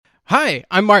Hi,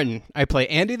 I'm Martin. I play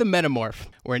Andy the Metamorph.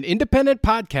 We're an independent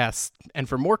podcast, and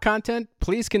for more content,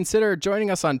 please consider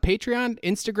joining us on Patreon,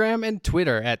 Instagram, and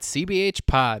Twitter at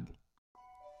CBHPod.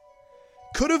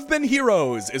 Could Have Been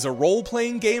Heroes is a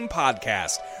role-playing game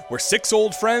podcast where six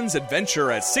old friends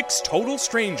adventure as six total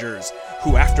strangers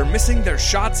who, after missing their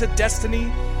shots at destiny,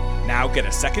 now get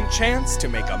a second chance to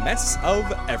make a mess of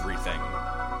everything.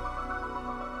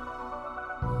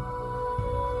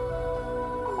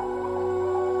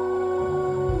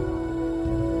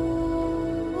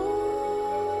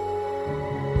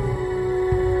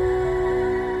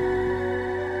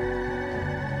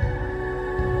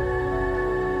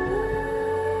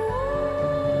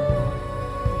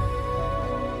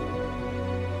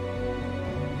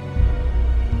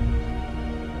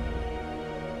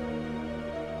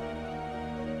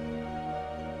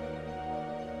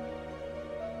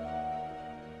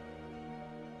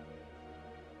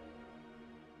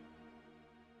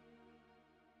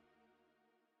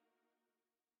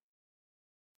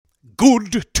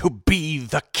 Good to be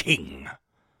the king.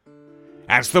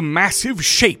 As the massive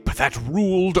shape that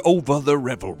ruled over the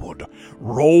Revelwood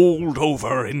rolled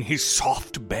over in his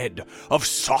soft bed of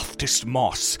softest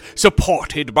moss,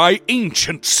 supported by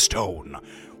ancient stone,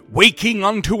 waking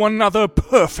unto another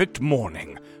perfect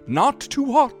morning, not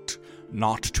too hot,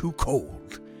 not too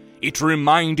cold, it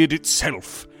reminded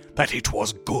itself that it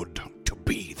was good to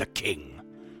be the king.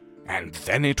 And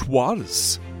then it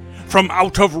was. From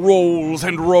out of rolls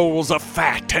and rolls of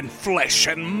fat and flesh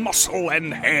and muscle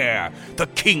and hair, the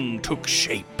king took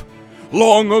shape.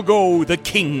 Long ago, the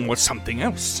king was something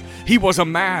else. He was a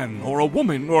man or a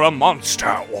woman or a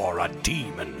monster or a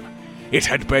demon. It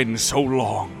had been so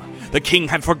long, the king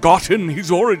had forgotten his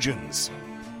origins.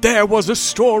 There was a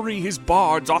story his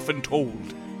bards often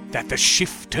told, that the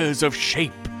shifters of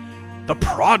shape, the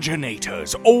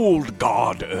progenitors' old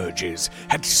god urges,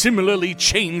 had similarly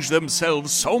changed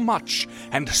themselves so much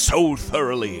and so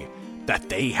thoroughly that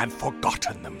they had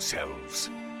forgotten themselves.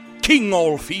 King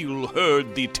Allfiel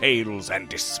heard the tales and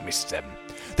dismissed them.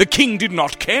 The king did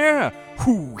not care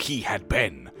who he had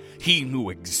been. He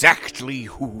knew exactly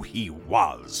who he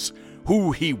was,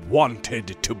 who he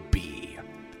wanted to be.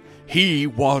 He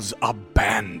was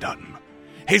abandoned.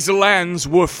 His lands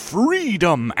were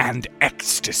freedom and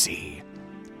ecstasy.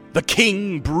 The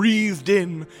king breathed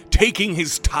in, taking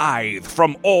his tithe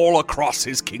from all across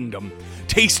his kingdom,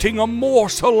 tasting a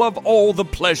morsel of all the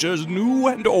pleasures new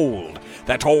and old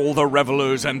that all the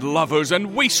revelers and lovers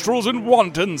and wastrels and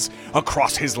wantons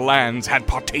across his lands had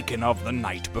partaken of the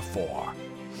night before.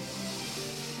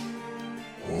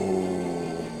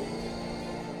 Oh,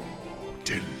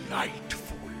 delightful.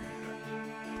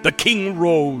 The king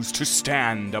rose to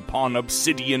stand upon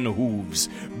obsidian hooves,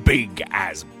 big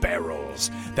as barrels,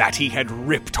 that he had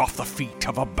ripped off the feet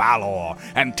of a Balor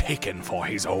and taken for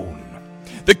his own.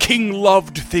 The king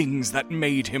loved things that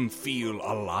made him feel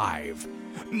alive,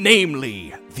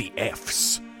 namely the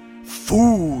F's: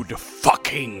 food,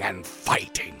 fucking, and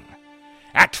fighting.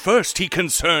 At first he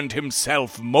concerned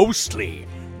himself mostly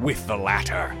with the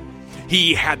latter.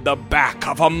 He had the back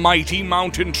of a mighty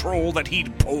mountain troll that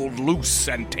he'd pulled loose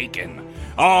and taken,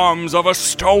 arms of a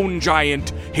stone giant,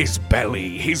 his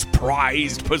belly, his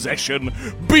prized possession,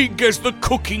 big as the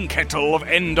cooking kettle of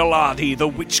Endaladi, the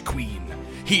witch queen,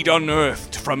 he'd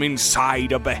unearthed from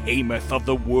inside a behemoth of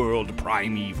the world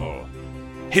primeval.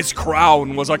 His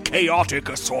crown was a chaotic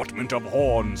assortment of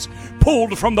horns,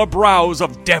 pulled from the brows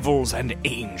of devils and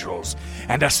angels,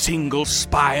 and a single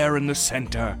spire in the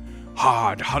center,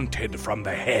 hard-hunted from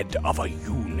the head of a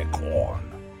unicorn.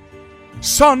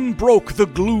 Sun broke the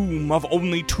gloom of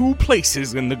only two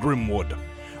places in the Grimwood,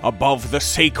 above the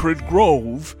sacred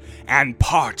grove and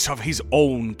parts of his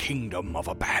own kingdom of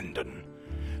abandon.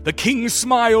 The king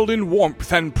smiled in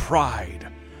warmth and pride,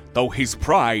 though his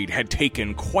pride had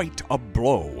taken quite a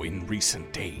blow in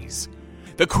recent days.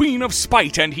 The Queen of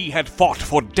Spite and he had fought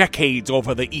for decades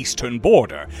over the eastern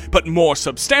border, but more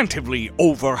substantively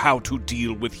over how to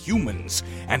deal with humans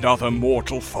and other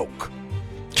mortal folk.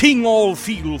 King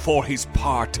Allfiel, for his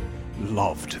part,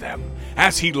 loved them,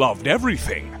 as he loved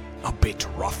everything, a bit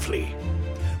roughly.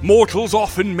 Mortals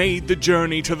often made the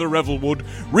journey to the Revelwood,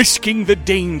 risking the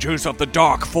dangers of the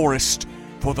dark forest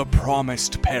for the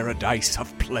promised paradise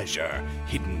of pleasure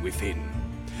hidden within.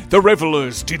 The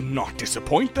revelers did not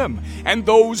disappoint them, and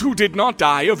those who did not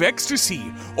die of ecstasy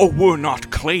or were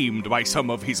not claimed by some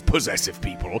of his possessive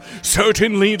people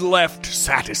certainly left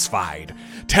satisfied,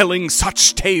 telling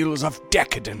such tales of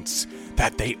decadence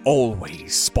that they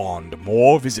always spawned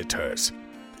more visitors.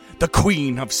 The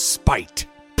Queen of Spite,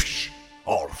 psh,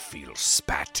 Allfiel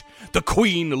spat, the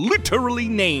queen literally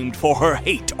named for her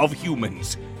hate of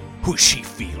humans, who she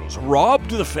feels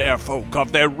robbed the fair folk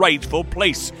of their rightful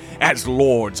place as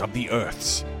lords of the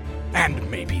earths. And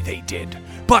maybe they did,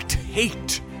 but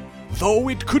hate, though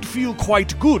it could feel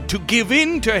quite good to give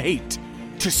in to hate,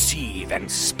 to seethe and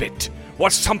spit,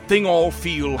 was something all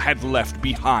feel had left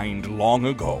behind long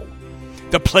ago.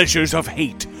 The pleasures of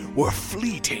hate were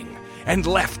fleeting and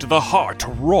left the heart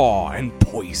raw and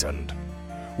poisoned,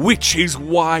 which is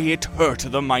why it hurt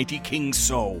the mighty king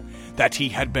so that he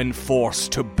had been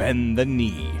forced to bend the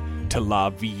knee to La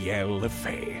Vie Le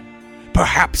Fay.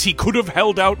 Perhaps he could have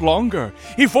held out longer,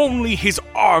 if only his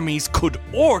armies could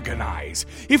organize,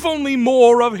 if only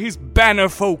more of his banner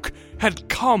folk had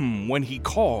come when he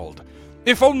called,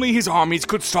 if only his armies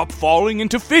could stop falling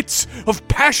into fits of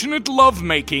passionate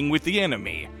lovemaking with the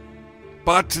enemy.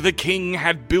 But the king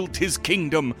had built his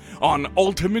kingdom on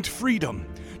ultimate freedom,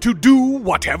 to do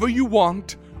whatever you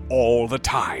want all the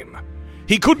time.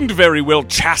 He couldn't very well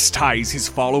chastise his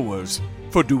followers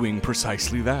for doing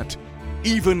precisely that,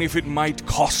 even if it might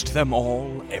cost them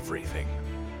all everything.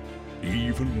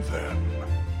 Even then.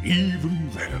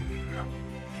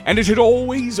 And it had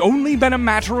always only been a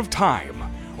matter of time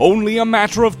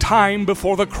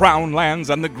before the Crownlands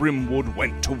and the Grimwood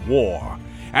went to war.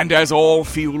 And as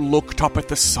Allfield looked up at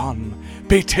the sun,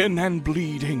 bitten and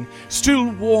bleeding,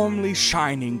 still warmly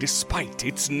shining despite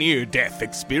its near-death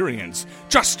experience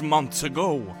just months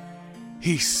ago,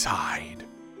 he sighed.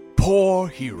 Poor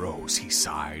heroes, he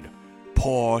sighed.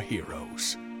 Poor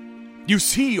heroes. You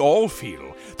see,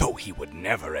 Allfield, though he would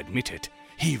never admit it,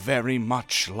 he very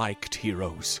much liked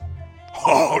heroes.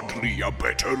 Hardly a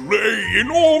better lay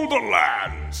in all the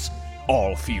lands,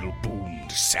 Allfield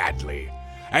boomed sadly.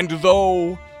 And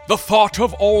though the thought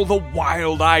of all the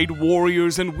wild-eyed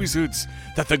warriors and wizards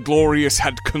that the Glorious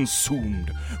had consumed,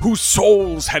 whose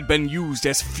souls had been used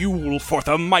as fuel for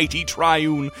the mighty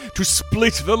Triune to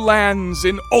split the lands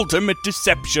in ultimate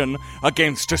deception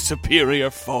against a superior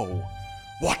foe.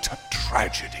 What a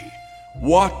tragedy!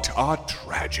 What a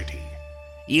tragedy!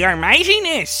 Your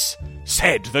Mightiness,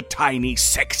 said the tiny,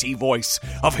 sexy voice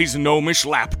of his gnomish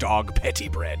lapdog,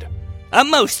 Pettibread. A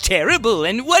most terrible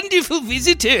and wonderful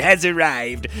visitor has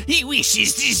arrived. He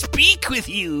wishes to speak with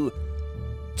you.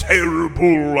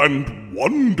 Terrible and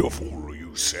wonderful,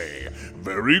 you say?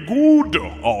 Very good,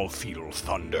 Allfield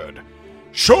thundered.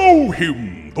 Show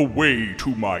him the way to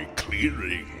my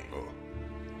clearing.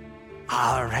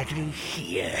 Already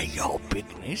here, your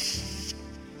bigness,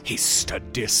 hissed a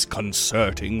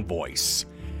disconcerting voice.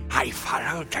 I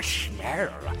follow the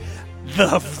smell,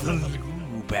 the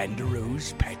flube and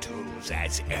rose petals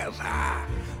as ever.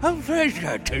 A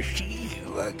pleasure to see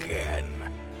you again.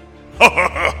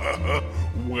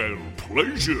 Well,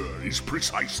 pleasure is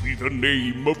precisely the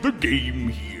name of the game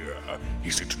here,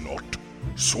 is it not?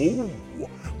 So,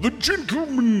 the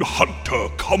gentleman hunter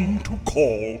come to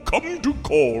call,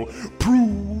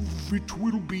 prove it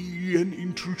will be an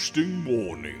interesting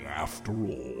morning after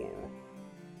all.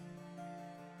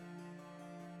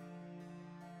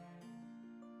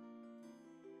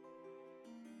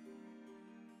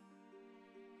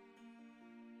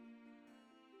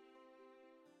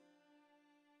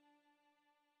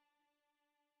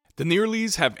 The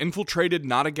Nearlies have infiltrated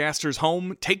Notagaster's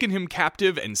home, taken him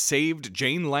captive, and saved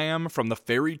Jane Lamb from the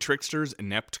fairy trickster's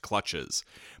inept clutches.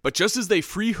 But just as they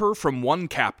free her from one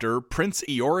captor, Prince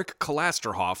Eoric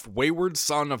Kalasterhoff, wayward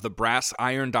son of the Brass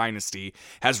Iron Dynasty,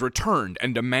 has returned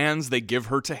and demands they give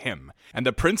her to him. And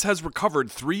the prince has recovered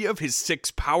 3 of his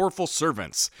 6 powerful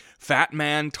servants, Fat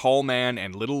Man, Tall Man,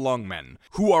 and Little Lungmen,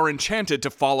 who are enchanted to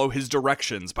follow his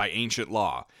directions by ancient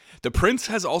law. The prince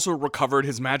has also recovered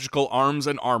his magical arms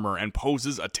and armor and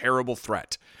poses a terrible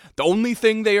threat. The only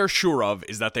thing they are sure of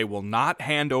is that they will not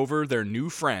hand over their new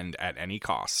friend at any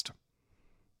cost.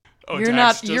 Oh, you're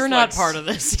not part of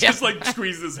this. Just like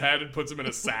squeezes his head and puts him in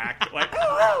a sack. Like,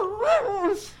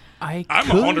 I'm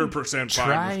 100%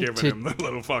 fine with giving him the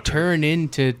little fucker. Turn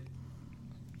into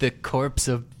the corpse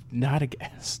of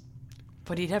Notagast.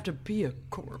 But he'd have to be a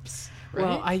corpse. Right?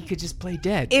 Well, I could just play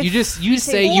dead. If You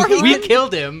say we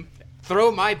killed him.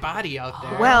 Throw my body out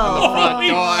there. Well, on the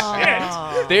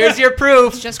front door. There's your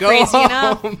proof. Just Go crazy home.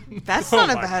 enough. that's not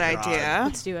a my bad God. idea.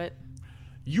 Let's do it.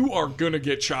 You are gonna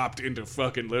get chopped into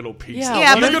fucking little pieces.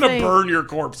 Yeah, He's but gonna they- burn your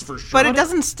corpse for sure. But it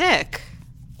doesn't stick.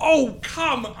 Oh,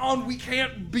 come on. We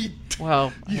can't be...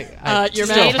 Well, You're still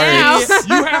mad hurts.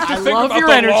 now. You have to I think love about your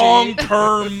the energy.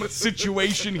 long-term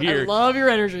situation I here. love your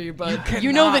energy, but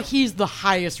you know that he's the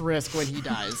highest risk when he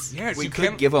dies. Yes, We you could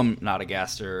can't... give him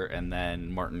Notagaster, and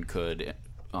then Martin could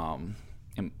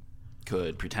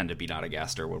pretend to be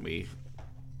Notagaster when we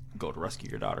go to rescue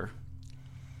your daughter.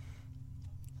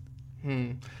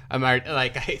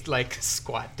 I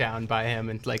squat down by him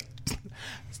and like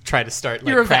try to start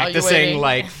You're like practicing evaluating.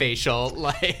 like facial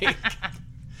like.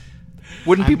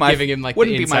 Wouldn't be I'm my giving him like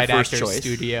wouldn't the be my Inside first Actors choice.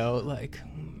 studio like.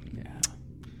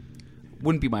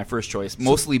 Wouldn't be my first choice,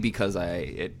 mostly because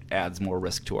it adds more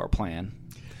risk to our plan.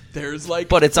 There's like,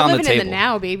 But it's on the Living table. in the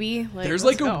now, baby. Like, there's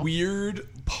let's like go. a weird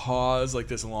pause, like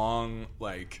this long,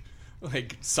 like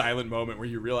silent moment where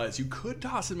you realize you could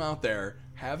toss him out there,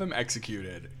 have him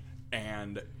executed,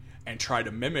 and try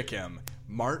to mimic him.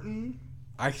 Martin,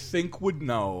 I think, would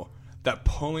know that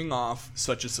pulling off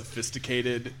such a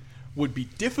sophisticated would be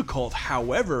difficult.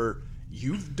 However,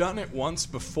 you've done it once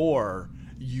before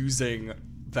using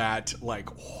that like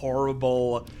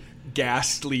horrible,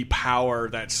 ghastly power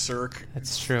that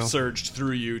That's true. surged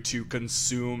through you to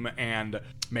consume and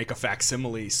make a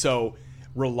facsimile. So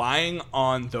relying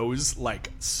on those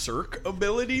like Cirque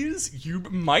abilities, you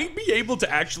might be able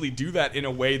to actually do that in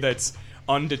a way that's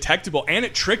undetectable. And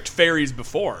it tricked fairies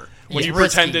before when It's you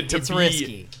risky. pretended to It's be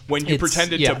risky. when you It's-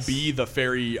 pretended yes. to be the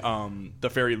fairy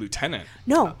lieutenant.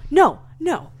 No.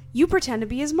 You pretend to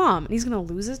be his mom, and he's gonna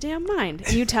lose his damn mind.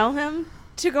 And you tell him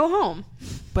to go home.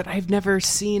 But I've never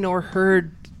seen or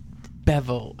heard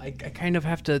Bevel. I kind of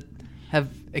have to have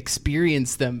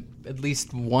experienced them at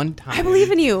least one time. I believe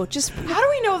in you. Just How do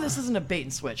we know this isn't a bait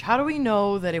and switch? How do we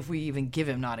know that if we even give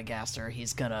him Notagaster,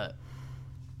 he's gonna...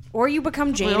 or you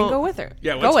become Jane Well, and go with her.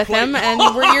 yeah, go let's with play- him, and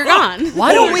you're gone.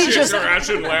 Why don't we Holy shit, just... sir, I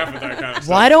shouldn't laugh at that kind of stuff.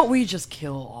 Why don't we just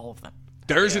kill all of them?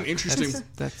 There's an interesting.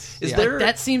 That's Is yeah. there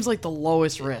That seems like the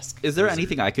lowest risk. is there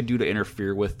anything I could do to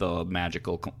interfere with the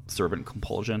magical servant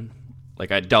compulsion?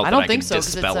 Like I doubt I that don't I think can so, because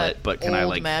it's dispel that it, but can old I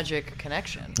like magic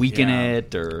connection. weaken Yeah.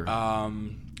 it or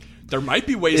There might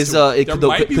be ways is to. it there could the,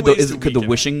 might be could the, ways is, to could the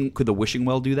weaken it. could the wishing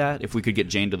well do that? If we could get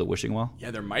Jane to the wishing well?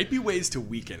 Yeah, there might be ways to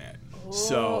weaken it.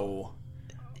 So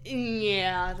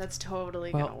Yeah, that's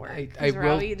totally Well, gonna work. I 'Cause will-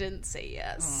 Rowie didn't say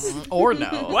yes. Or no.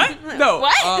 what? No.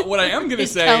 What? What I am going to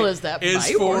say Tell us that is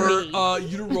might for work.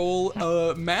 you to roll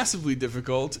a massively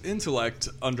difficult intellect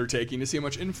undertaking to see how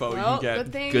much info you Well, can get.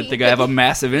 good thing. Good thing I have a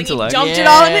massive intellect. Dumped it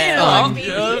all in the Yeah. intellect, baby.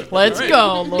 Yeah. Let's All right.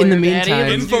 go, Lawyer In the Daddy. meantime-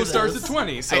 Let's Info do starts this. at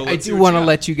 20. So I let's see do what want to you got.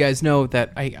 let you guys know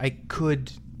that I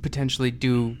could potentially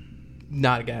do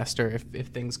Notagaster if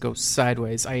things go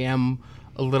sideways. I am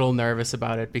a little nervous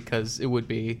about it because it would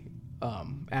be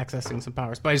accessing some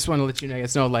powers. But I just want to let you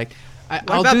guys know, like,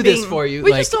 I'll about do this being- for you.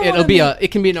 We Like, just don't it'll wanna be make-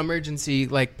 it can be an emergency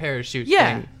like parachute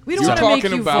Yeah, thing. we don't You're want to make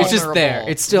talking you about- It's just there.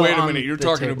 vulnerable. It's still Wait a on minute, you're the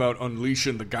talking table. about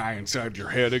unleashing the guy inside your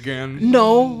head again?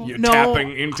 No, You're no.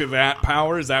 tapping into that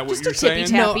power? Is that what Just you're a tippy saying?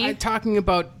 tap. No, Happy? I'm talking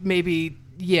about maybe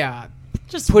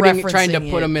Just trying to referencing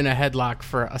put it. him in a headlock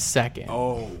for a second.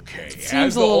 Okay. seems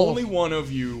As the a little- only one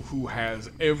of you who has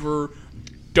ever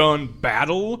done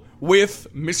battle with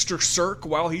Mr. Cirque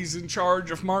while he's in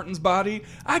charge of Martin's body,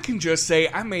 I can just say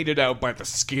I made it out by the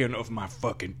skin of my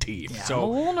fucking teeth. Yeah, so I'm a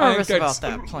little I think nervous that's-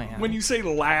 about that plan. When you say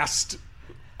last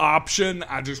option,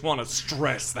 I just want to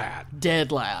stress that.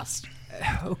 Dead last.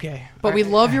 Okay, But we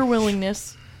love your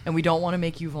willingness, and we don't want to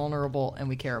make you vulnerable, and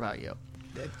we care about you.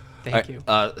 Thank you.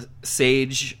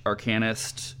 Sage,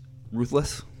 Arcanist,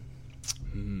 Ruthless.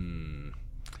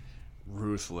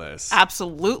 Ruthless.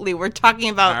 Absolutely. We're talking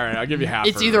about All right, I'll give you half.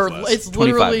 It's for either ruthless. it's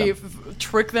literally 25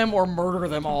 trick them or murder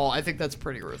them all. I think that's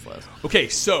pretty ruthless. Okay,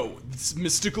 so this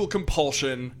mystical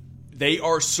compulsion, they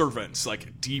are servants,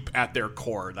 like deep at their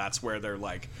core. That's where their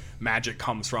like magic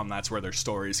comes from. That's where their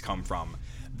stories come from.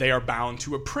 They are bound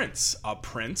to a prince. A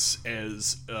prince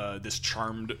is this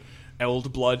charmed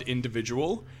Eld blood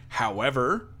individual.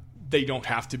 However, they don't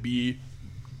have to be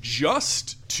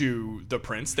just to the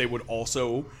prince. They would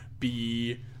also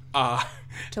be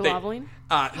To Lavaline?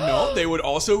 no, they would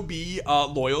also be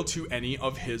loyal to any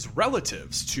of his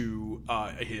relatives, to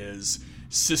his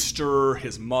sister,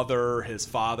 his mother, his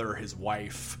father, his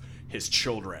wife, his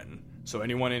children. So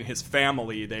anyone in his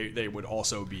family, they would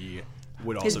also be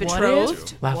His be betrothed?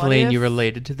 to. Lafalane, if- you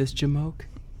related to this Jamoke?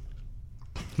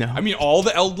 No. I mean, all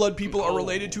the Eldblood people are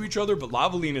related to each other, but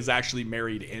Lavaline is actually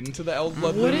married into the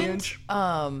Eldblood lineage.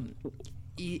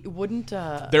 Wouldn't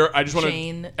There, I just want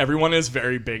Jane to. Everyone has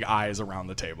very big eyes around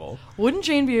the table. wouldn't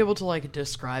Jane be able to like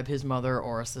describe his mother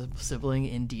or a sibling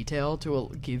in detail to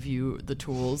give you the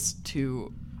tools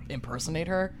to impersonate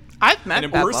her? I've met An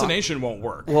Bethel. impersonation won't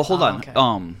work. Well, hold on. okay.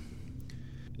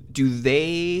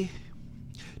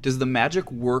 Does the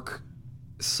magic work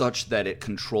such that it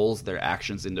controls their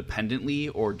actions independently,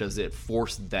 or does it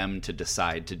force them to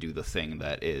decide to do the thing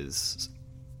that is?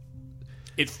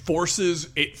 It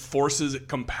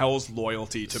compels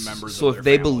loyalty to members So of if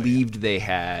their they family. believed they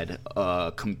had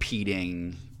a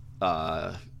competing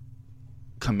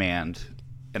command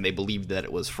and they believed that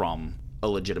it was from a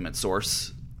legitimate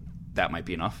source, that might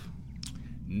be enough.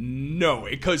 No,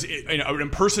 because an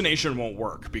impersonation won't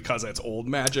work because it's old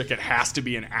magic. It has to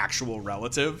be an actual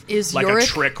relative. Is like Yorick-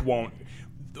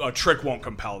 a trick won't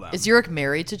compel them. Is Yorick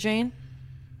married to Jane?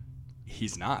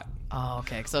 He's not. Oh,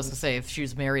 okay. Because I was going to say, if she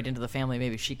was married into the family,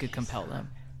 maybe she could compel them.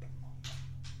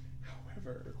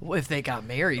 However, Well, if they got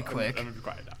married quick. I'm gonna be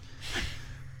quiet now.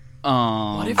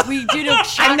 What if we did a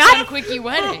shotgun quickie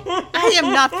wedding? I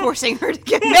am not forcing her to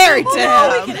get married to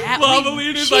him.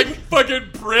 Lavaline is like fucking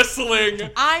bristling.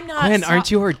 I'm not. Gwen,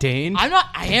 aren't you ordained? I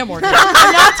am ordained.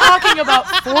 I'm not talking about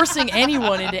forcing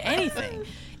anyone into anything.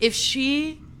 If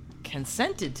she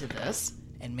consented to this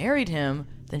and married him,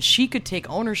 then she could take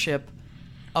ownership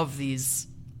of these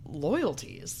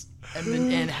loyalties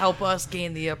and help us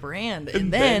gain the upper hand.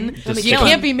 And then you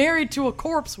can't be married to a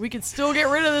corpse. We can still get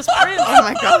rid of this prince. Oh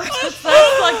my god. That's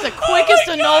like the quickest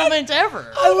annulment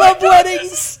ever. I love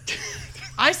weddings.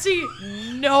 I see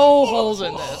no holes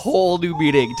in this. Whole new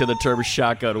meaning to the term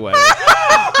shotgun wedding.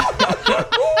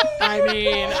 I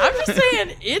mean, I'm just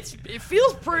saying it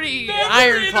feels pretty Never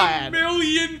ironclad. in a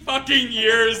million fucking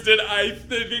years did I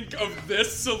think of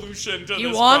this solution to He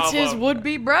this wants problem. his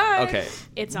would-be bride. Okay,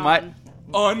 It's my on.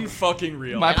 Unfucking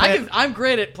real. my plan. I'm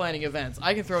great at planning events.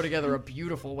 I can throw together a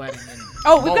beautiful wedding.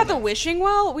 Oh, we've got the wishing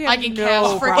well. We have I can no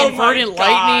cast problem. freaking Oh my verdant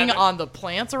God. lightning on the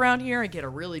plants around here and get a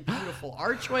really beautiful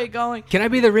archway going. Can I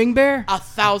be the ring bearer?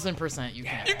 1,000% you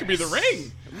can. You could be the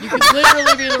ring. You could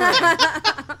literally be the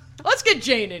ring. Let's get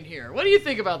Jane in here. What do you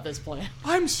think about this plan?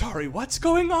 I'm sorry, what's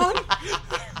going on?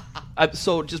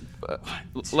 So just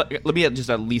let me just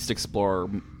at least explore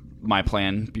my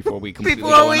plan before we completely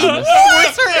Before go we in on this.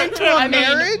 force her into a I mean,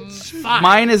 marriage? fine.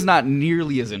 Mine is not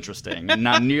nearly as interesting and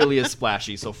not nearly as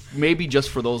splashy. So maybe just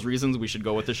for those reasons, we should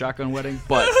go with the shotgun wedding.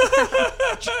 But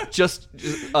just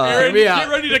Aaron, get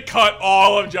ready to cut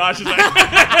all of Josh's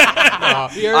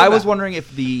I was wondering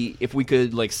if we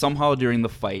could like somehow during the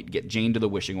fight get Jane to the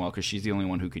wishing well because she's the only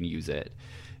one who can use it,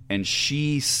 and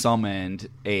she summoned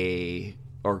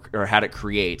or had it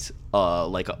create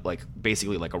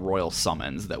basically like a royal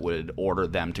summons that would order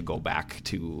them to go back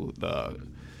to the.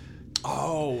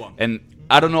 Oh. And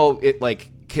I don't know,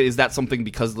 is that something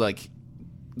because like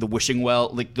the wishing well,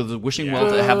 like does the wishing well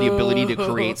to have the ability to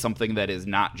create something that is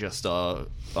not just a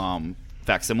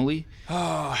facsimile?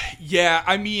 Yeah,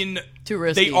 I mean, Too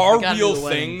risky. they are We gotta real do the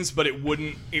wedding. things, but it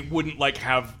wouldn't like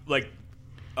have like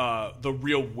the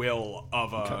real will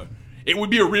of a. It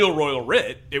would be a real royal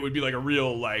writ. It would be like a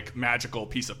real like magical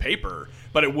piece of paper,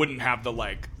 but it wouldn't have the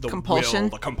Compulsion? will,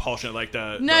 the compulsion, like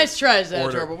the Nice tries, order.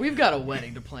 Edgar, but we've got a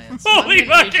wedding to plan. So Holy I'm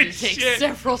gonna need fucking you to take shit.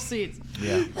 several seats.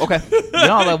 Yeah. Okay.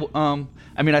 No,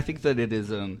 I mean, I think that it is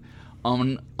an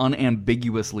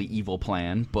unambiguously evil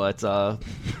plan, but That's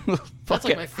fuck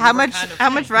like it. my favorite How much kind of how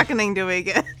thing. much reckoning do we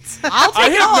get? I'll I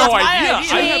take it have all. no It's my idea.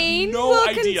 idea. I Jane have no will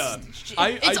idea.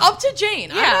 It's up to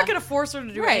Jane. I'm Yeah. not going to force her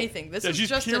to do Right. anything. This Yeah, is she's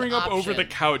just peering an up over option. the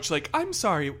couch like, I'm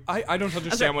sorry, I don't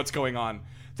understand what's going on.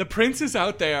 The prince is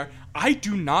out there. I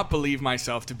do not believe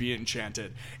myself to be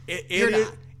enchanted.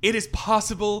 It is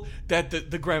possible that the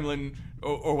gremlin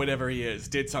or whatever he is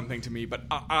did something to me, but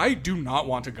I do not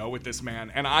want to go with this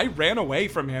man. And I ran away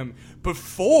from him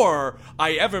before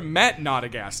I ever met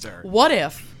Nodagaster. What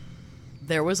if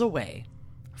there was a way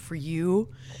for you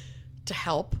to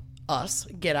help us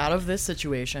get out of this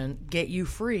situation, get you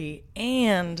free,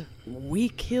 and we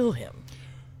kill him?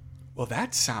 Well,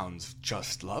 that sounds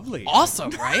just lovely. Awesome,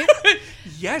 right?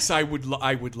 Yes, I would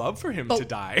love for him to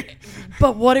die.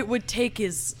 But what it would take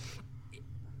is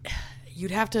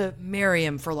you'd have to marry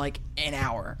him for like an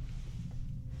hour.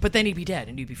 But then he'd be dead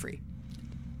and you'd be free.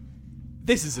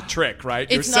 This is a trick, right?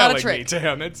 It's You're not a selling trick. me to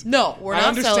him. It's No, we're not I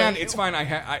understand. selling you. It's fine.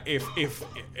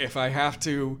 If I have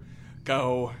to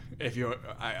go, if you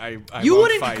You won't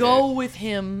wouldn't fight go it. with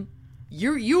him.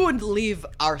 You wouldn't leave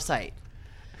our site.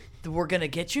 We're gonna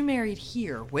get you married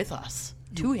here with us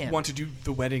to him. Want to do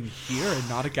the wedding here in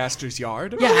Nodagaster's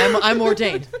yard? Yeah, I'm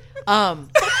ordained.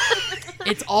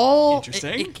 It's all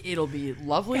Interesting. It'll be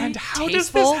lovely. And how does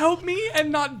tasteful. this help me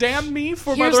and not damn me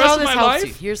for Here's the how rest of this my helps life?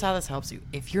 you. Here's how this helps you.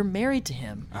 If you're married to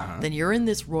him, then you're in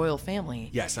this royal family.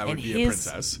 Yes, I would and be a his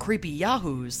princess. creepy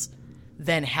yahoos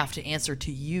then have to answer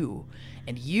to you,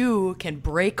 and you can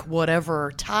break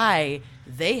whatever tie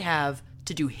they have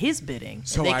to do his bidding.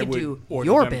 So and they I can would do order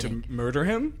your them bidding. to murder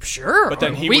him. Sure, But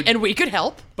then we could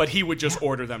help. But he would just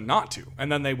order them not to,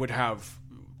 and then they would have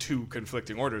two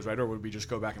conflicting orders, right? Or would we just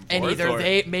go back and forth? And either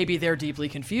or- maybe they're deeply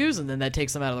confused, and then that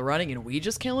takes them out of the running, and we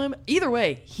just kill him. Either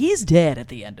way, he's dead at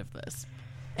the end of this,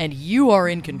 and you are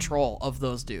in control of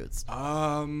those dudes.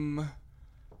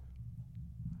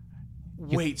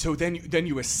 Wait, so then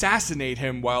you assassinate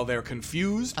him while they're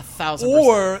confused?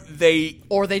 1,000%.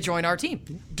 Or they join our team.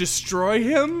 destroy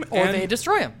him? Or they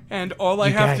destroy him. And all I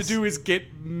have guys- to do is get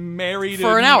married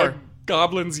For in an hour. a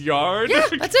goblin's yard? Yeah,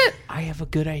 that's it. I have a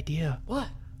good idea. What?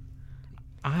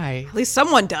 I At least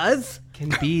someone does.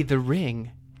 can be the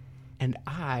ring, and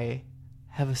I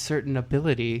have a certain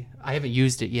ability. I haven't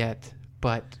used it yet,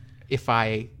 but if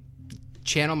I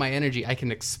channel my energy, I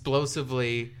can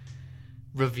explosively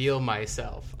reveal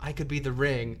myself. I could be the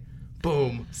ring.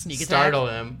 Boom. Sneak attack. Startle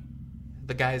him.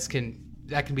 The guys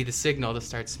that can be the signal to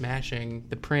start smashing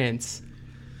the prince.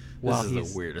 This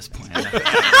is the weirdest plan.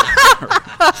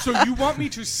 So you want me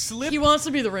to slip... He wants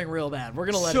to be the ring real bad. We're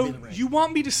going to let him be So the ring. you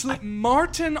want me to slip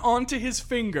Martin onto his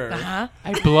finger, I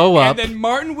blow up. and then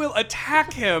Martin will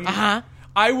attack him. Uh-huh.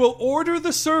 I will order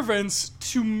the servants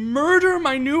to murder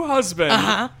my new husband.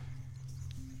 Uh-huh.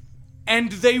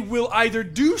 And they will either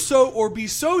do so or be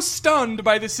so stunned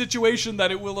by the situation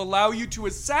that it will allow you to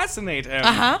assassinate him.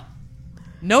 Uh-huh.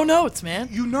 No notes, man.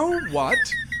 You know what?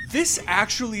 This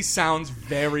actually sounds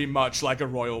very much like a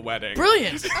royal wedding.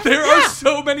 Brilliant. There are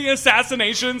so many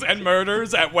assassinations and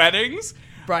murders at weddings.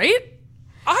 Right?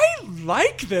 I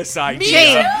like this idea.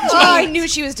 Jane, Oh, I knew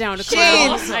she was down to Jane.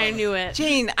 close. I knew it.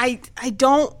 Jane, I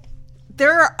don't.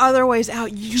 There are other ways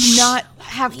out. You do not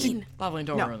have to. Loveline,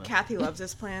 don't No, ruin this. Kathy loves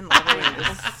this plan.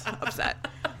 Loveline is upset.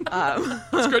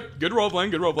 That's good. Good role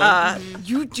playing. Good role playing.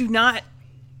 You do not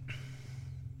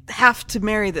have to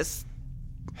marry this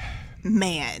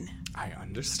man. I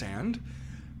understand.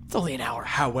 It's only an hour.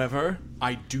 However,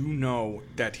 I do know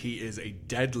that he is a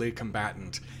deadly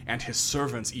combatant, and his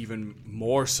servants even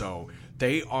more so.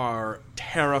 They are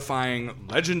terrifying,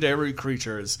 legendary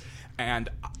creatures, and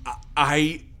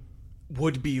I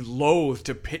would be loath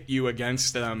to pit you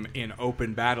against them in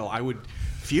open battle. I would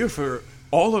fear for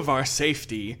all of our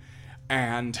safety,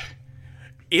 and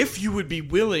if you would be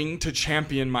willing to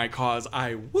champion my cause,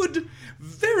 I would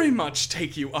very much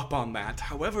take you up on that.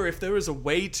 However, if there is a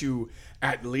way to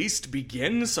at least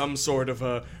begin some sort of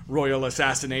a royal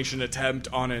assassination attempt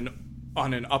on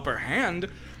an upper hand,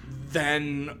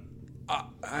 then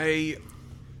I...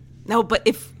 No, but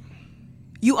if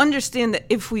you understand that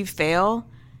if we fail,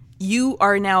 you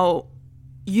are now,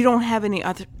 you don't have any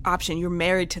other option. You're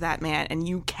married to that man and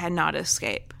you cannot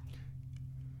escape.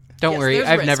 Don't Yes, worry, there's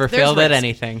I've risk. never There's failed at risk.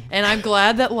 anything. And I'm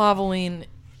glad that Lavoline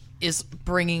is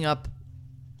bringing up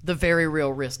the very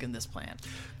real risk in this plan.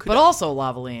 But also,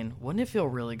 Lavoline, wouldn't it feel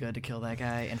really good to kill that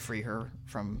guy and free her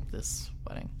from this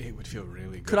wedding? It would feel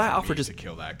really good Could I for offer me just- to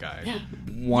kill that guy. Yeah.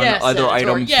 One Yes, other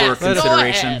Senator, item yes, for go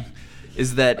consideration ahead.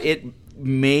 is that it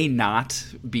may not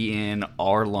be in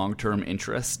our long-term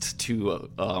interest to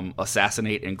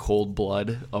assassinate in cold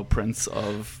blood a prince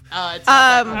of... It's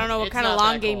I don't know what kind of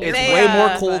long game It's they, way more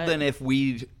cold but- than if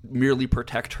we merely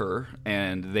protect her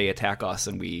and they attack us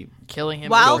and we killing him.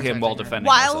 While- kill him while defending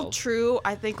While ourselves. true,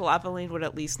 I think Lavoline would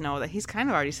at least know that he's kind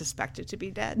of already suspected to be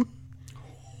dead.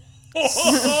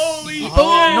 Holy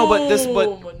No,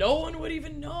 but no one would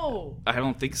even know. I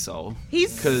don't think so.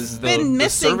 He's Because been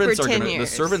missing for 10 The years.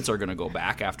 servants are going to go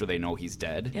back after they know he's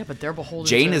dead. Yeah, but they're beholden.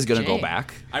 Jane to is going to go Jane.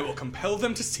 back. I will compel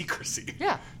them to secrecy.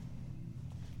 Yeah.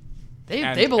 They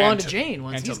And- belong and to Jane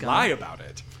once and he's to gone. lie about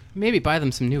it. Maybe buy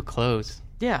them some new clothes.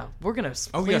 Yeah, we're gonna.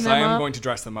 Oh clean yes, them I am up. going to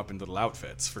dress them up in little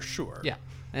outfits for sure. Yeah.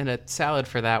 And a salad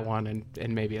for that one,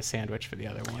 and maybe a sandwich for the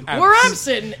other one. Where I'm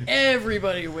sitting,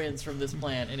 everybody wins from this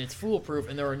plan, and it's foolproof,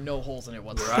 and there are no holes in it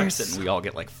Where whatsoever. I'm sitting, we all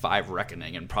get like 5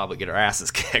 reckoning and probably get our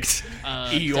asses kicked.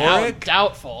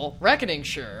 Doubtful. Reckoning,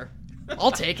 sure.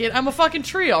 I'll take it. I'm a fucking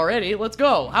tree already. Let's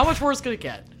go. How much worse could it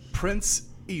get? Prince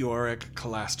Eoric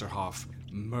Kalasterhoff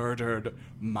murdered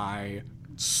my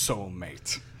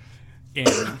soulmate in,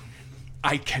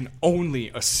 I can only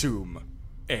assume,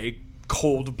 a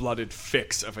cold-blooded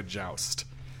fix of a joust.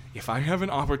 If I have an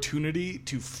opportunity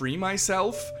to free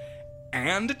myself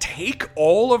and take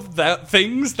all of the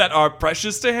things that are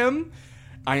precious to him,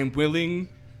 I am willing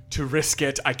to risk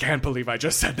it. I can't believe I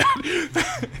just said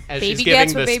that. As Baby she's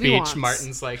gets giving what the baby speech, wants.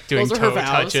 Martin's like doing Those are her toe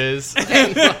vows. touches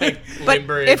and like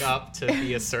limbering if- up to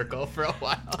be a circle for a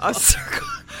while. A circle.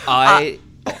 I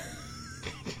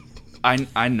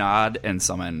nod and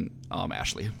summon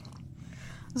Ashley.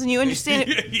 Listen, you understand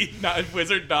it.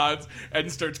 Wizard nods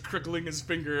and starts crickling his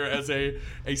finger as a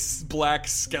black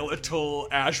skeletal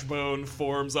ash bone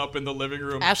forms up in the living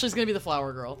room. Ashley's gonna be the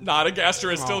flower girl.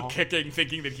 Nodagaster is still kicking,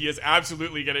 thinking that he is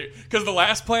absolutely gonna... Because the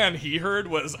last plan he heard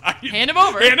was... Hand him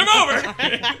over. Hand him over!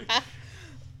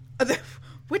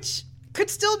 Which could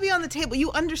still be on the table.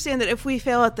 You understand that if we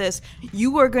fail at this,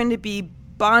 you are going to be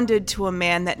bonded to a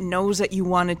man that knows that you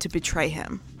wanted to betray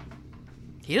him.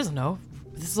 He doesn't know.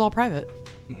 This is all private.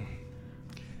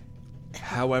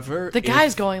 However, The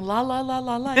guy's going la la la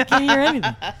la la. I can't hear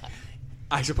anything.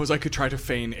 I suppose I could try to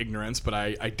feign ignorance, but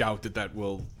I doubt that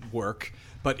will work.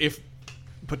 But if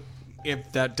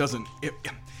that doesn't,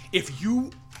 if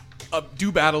you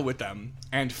do battle with them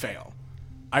and fail,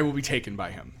 I will be taken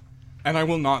by him, and I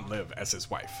will not live as his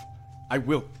wife. I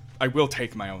will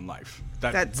take my own life.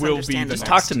 That's will be the understandable. next.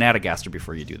 Talk to Natagaster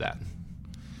before you do that.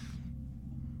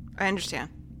 I understand.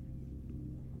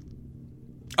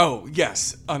 Oh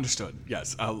yes, understood.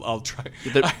 Yes, I'll try.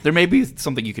 There may be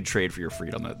something you could trade for your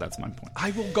freedom. That's my point.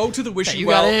 I will go to the wishing You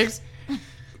well. got eggs?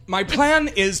 My plan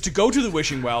is to go to the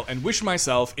wishing well and wish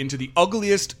myself into the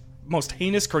ugliest, most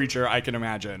heinous creature I can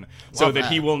imagine, so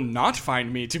that he will not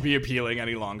find me to be appealing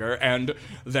any longer, and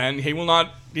then he will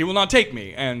not take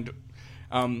me. And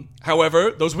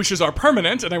however, those wishes are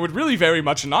permanent, and I would really very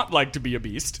much not like to be a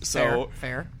beast. So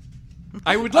Fair.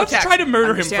 I would love to try to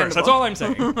murder him first. That's all I'm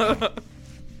saying.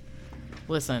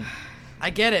 Listen, I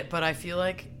get it, but I feel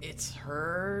like it's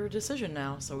her decision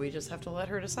now, so we just have to let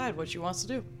her decide what she wants to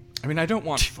do. I mean, I don't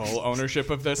want full ownership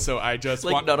of this, so I just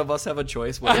Like want. none of us have a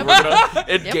choice whether we're gonna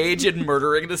engage in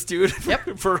murdering this dude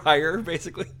for hire,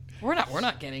 basically. We're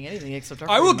not getting anything except our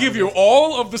I will freedom give out you of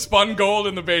all of the spun gold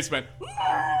in the basement.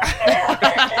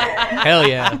 Hell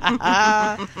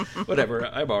yeah. Whatever.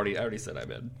 I already said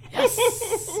I'm in. this.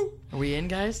 Are we in,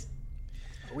 guys?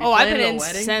 Are we I've planning been a in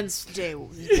wedding? since day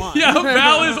one. Yeah,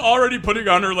 Val is already putting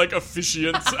on her like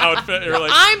officiant's outfit. Or,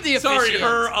 like, I'm the sorry, officiant.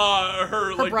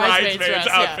 her like bridesmaid's bridesmaid's dress,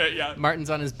 yeah. outfit. Yeah, Martin's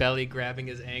on his belly, grabbing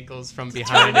his ankles from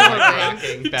behind and like,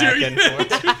 rocking back and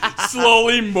forth.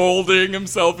 slowly molding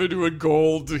himself into a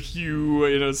gold hue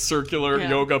in a circular Yeah.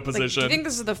 yoga Like, position. do you think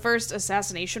this is the first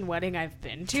assassination wedding I've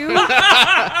been to?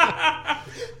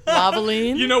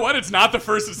 Lavaline? You know what? It's not the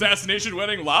first assassination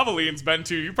wedding Lavaline's been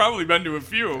to. You've probably been to a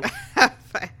few.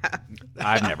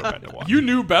 I've never been to one. You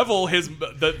knew Bevel,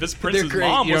 this prince's great.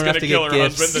 mom, You was don't going have to to kill her get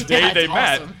gifts. husband the day Yeah, they it's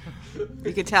met. awesome.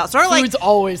 You can tell. Sort of like Food's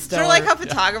always stellar. Sort of like how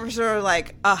photographers are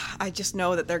like, I just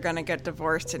know that they're gonna get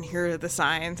divorced, and here are the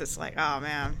signs. It's like, oh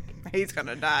man, he's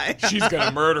gonna die. She's going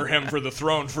to murder him for the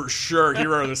throne for sure.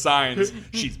 Here are the signs.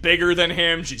 She's bigger than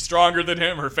him. She's stronger than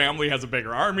him. Her family has a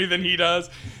bigger army than he does.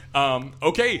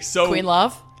 Okay, so... Queen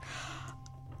Love?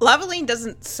 Lavaline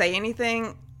doesn't say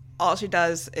anything. All she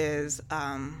does is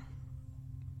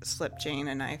slip Jane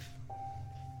a knife.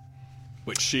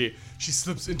 Which she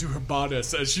slips into her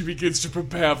bodice as she begins to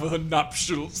prepare for her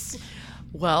nuptials.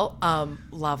 Well,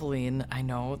 Lavaline, I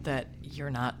know that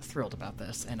you're not thrilled about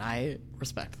this, and I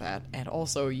respect that. And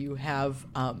also, you have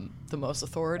the most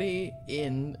authority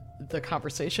in the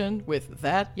conversation with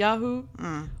that Yahoo.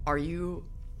 Are you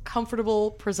comfortable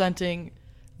presenting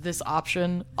this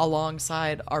option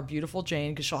alongside our beautiful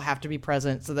Jane, because she'll have to be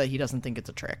present so that he doesn't think it's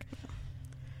a trick?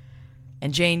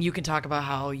 And Jane, you can talk about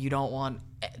how you don't want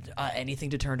anything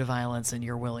to turn to violence and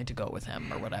you're willing to go with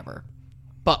him or whatever.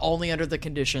 But only under the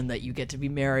condition that you get to be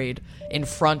married in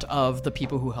front of the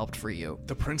people who helped free you.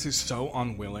 The prince is so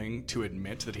unwilling to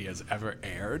admit that he has ever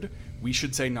erred. We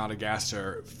should say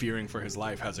Natagaster, fearing for his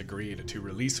life, has agreed to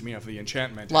release me of the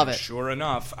enchantment. Love and it. Sure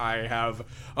enough, I have...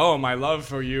 Oh, my love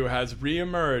for you has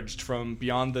reemerged from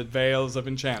beyond the veils of I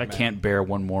enchantment. can't bear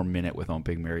one more minute without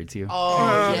being married to you.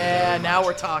 Oh, yeah, now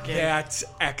we're talking. That's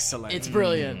excellent. It's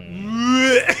brilliant.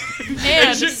 And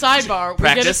sidebar, we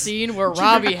get a Practice. scene where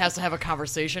Robbie has to have a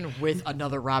conversation with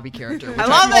another Robbie character. Which I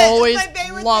love it. It's always my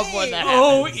favorite love thing. when that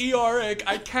Oh, happens. Eoric,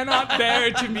 I cannot bear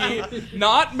to be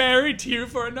not married to you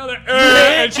for another...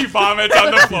 and she vomits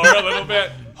on the floor a little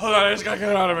bit. Hold on, I just gotta get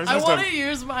it out of my I system. want to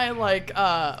use my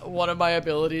one of my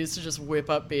abilities to just whip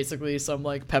up basically some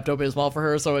Pepto-Bismol for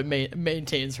her, so it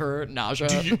maintains her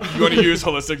nausea. You want to use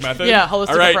holistic method? Yeah, holistic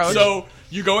All right, approach. so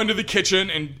you go into the kitchen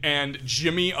and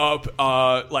jimmy up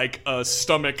like a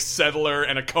stomach settler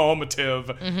and a calmative.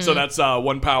 Mm-hmm. So that's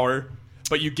 1 power.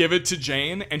 But you give it to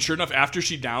Jane, and sure enough, after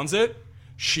she downs it,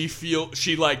 she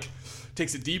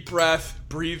takes a deep breath,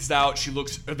 breathes out. She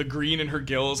looks, the green in her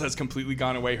gills has completely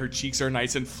gone away. Her cheeks are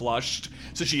nice and flushed,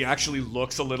 so she actually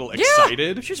looks a little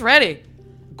excited. She's ready.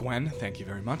 Gwen, thank you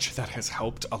very much. That has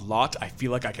helped a lot. I feel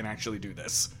like I can actually do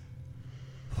this.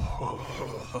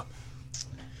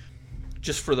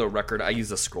 Just for the record, I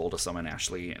use a scroll to summon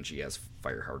Ashley, and she has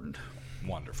fire hardened.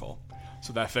 Wonderful.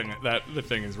 So the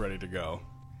thing is ready to go.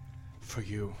 For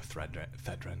you,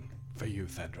 Thedrin. For you,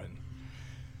 Thedrin.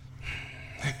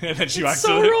 And then she walks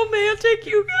So to the, romantic,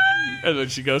 you guys. and then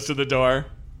she goes to the door.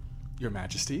 Your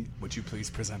Majesty, would you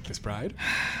please present this bride?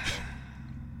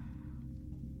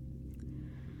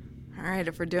 All right,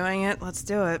 if we're doing it, let's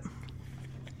do it.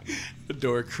 The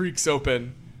door creaks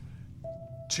open.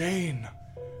 Jane,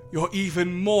 You're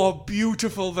even more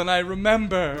beautiful than I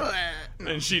remember.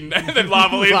 And then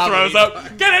Lavaline throws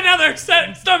up, get another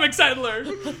stomach settler.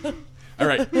 All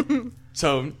right.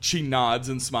 So she nods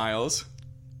and smiles.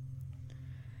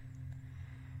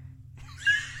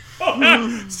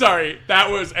 Sorry,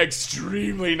 that was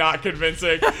extremely not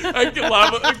convincing.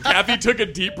 Kathy took a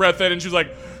deep breath in and she was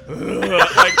like,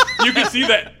 ugh. Like, you can see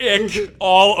the ick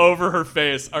all over her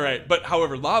face. All right, but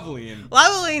however,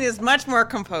 Lavaline is much more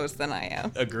composed than I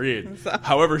am. Agreed. So.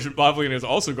 However, Lavaline is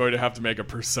also going to have to make a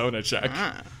persona check.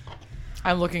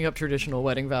 I'm looking up traditional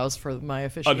wedding vows for my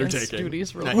officiant's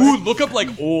duties. Real quick. Ooh, look up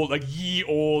ye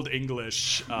old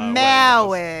English.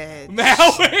 Marriage.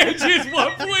 Marriage is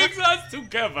what brings us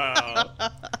together.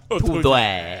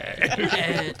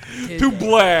 To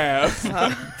blast.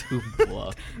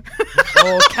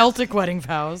 Oh, Celtic wedding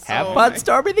vows. Have fun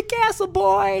storming the castle,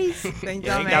 boys. Think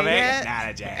you'll make it? Not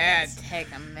a chance. Take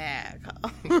a miracle.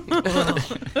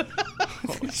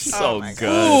 So good.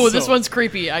 Ooh, this one's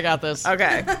creepy. I got this.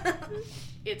 Okay.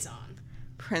 It's on.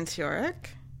 Prince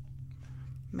Yorick,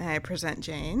 may I present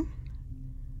Jane?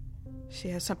 She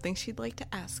has something she'd like to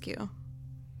ask you.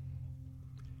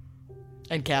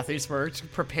 And Kathy's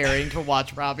preparing to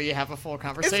watch Robbie have a full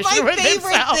conversation It's my with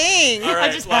favorite himself. thing. All right,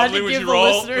 I just had to Lovely, give the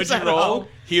listeners Would you at roll? home.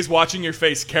 He is watching your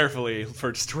face carefully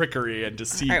for trickery and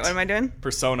deceit. All right, what am I doing?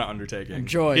 Persona undertaking.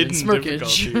 Joy and Hidden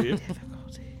smirkage. difficulty.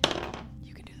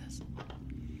 You can do this.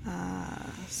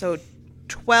 So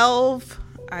 12,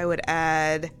 I would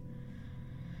add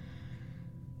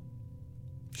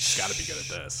Gotta be good at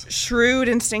this. shrewd,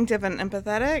 instinctive, and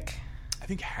empathetic. I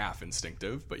think half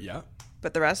instinctive, but yeah.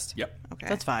 But the rest? Yep. Okay.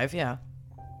 That's 5, yeah.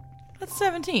 That's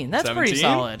 17. That's pretty 17?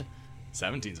 solid.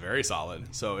 17's very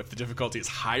solid. So if the difficulty is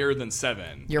higher than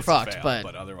 7, You're it's a fucked, fail,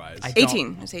 but otherwise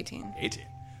 18. It's 18. 18.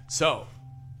 So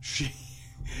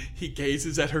he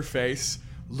gazes at her face,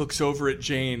 looks over at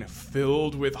Jane,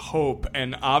 filled with hope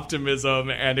and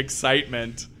optimism and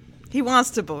excitement. He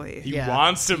wants to believe. He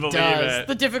wants to believe it.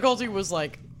 The difficulty was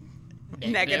like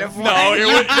Negative No, one. it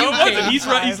wasn't. He's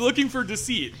right. He's looking for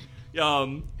deceit. I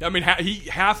mean, he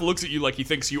half looks at you like he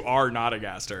thinks you are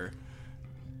Notagaster.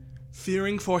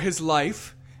 Fearing for his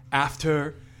life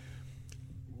after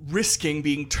risking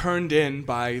being turned in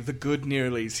by the good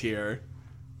Nearlies here,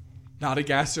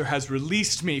 Notagaster has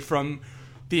released me from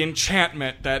the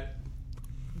enchantment that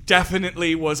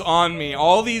definitely was on me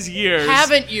all these years.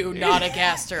 Haven't you,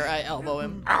 Notagaster? I elbow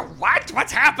him. What?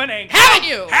 What's happening? Haven't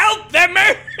you? Help them!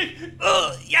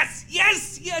 Yes.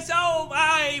 Oh,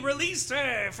 I released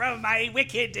her from my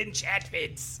wicked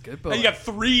enchantments. Good boy. And you got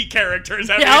 3 characters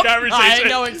having a Yep, conversation. I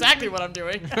know exactly what I'm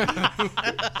doing.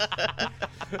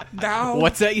 Now,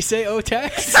 What's that you say,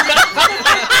 Otex?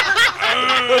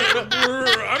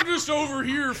 I'm just over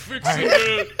here fixing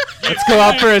to. Let's go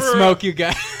out for a smoke, you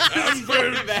guys.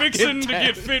 I'm fixing to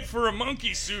get fit for a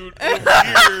monkey suit over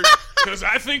here. Because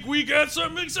I think we got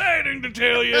something exciting to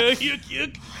tell you.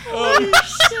 Yuck.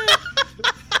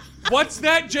 What's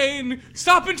that, Jane?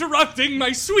 Stop interrupting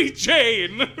my sweet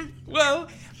Jane. Well,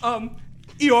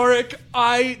 Eoric,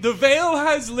 the veil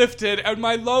has lifted, and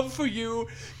my love for you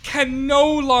can no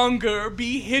longer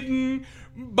be hidden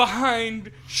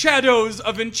behind shadows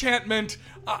of enchantment.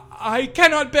 I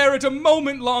cannot bear it a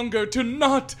moment longer to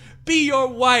not be your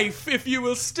wife if you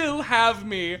will still have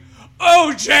me.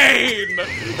 Oh, Jane!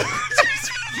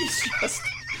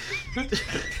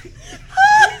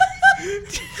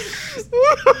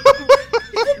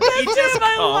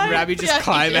 Robbie just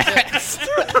climaxed.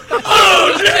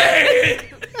 Oh, Jane!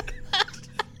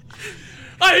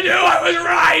 I knew I was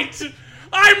right!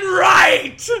 I'm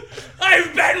right!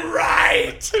 I've been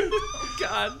right!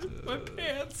 God, my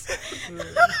pants.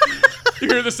 You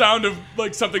hear the sound of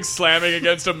like something slamming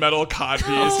against a metal codpiece.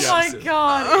 Oh my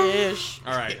god-ish.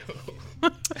 All right.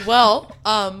 Well,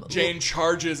 Jane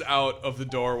charges out of the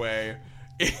doorway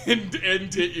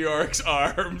into Eoric's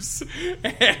arms,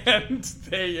 and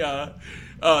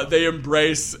they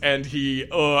embrace, and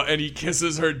he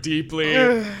kisses her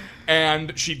deeply,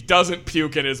 and she doesn't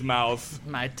puke in his mouth.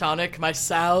 my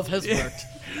salve has worked.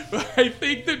 I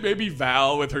think that maybe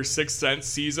Val, with her sixth sense,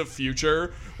 sees a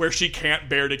future where she can't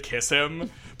bear to kiss him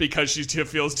because she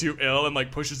feels too ill and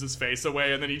like pushes his face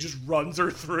away, and then he just runs her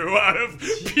through out of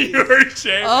pure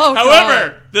shame. Oh, However,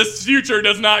 God. this future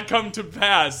does not come to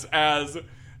pass as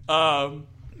the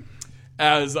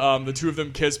two of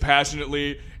them kiss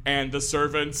passionately, and the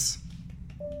servants.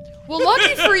 Well,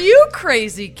 lucky for you,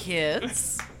 crazy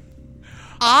kids,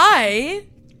 I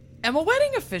am a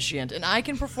wedding officiant, and I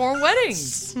can perform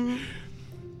weddings.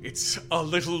 It's a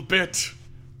little bit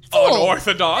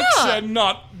unorthodox Yeah. and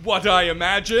not what I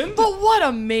imagined. But what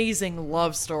amazing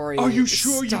love story! Are you it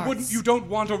sure starts. you don't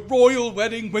want a royal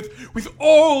wedding with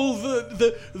all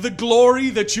the glory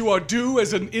that you are due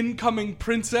as an incoming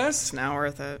princess? It's not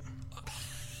worth it.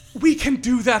 We can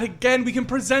do that again. We can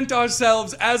present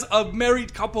ourselves as a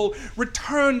married couple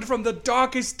returned from the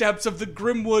darkest depths of the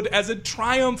Grimwood as a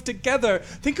triumph together.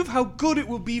 Think of how good it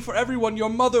will be for everyone. Your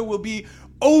mother will be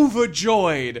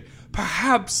overjoyed.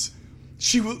 Perhaps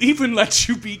she will even let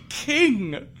you be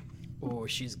king. Oh,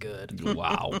 she's good.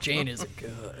 Wow. Jane is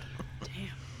good.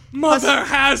 Mother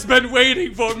has been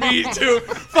waiting for me to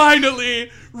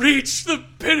finally reach the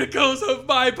pinnacles of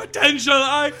my potential.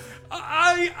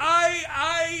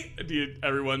 I need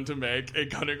everyone to make a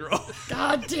cunning roll.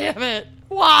 God damn it!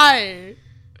 Why?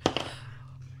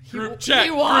 Group check.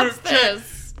 He wants group check.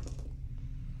 this.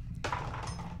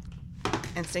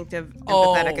 Instinctive,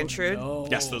 Oh, empathetic, and shrewd. no.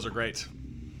 Yes, those are great.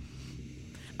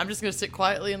 I'm just gonna sit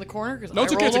quietly in the corner because No,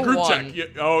 it's okay. It's a group check.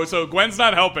 So Gwen's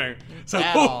not helping. So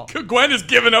Ow. Gwen is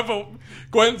giving up.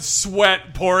 Gwen's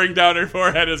sweat pouring down her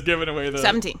forehead has given away the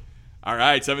 17. All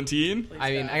right, 17.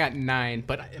 I mean, I got 9,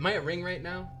 but am I a ring right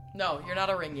now? No, you're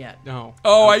not a ring yet. No.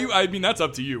 Oh, I mean that's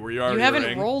up to you. Where you are. You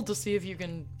haven't rolled to see if you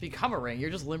can become a ring. You're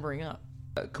just limbering up.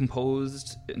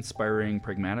 Composed, inspiring,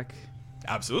 pragmatic.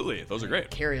 Absolutely, those are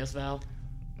great. Carry us, Val.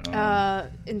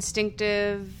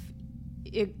 Instinctive,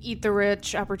 eat the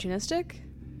rich, opportunistic.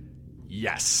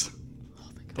 Yes,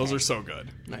 those are so good.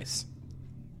 Nice.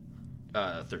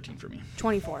 13 for me.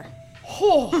 24. Woo!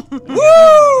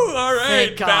 All right,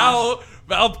 Thank God.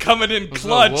 Val coming in Those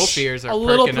clutch. little wolf ears are A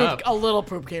little perking poop. up. A little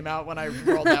poop came out when I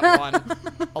rolled that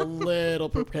one. A little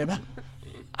poop came out.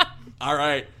 All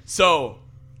right, so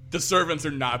the servants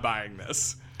are not buying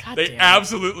this. God They damn it.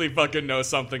 absolutely fucking know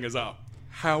something is up.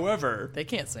 However, They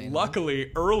can't say anything.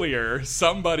 luckily earlier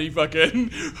somebody fucking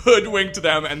hoodwinked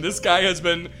them, and this guy has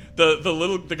been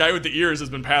the guy with the ears has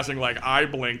been passing like eye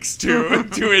blinks to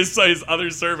his other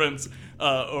servants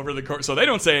over the course. So they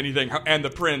don't say anything, and the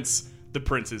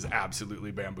prince is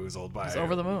absolutely bamboozled by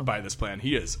over the moon. by this plan.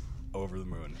 He is over the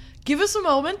moon. Give us a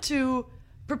moment to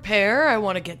prepare. I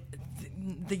want to get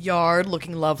the yard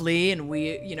looking lovely, and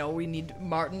we need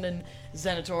Martin and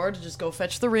Zenitor to just go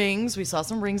fetch the rings. We saw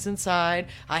some rings inside.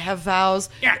 I have vows.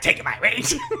 You're not taking my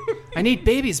rings. I need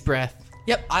baby's breath.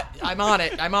 Yep, I'm on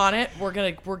it. I'm on it. We're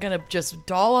gonna just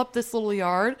doll up this little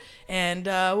yard, and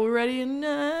we're ready in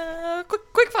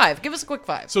quick 5. Give us a quick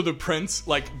 5. So the prince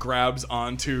like grabs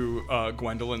onto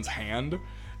Gwendolyn's hand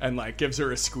and like gives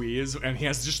her a squeeze, and he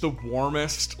has just the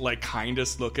warmest, like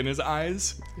kindest look in his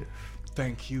eyes.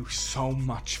 Thank you so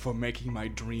much for making my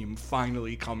dream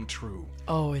finally come true.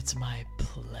 Oh, it's my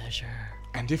pleasure.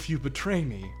 And if you betray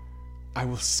me, I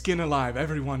will skin alive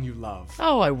everyone you love.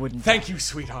 Oh, I wouldn't. Thank you,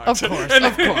 sweetheart. Of course,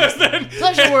 of course.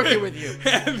 Pleasure working with you.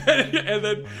 And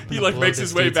then he like blow makes this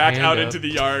his way dude's back hand out up. into the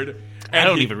yard. I And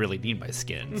don't he- even really need my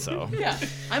skin, so. Yeah,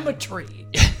 I'm a tree.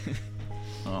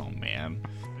 Oh, man.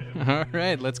 All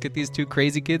right, let's get these two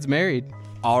crazy kids married.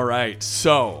 All right,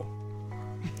 so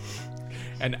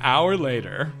an hour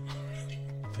later,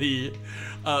 the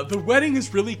wedding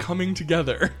is really coming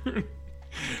together.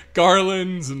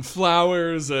 Garlands and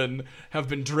flowers and have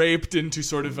been draped into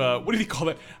sort of a, what do you call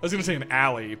that? I was going to say an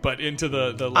alley, but into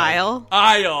the like, Aisle?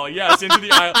 Aisle, yes, into the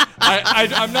aisle.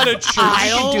 I'm not a church.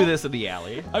 You can do this in the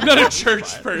alley. I'm not a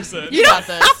church person. You got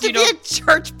don't this. have to You be a don't-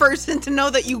 church person to know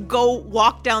that you go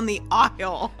walk down the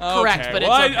aisle. Correct, Okay, but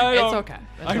well, it's okay. I It's don't- okay.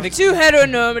 I'm- Too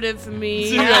heteronormative for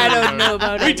me. I don't know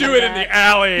about We any do of it in that. the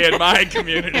alley in my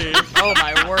community. Oh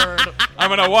my word. I'm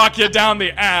gonna walk you down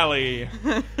the alley,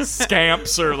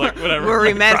 scamps or like whatever. Where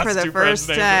we my met for the prostitute friends' first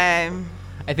names are. time.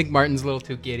 I think Martin's a little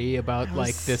too giddy about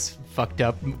like this fucked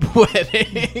up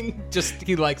wedding. Just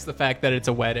he likes the fact that it's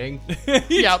a wedding.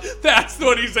 Yep. That's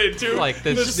what he said too. Like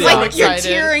this- This yeah. song- Like you're excited.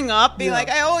 tearing up, being like,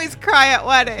 I always cry at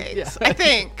weddings. I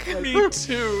think. Me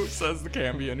too, says the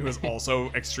Cambion, who is also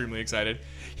extremely excited.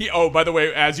 By the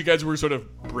way, as you guys were sort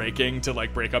of breaking to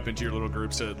like break up into your little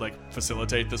groups to like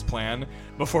facilitate this plan,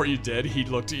 before you did, he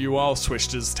looked at you all,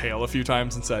 swished his tail a few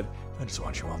times, and said, "I just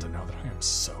want you all to know that I am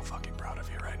so fucking proud of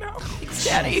you right now."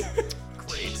 Daddy.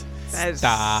 Great. That's,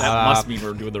 That must mean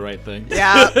we're doing the right thing.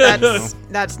 yeah,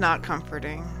 that's not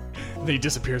comforting. Then he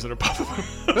disappears in a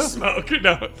puff of smoke.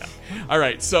 No. All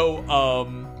right, so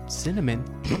Cinnamon.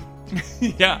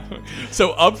 yeah.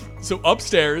 So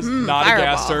upstairs,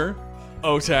 Nodagaster,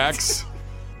 Otax,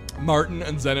 Martin,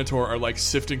 and Zenitor are like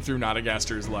sifting through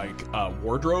Nodagaster's like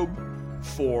wardrobe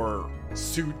for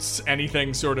suits,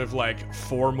 anything sort of like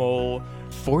formal.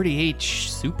 48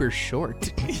 super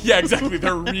short. Yeah, exactly.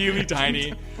 They're really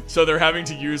tiny, so they're having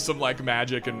to use some like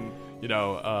magic and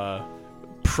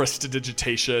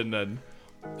prestidigitation, and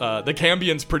the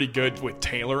Cambion's pretty good with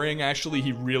tailoring, actually.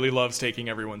 He really loves taking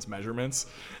everyone's measurements.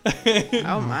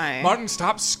 Oh, my. Martin,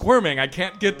 stop squirming. I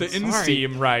can't get the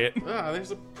inseam right. Oh,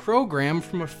 there's a program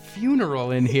from a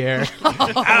funeral in here.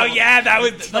 Oh, yeah, that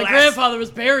was... My grandfather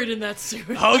was buried in that suit.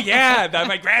 Oh, yeah,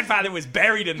 my grandfather was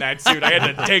buried in that suit. I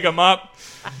had to dig him up,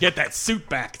 get that suit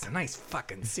back. It's a nice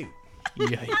fucking suit.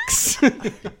 Yikes.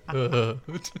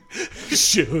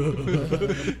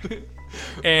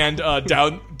 And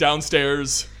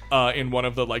downstairs in one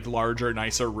of the like larger,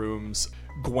 nicer rooms,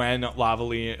 Gwen,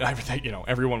 Lavaline,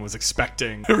 everyone was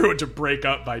expecting everyone to break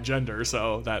up by gender,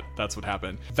 so that's what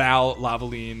happened. Val,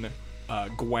 Lavaline,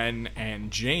 Gwen,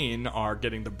 and Jane are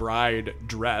getting the bride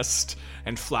dressed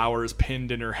and flowers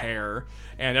pinned in her hair.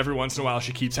 And every once in a while,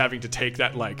 she keeps having to take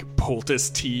that, like, poultice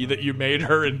tea that you made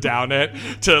her and down it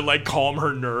to, like, calm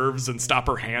her nerves and stop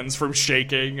her hands from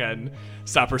shaking and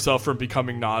stop herself from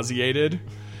becoming nauseated.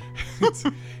 It's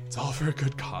all for a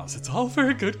good cause. It's all for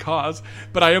a good cause.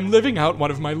 But I am living out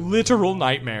one of my literal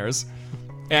nightmares.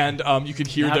 And you can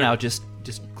hear Now, just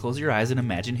close your eyes and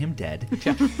imagine him dead.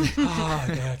 Ah,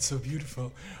 that's so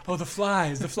beautiful. Oh, the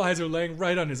flies are laying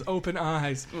right on his open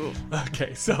eyes. Ooh.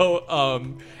 Okay, so,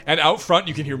 and out front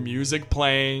you can hear music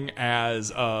playing as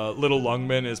little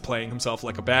Lungman is playing himself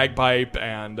like a bagpipe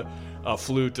and a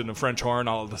flute and a French horn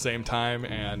all at the same time.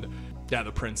 And yeah,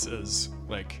 the prince is,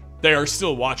 like, they are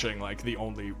still watching, like, the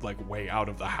only, like, way out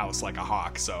of the house like a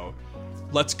hawk, so...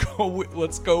 Let's go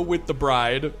with the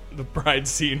bride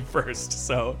scene first.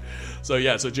 So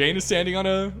Jane is standing on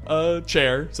a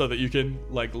chair so that you can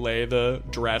like lay the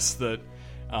dress that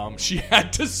she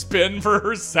had to spin for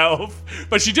herself,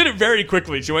 but she did it very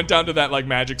quickly. She went down to that like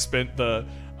magic spindle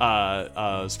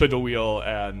wheel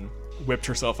and whipped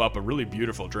herself up a really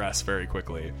beautiful dress very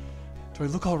quickly. Do I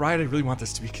look all right? I really want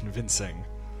this to be convincing.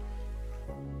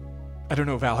 I don't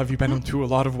know, Val. Have you been to a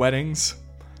lot of weddings?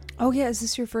 Oh, yeah. Is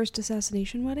this your first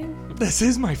assassination wedding? This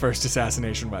is my first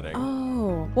assassination wedding.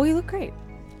 Oh. Well, you look great.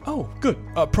 Oh, good.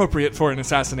 Appropriate for an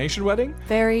assassination wedding?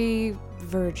 Very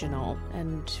virginal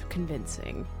and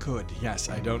convincing. Good, yes.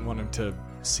 I don't want him to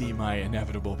see my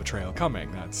inevitable betrayal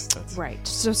coming. That's... Right.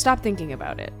 So stop thinking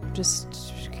about it.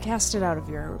 Just cast it out of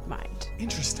your mind.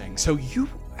 Interesting. So you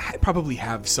probably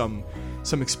have some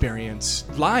experience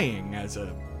lying as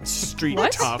a... street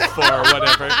tough or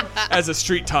whatever. As a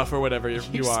street tough or whatever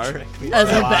you are. As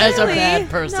a bad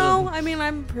person. No, I mean,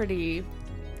 I'm pretty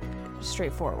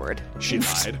straightforward. She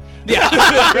lied.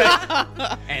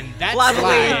 And that's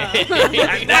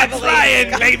And that's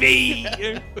lying, baby!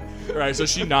 Right, so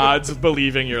she nods,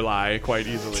 believing your lie quite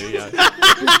easily. Yeah.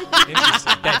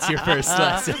 Interesting. That's your first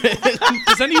lesson.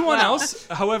 Does anyone else,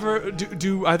 however,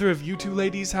 do either of you two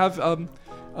ladies have...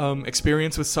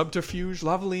 experience with subterfuge?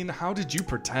 Lavaline, how did you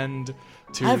pretend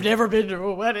to... I've never been to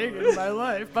a wedding in my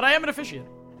life, but I am an officiant.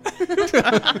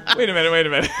 Wait a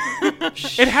minute.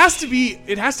 It has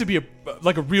to be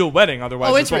a real wedding,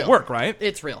 otherwise this won't work, right?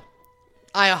 It's real.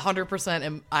 I 100%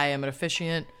 am an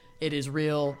officiant. It is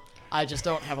real. I just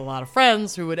don't have a lot of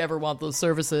friends who would ever want those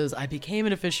services. I became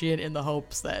an officiant in the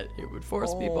hopes that it would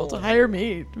force people to hire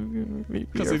me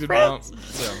because they didn't want...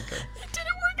 Yeah, okay. It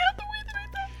didn't work out the way that I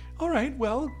thought. All right,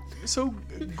 well, so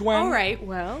Gwen... All right,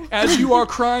 well... As you are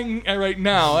crying right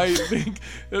now, I think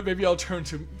that maybe I'll turn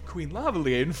to Queen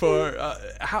Lavaline for...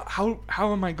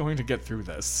 how am I going to get through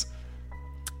this?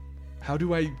 How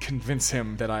do I convince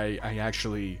him that I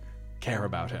actually care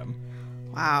about him?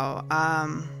 Wow,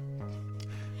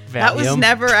 that was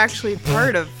never actually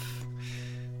part of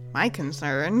my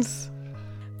concerns.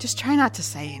 Just try not to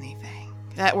say anything.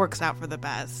 That works out for the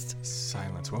best.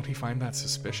 Silence. Won't he find that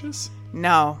suspicious?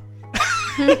 No.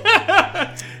 You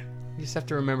just have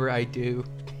to remember I do.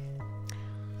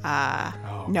 No,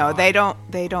 God.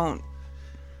 they don't.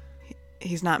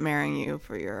 He's not marrying you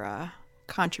for your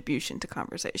contribution to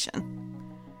conversation.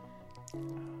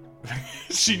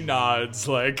 She nods,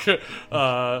 like,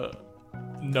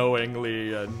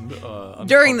 knowingly and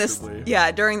during this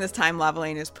uncomfortably. time,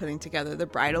 Lavaline is putting together the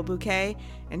bridal bouquet,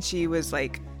 and she was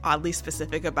like oddly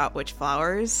specific about which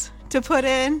flowers to put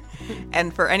in.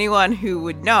 And for anyone who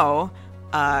would know,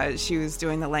 she was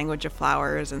doing the language of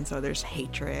flowers, and so there's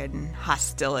hatred and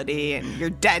hostility and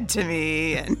you're dead to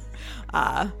me, and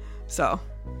so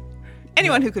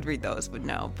anyone who could read those would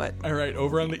know. But all right,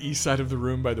 over on the east side of the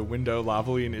room by the window,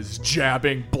 Lavaline is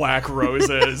jabbing black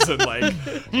roses and like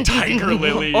tiger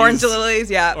lilies, orange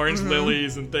lilies,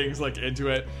 lilies and things like into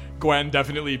it. Gwen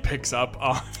definitely picks up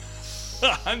on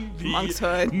the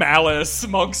monkshood, malice,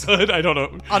 monkshood. I don't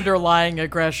know, underlying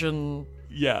aggression.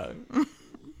 Yeah,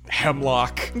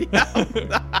 hemlock.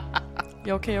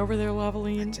 You okay over there,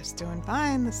 Lavaline? Just doing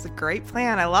fine. This is a great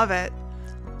plan. I love it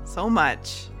so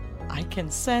much. I can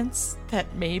sense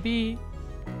that maybe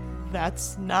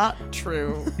that's not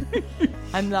true.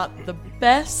 I'm not the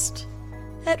best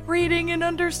at reading and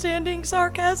understanding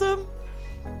sarcasm,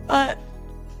 but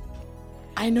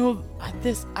I know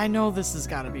this has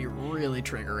got to be really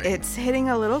triggering. It's hitting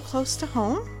a little close to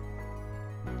home.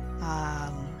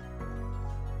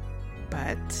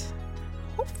 But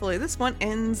hopefully this one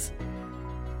ends,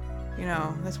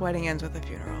 this wedding ends with a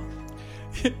funeral.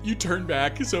 You turn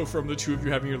back, so from the two of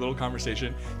you having your little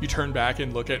conversation, you turn back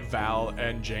and look at Val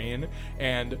and Jane,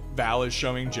 and Val is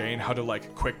showing Jane how to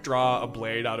quick draw a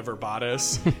blade out of her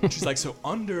bodice. She's like, so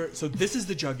this is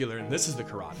the jugular and this is the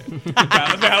carotid.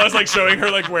 Val is showing her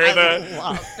where I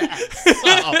love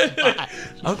that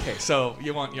so much. Okay, so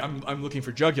I'm looking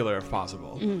for jugular if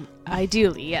possible.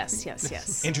 Ideally, yes.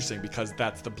 Interesting, because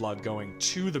that's the blood going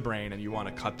to the brain, and you want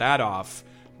to cut that off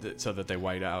so that they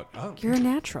white out. Oh, You're a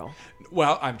natural.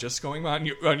 Well, I'm just going on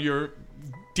your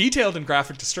detailed and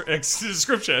graphic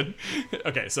description.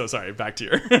 Okay, so sorry, back to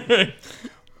your...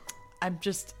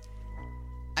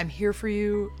 I'm here for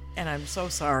you, and I'm so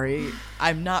sorry.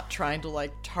 I'm not trying to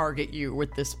target you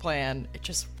with this plan. It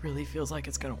just really feels like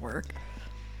it's gonna work.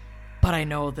 But I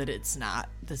know that it's not.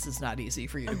 This is not easy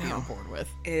for you to be on board with.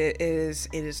 It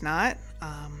is not.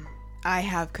 I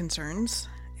have concerns,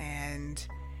 and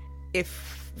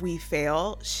if we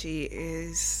fail, she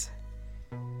is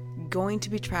going to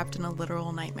be trapped in a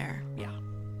literal nightmare. Yeah.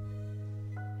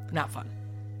 Not fun.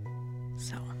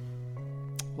 So.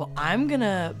 Well, I'm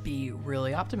gonna be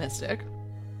really optimistic.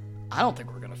 I don't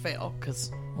think we're gonna fail,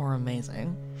 because we're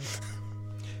amazing.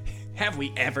 Have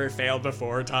we ever failed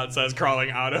before? Todd says,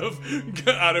 crawling out of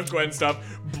Gwen's stuff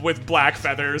with black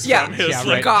feathers from his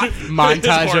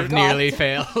montage of nearly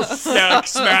fails.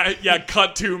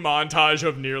 Cut to montage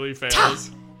of nearly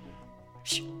fails.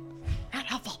 Shh, not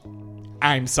helpful.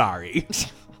 I'm sorry.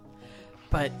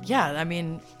 But yeah, I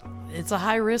mean, it's a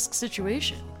high risk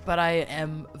situation. But I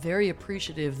am very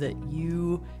appreciative that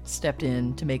you stepped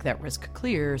in to make that risk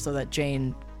clear so that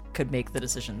Jane could make the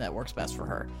decision that works best for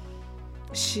her.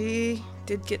 She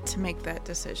did get to make that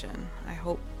decision. I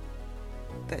hope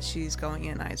that she's going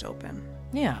in eyes open.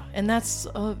 Yeah, and that's,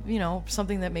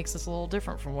 something that makes us a little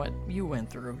different from what you went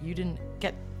through. You didn't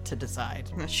get to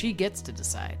decide. She gets to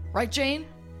decide. Right, Jane?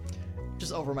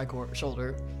 Just over my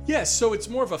shoulder. Yes, so it's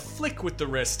more of a flick with the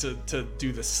wrist to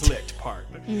do the slit part.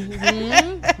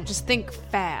 Just think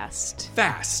fast.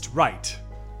 Fast, right.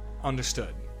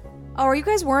 Understood. Oh, are you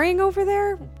guys worrying over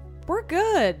there? We're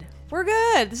good.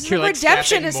 This is a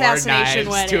redemption assassination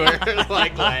wedding. To her,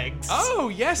 legs. Oh,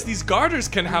 yes, these garters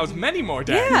can house many more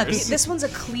daggers. Yeah, this one's a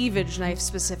cleavage knife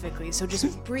specifically, so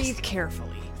just breathe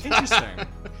carefully. Interesting.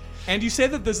 And you say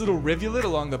that this little rivulet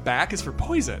along the back is for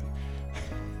poison.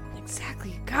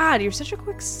 Exactly. God, you're such a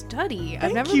quick study.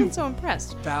 I've never been so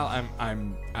impressed. Val,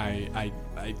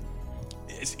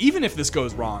 even if this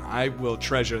goes wrong, I will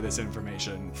treasure this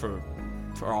information for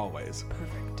always.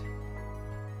 Perfect.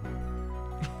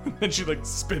 And she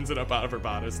spins it up out of her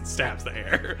bodice and stabs the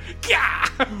air.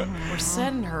 We're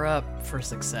setting her up for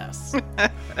success.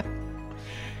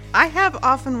 I have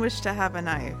often wished to have a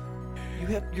knife.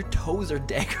 Your toes are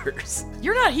daggers.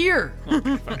 You're not here.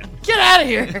 Get out of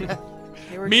here.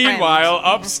 Meanwhile,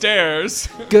 upstairs.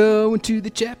 Going to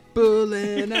the chapel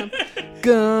and I'm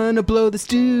gonna blow this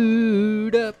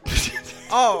dude up.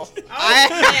 Oh,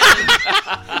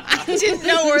 I didn't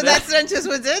know where that sentence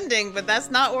was ending, but that's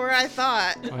not where I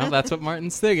thought. Well, that's what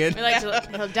Martin's thinking.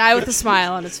 He'll die with a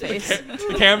smile on his face.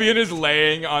 The Cambion is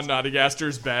laying on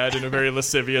Naughtygaster's bed in a very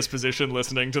lascivious position,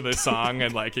 listening to this song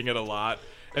and liking it a lot.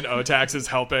 And Otax is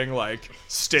helping,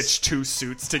 stitch two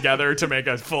suits together to make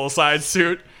a full-size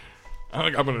suit. I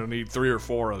think I'm going to need 3 or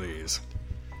 4 of these.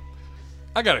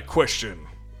 I got a question.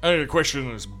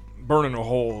 That's burning a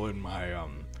hole in my,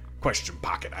 question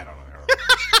pocket. I don't know.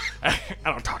 I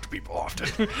don't talk to people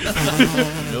often.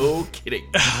 No kidding.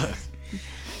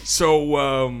 So,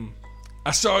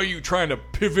 I saw you trying to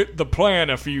pivot the plan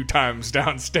a few times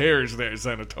downstairs there,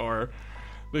 Senator.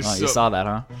 You saw that,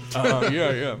 huh?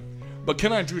 Yeah. But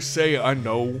can I just say, I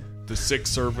know the 6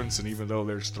 servants, and even though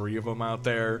there's 3 of them out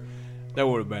there, that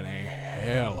would have been a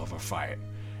hell of a fight.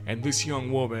 And this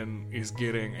young woman is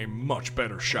getting a much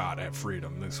better shot at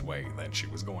freedom this way than she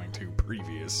was going to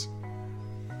previous.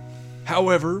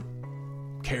 However,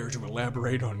 care to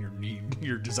elaborate on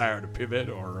your desire to pivot,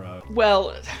 or...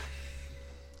 Well,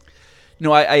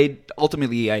 no, I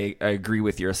ultimately I agree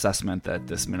with your assessment that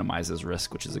this minimizes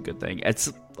risk, which is a good thing.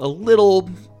 It's a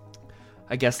little...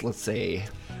 I guess let's say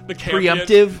The Cambion.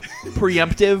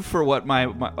 preemptive for what my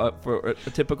for a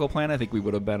typical plan. I think we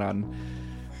would have been on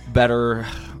better,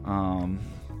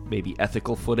 maybe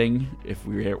ethical footing if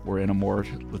we were in a more,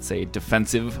 let's say,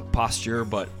 defensive posture.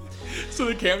 But So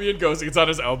the Cambion goes, gets on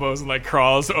his elbows and like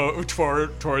crawls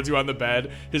towards you on the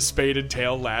bed, his spaded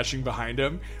tail lashing behind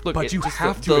him. look, but you just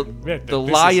have the, to admit that the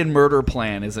this lie is, and murder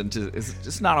plan is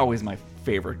just not always my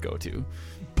favorite go-to.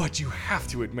 But you have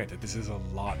to admit that this is a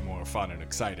lot more fun and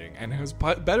exciting, and has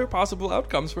better possible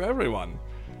outcomes for everyone.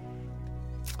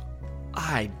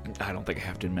 I don't think I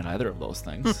have to admit either of those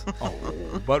things.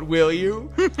 But will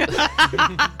you?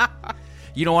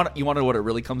 You know what? You want to know what it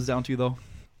really comes down to, though?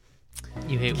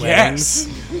 You hate weddings.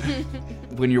 Yes.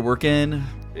 When you're working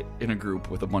in a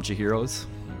group with a bunch of heroes,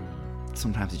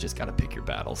 sometimes you just got to pick your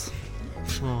battles.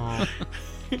 Aw.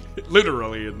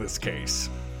 Literally in this case.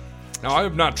 Now, I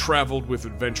have not traveled with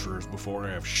adventurers before.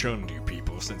 I have shunned you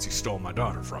people since you stole my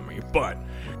daughter from me. But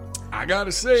I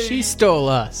gotta say, She stole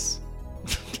us.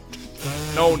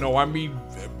 no, I mean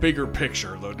bigger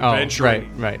picture. The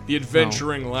adventuring, right. The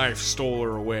adventuring life stole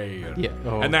her away, and, Yeah,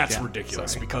 oh, and that's yeah,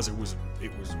 ridiculous sorry. because it was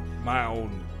my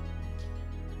own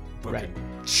fucking Right.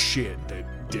 shit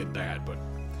that did that. But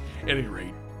at any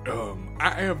rate,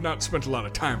 I have not spent a lot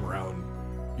of time around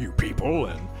you people,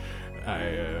 and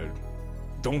I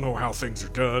don't know how things are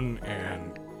done,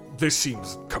 and this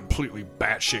seems completely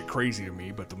batshit crazy to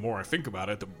me. But the more I think about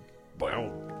it,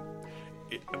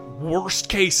 worst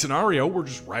case scenario, we're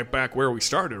just right back where we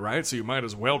started, right? So you might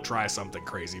as well try something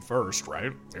crazy first,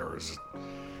 right? Or is it,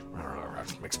 I don't know,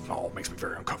 it makes me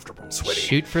very uncomfortable and sweaty.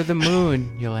 Shoot for the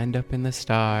moon. You'll end up in the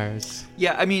stars.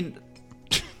 Yeah, I mean,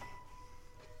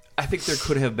 I think there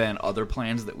could have been other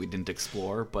plans that we didn't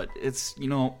explore, but it's,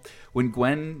 when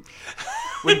Gwen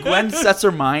sets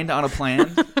her mind on a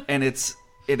plan and it's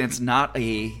not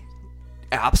a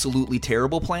absolutely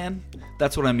terrible plan,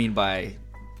 that's what I mean by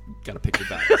gotta pick your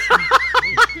battles.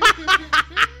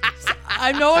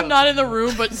 I know I'm not in the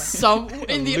room, but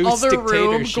in the loose other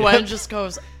room, dictatorship. Gwen just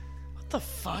goes, "What the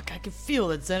fuck? I can feel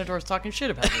that Xanator's talking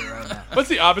shit about me right now." What's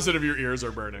the opposite of your ears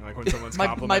are burning? Like when someone's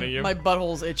complimenting you? My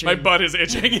butthole's itching. My butt is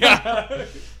itching, yeah.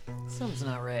 Something's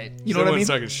not right. You know what I mean? Someone's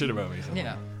talking shit about me.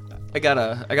 Yeah. I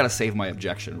gotta save my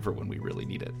objection for when we really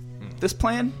need it. This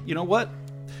plan, you know what?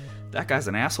 That guy's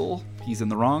an asshole. He's in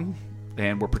the wrong,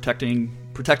 and we're protecting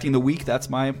the weak. That's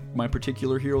my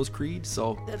particular hero's creed.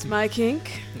 So That's my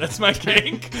kink. That's my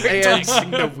kink. and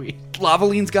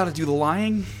Lavaline's got to do the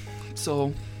lying.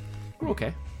 So we're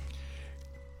okay.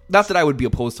 Not that I would be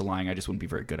opposed to lying. I just wouldn't be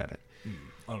very good at it.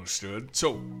 Understood.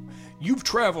 So, you've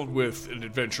traveled with an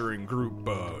adventuring group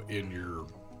in your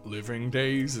living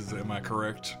days. Am I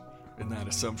correct in that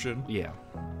assumption? Yeah,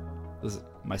 this is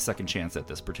my second chance at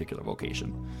this particular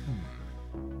vocation.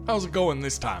 How's it going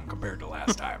this time compared to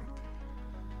last time?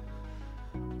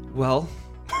 Well,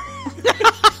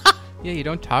 Yeah, you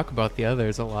don't talk about the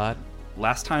others a lot.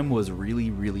 last time was really,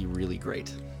 really, really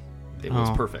great. It was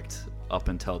Oh. perfect up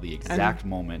until the exact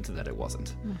moment that it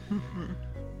wasn't.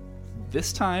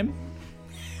 This time,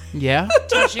 Yeah?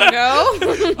 Touch and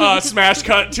go. Smash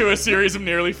cut to a series of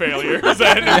nearly failures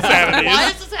and insanities. Why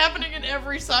is this happening in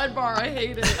every sidebar? I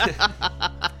hate it.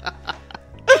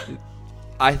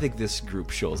 I think this group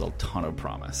shows a ton of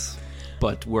promise.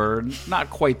 But we're not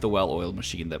quite the well-oiled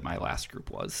machine that my last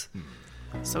group was.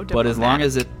 So But as long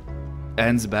as it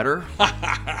ends better,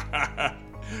 I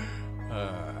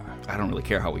don't really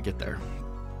care how we get there.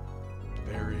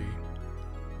 Very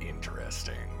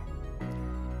interesting.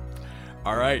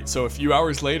 All right, so a few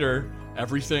hours later,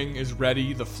 everything is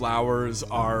ready. The flowers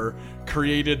are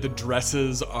created, the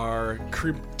dresses are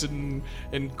crimped and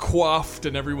coiffed,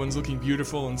 and everyone's looking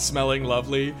beautiful and smelling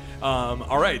lovely.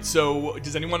 All right, so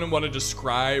does anyone want to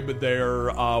describe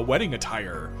their wedding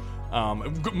attire?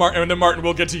 And then Martin,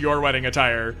 we'll get to your wedding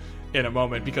attire in a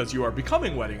moment because you are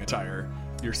becoming wedding attire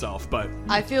yourself. But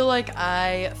I feel like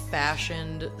I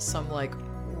fashioned some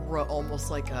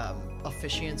almost like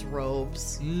officiant's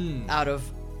robes out of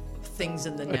things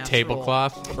in the A natural.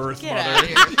 tablecloth? Earth Get Mother. out of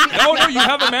here. No, you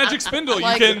have a magic spindle.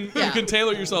 Like, you yeah. can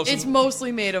tailor yourself. It's some-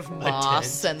 mostly made of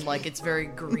moss and it's very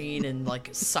green and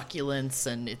succulents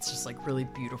and it's just really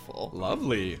beautiful.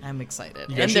 Lovely. I'm excited.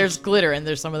 guys And should- there's glitter and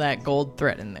there's some of that gold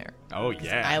thread in there. Oh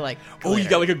yeah. I like Oh, you glitter.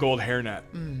 got like a gold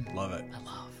hairnet. Love it.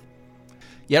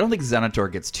 Yeah, I don't think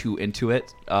Xanator gets too into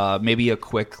it. Maybe a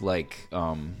quick,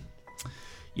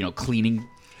 cleaning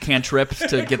cantrip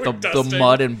to get the dusting.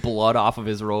 mud and blood off of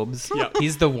his robes. Yeah.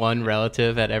 He's the one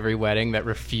relative at every wedding that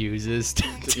refuses to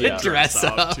Yeah. dress Dress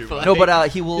up up. too Like, No,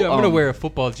 but he will. yeah, I'm gonna wear a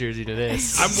football jersey to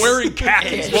this. I'm wearing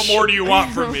khakis. What more do you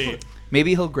want from me?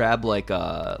 Maybe he'll grab like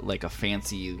a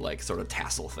fancy like sort of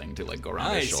tassel thing to like go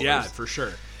around his shoulders. Yeah, for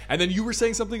sure. And then you were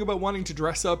saying something about wanting to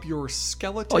dress up your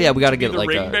skeleton. Oh yeah, we got to be get the like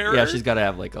ring bearer? yeah, she's got to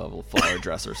have like a little flower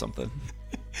dress or something.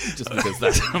 Just because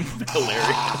that's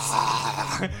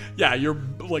hilarious. Yeah, your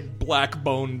like black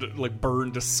boned, like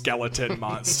burned skeleton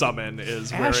summon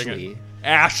is wearing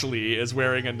Ashley is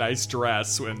wearing a nice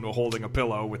dress and holding a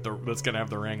pillow that's gonna have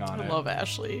the ring on it. I love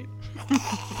Ashley.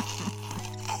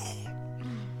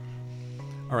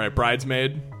 All right,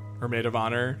 bridesmaid or maid of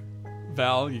honor.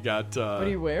 Val, you got What are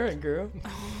you wearing, girl?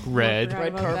 Red.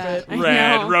 Red carpet.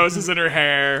 red roses in her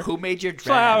hair. Who made your dress?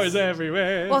 Flowers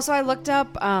everywhere. Well, so I looked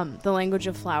up the language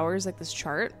of flowers, like this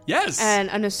chart. Yes. And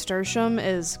a nasturtium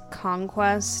is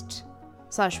conquest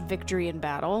 / victory in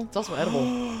battle. It's also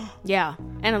edible. Yeah,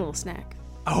 and a little snack.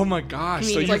 Oh my gosh!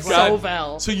 So Convenient. you've Like got so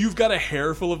Val. So you've got a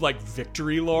hair full of like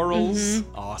victory laurels.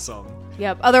 Awesome.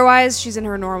 Yep. Otherwise, she's in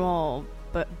her normal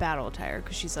battle attire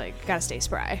because she's like gotta stay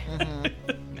spry.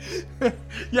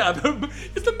 Yeah,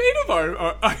 is the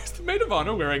maid of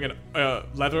honor wearing an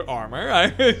leather armor?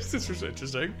 This is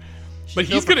interesting. But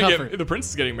he's built for gonna comfort. the prince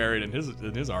is getting married in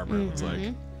his armor. It looks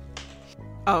like.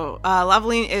 Oh,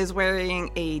 Loveline is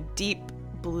wearing a deep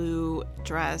blue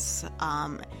dress.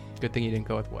 Good thing you didn't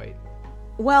go with white.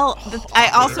 Well, I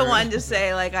also wanted to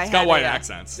say, like, It's got white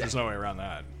accents. There's no way around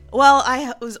that. Well,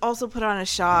 I was also put on a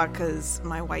shawl because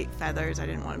my white feathers, I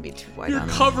didn't want to be too white You're on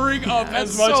them. covering up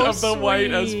as That's much so of the white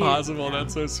as sweet. possible.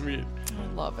 That's so sweet.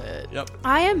 I love it. Yep.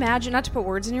 I imagine, not to put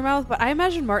words in your mouth, but I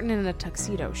imagine Martin in a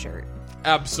tuxedo shirt.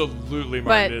 Absolutely,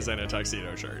 Martin But- is in a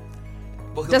tuxedo shirt.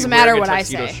 Well, he'll Doesn't be matter wearing a what I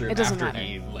tuxedo say. shirt It doesn't after matter.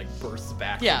 He like bursts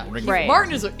back. Yeah, from the ring. Right.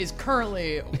 Martin is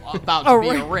currently about A to be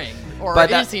a ring. ring, or By is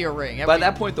that- he a ring? By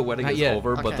that point, the wedding Not is yet.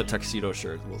 over, but Okay. the tuxedo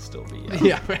shirt will still be.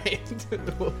 Yeah, right.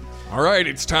 All right,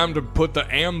 it's time to put the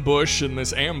ambush in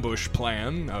this ambush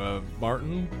plan.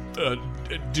 Martin,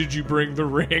 did you bring the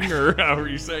ring, or however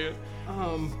you say it?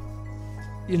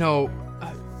 You know,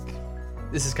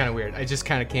 this is kind of weird. I just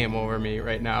kind of came over me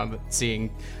right now that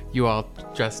seeing you all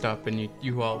dressed up and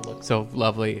you all look so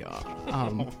lovely.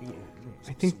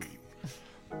 I think.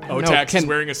 I don't know, Otax is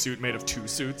wearing a suit made of two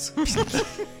suits.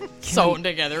 sewn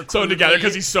together. Sewn together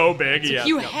because crudely. he's so big. Yeah.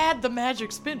 You had the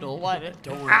magic spindle. Why didn't?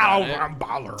 Don't worry Ow, about it. I'm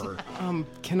baller.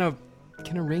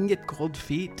 Can a ring get cold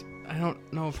feet? I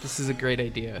don't know if this is a great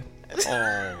idea.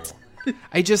 Oh.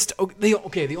 I just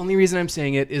the only reason I'm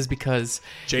saying it is because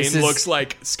Jane this is- looks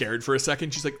like scared for a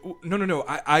second. She's like, "Ooh, no.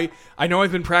 I know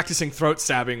I've been practicing throat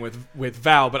stabbing with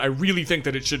Val, but I really think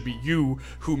that it should be you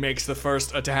who makes the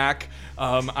first attack.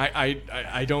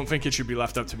 I don't think it should be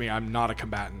left up to me. I'm not a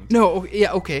combatant." No,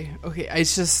 yeah, okay.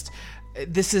 It's just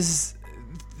this is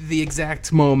the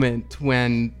exact moment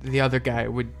when the other guy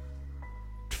would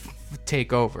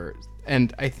take over,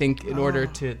 and I think in order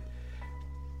to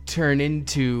turn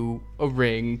into a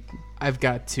ring, I've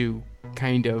got to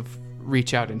kind of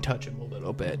reach out and touch him a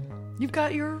little bit. You've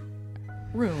got your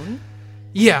rune.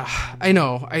 Yeah, I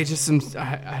know. I just am.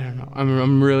 I don't know.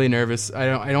 I'm really nervous.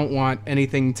 I don't want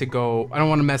anything to go. I don't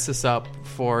want to mess this up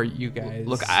for you guys.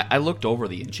 Look, I looked over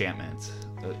the enchantments.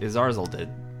 Izarzel did.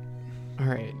 All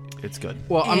right. It's good.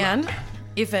 Well, And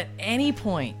if at any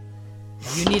point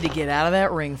you need to get out of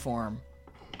that ring form,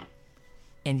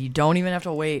 and you don't even have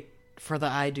to wait for the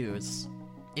I do's,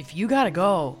 if you gotta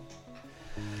go,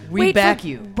 we back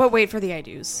you. But wait for the I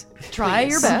do's. Try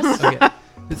your best. okay.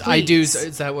 I do.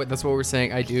 Is that what? That's what we're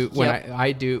saying. I do when Yep.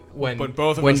 I do when. But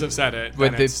both of when, us have said it.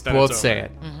 When then they it's both over. say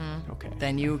it. Mm-hmm. Okay.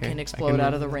 Then you Okay. can I explode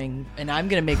out of the move. ring, and I'm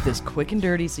gonna make this quick and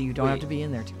dirty so you don't have to be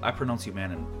in there too. I pronounce you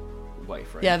man and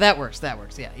wife, right? Yeah, that works. That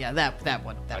works. Yeah, that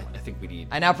one. I think we need.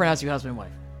 I now pronounce you husband and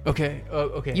wife. Okay.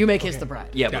 Okay. You may kiss the bride.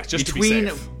 Yeah, Yeah, but just to be between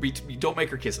safe. you don't make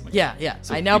her kiss him. Yeah.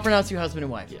 So I now pronounce you husband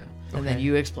and wife. Yeah. And then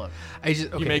you explode. I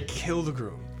just. Okay. You may kill the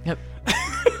groom. Yep.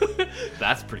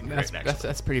 That's pretty great. That's, actually.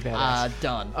 that's pretty badass.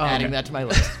 Done. Oh, Adding okay. that to my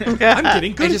list. I'm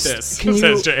getting good just- at this, can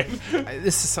says you- Jane.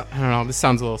 This is. I don't know. This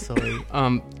sounds a little silly.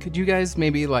 Could you guys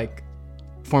maybe like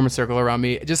form a circle around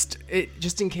me, just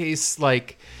in case,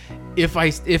 like,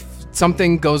 if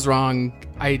something goes wrong,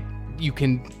 you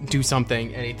can do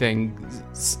something, anything,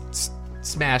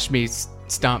 smash me,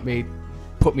 stomp me,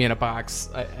 put me in a box.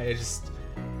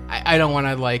 I don't want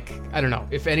to, like, I don't know.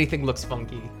 If anything looks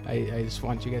funky, I just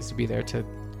want you guys to be there to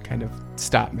kind of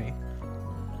stop me.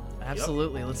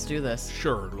 Absolutely. Let's do this.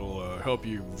 Sure, it'll help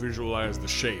you visualize the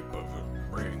shape of a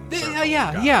ring.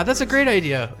 Yeah, that's a great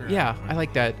idea. Yeah, I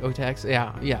like that, Otax.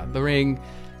 Yeah, the ring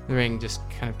just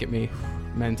kind of get me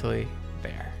mentally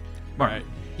there. Martin,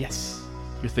 Yes.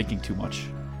 you're thinking too much.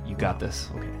 You got this.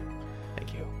 Okay.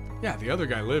 Thank you. Yeah, the other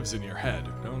guy lives in your head.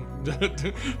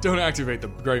 Don't activate the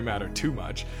gray matter too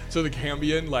much. So the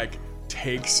Cambion, like,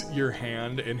 takes your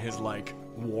hand in his like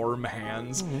warm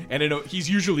hands, and he's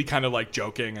usually kind of like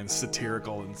joking and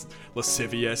satirical and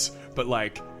lascivious, but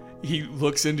like he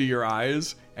looks into your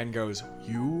eyes and goes,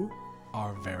 "You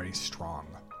are very strong,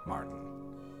 Martin."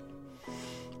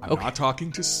 I'm not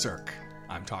talking to Cirque.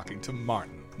 I'm talking to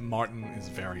Martin. Martin is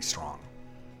very strong.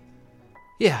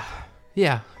 Yeah.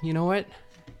 You know what?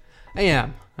 I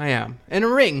am. And a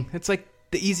ring. It's like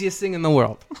the easiest thing in the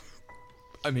world.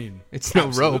 I mean, It's no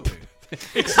rope.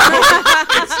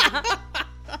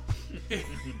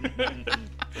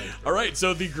 All right,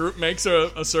 so the group makes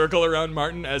a circle around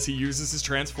Martin as he uses his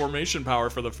transformation power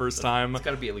for the first time. It's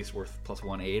got to be at least worth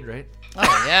 +1 aid, right?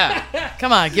 Oh, yeah.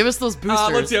 Come on, give us those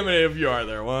boosters. Let's see how many of you are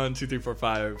there. 1, 2, 3, 4,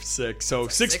 5, 6. So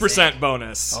 6%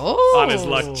 bonus Oh. on his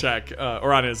luck check,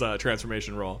 or on his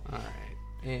transformation roll. All right.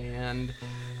 And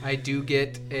I do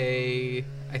get a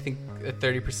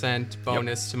 30%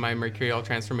 bonus to my mercurial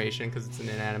transformation because it's an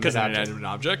inanimate Because an object. inanimate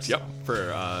object, yep.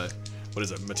 For, what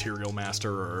is it, material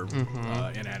master or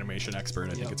an animation expert,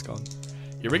 I think it's called.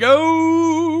 Here we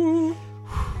go!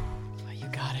 You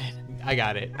got it. I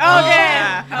got it. Oh,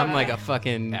 yeah. I'm like a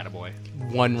fucking Attaboy.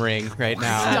 one ring right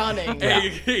now. Stunning.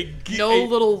 No A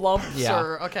little lumps Yeah.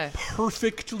 or... Okay.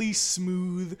 perfectly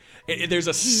smooth. There's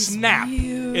a snap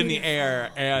in the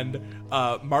air, and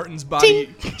Martin's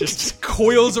body just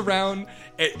coils around.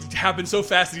 It happens so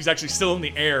fast that he's actually still in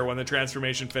the air when the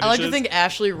transformation finishes. I like to think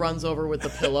Ashley runs over with the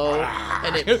pillow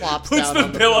and it plops puts down the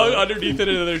on the pillow underneath it,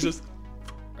 and there's just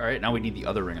All right, now we need the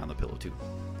other ring on the pillow too.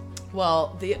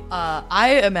 Well,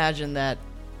 I imagine that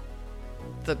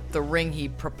the ring he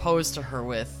proposed to her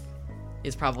with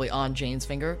is probably on Jane's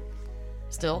finger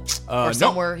still, or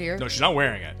somewhere here. No, she's not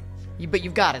wearing it. But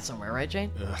you've got it somewhere, right,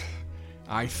 Jane?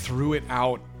 I threw it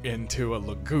out into a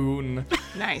lagoon.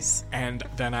 Nice. And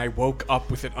then I woke up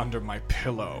with it under my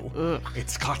pillow.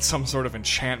 It's got some sort of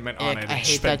enchantment on Ick, it. I It's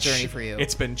hate been that journey for you.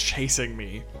 It's been chasing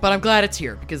me. But I'm glad it's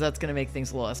here because that's going to make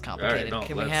things a little less All complicated. right, no,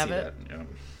 Can we let's have see it?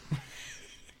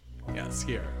 that. Yes,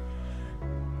 here.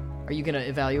 Are you going to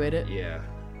evaluate it? Yeah.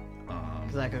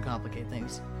 Because that could complicate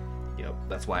things. Yep.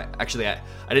 That's why. Actually, I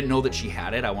didn't know that she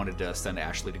had it. I wanted to send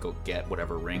Ashley to go get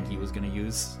whatever ring he was going to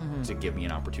use to give me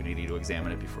an opportunity to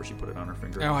examine it before she put it on her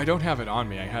finger. No, I don't have it on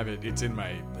me. I have it. It's in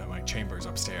my chambers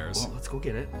upstairs. Well, let's go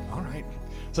get it. All right.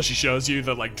 So she shows you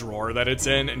the drawer that it's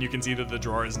in, and you can see that the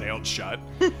drawer is nailed shut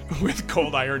with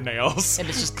cold iron nails. And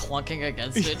it's just clunking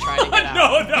against it, trying to get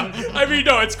out. No. I mean,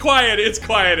 no. It's quiet. It's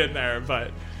quiet in there,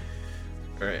 but.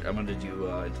 All right, I'm going to do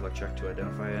intellect check to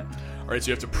identify it. All right, so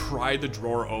you have to pry the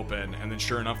drawer open, and then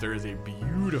sure enough, there is a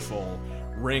beautiful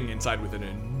ring inside with an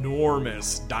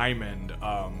enormous diamond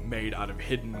made out of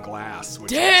hidden glass,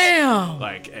 which Damn! is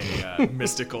like a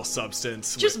mystical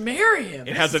substance. Just marry him.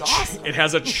 It has This is awesome. it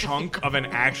has a chunk of an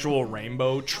actual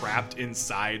rainbow trapped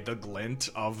inside the glint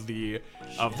of the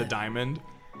diamond.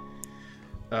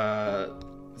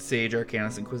 Sage,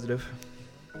 Arcanist, Inquisitive.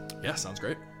 Yeah, sounds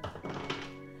great.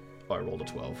 Oh, I rolled a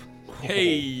 12.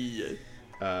 Hey.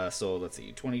 So let's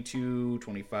see, 22,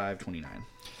 25, 29.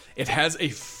 It has a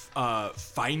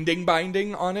finding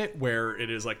binding on it where it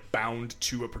is bound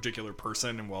to a particular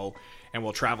person and will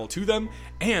travel to them.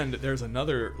 And there's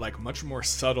another much more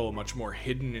subtle, much more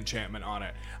hidden enchantment on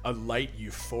it, a light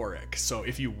euphoric. So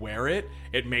if you wear it,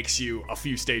 it makes you a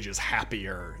few stages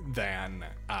happier than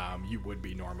you would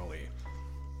be normally.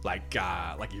 Like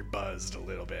you're buzzed a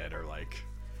little bit, or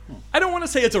I don't want to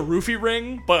say it's a roofie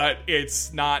ring, but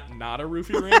it's not a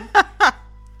roofie ring.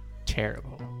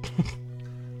 Terrible.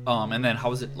 And then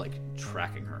how is it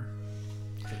tracking her?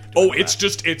 Oh, it's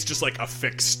just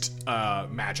affixed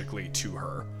magically to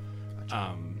her.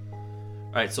 All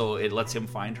right, so it lets him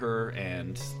find her,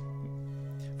 and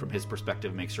from his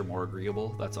perspective, makes her more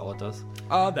agreeable. That's all it does.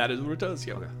 That is what it does.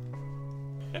 Yeah. Okay.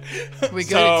 We good?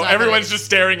 So It's not everyone's gonna, just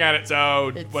staring at it.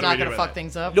 So It's what not do we do gonna with fuck it?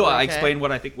 things up. No, We're I okay? explained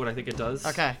what I think it does.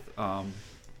 Okay.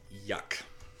 Yuck.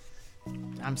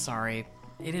 I'm sorry.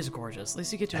 It is gorgeous. At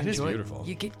least you get to That is enjoy beautiful. it.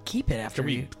 You get keep it after Can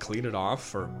we you. clean it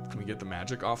off, or can we get the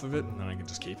magic off of it, and then I can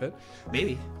just keep it?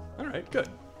 Maybe. All right, good.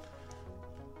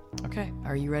 Okay.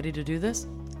 Are you ready to do this?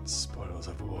 Spoils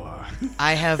of war.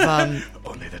 I have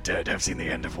Only the dead have seen the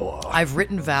end of war. I've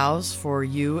written vows for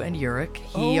you and Yurik.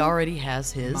 He already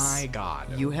has his. My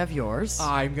God. You have yours.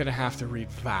 I'm gonna have to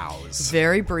read vows.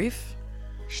 Very brief.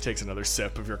 She takes another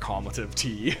sip of your calmative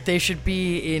tea. They should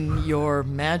be in your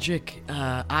magic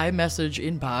iMessage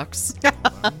inbox,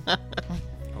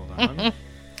 Hold on.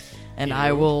 and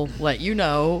I will let you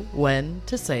know when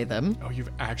to say them. Oh,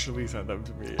 you've actually sent them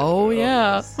to me. Oh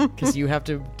yeah, because you have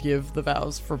to give the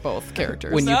vows for both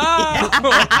characters. When you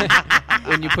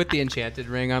when you put the enchanted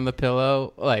ring on the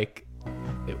pillow,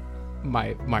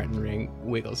 my Martin ring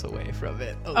wiggles away from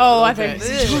it. I think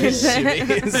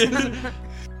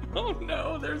Oh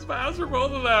no, there's vows for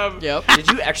both of them. Yep. Did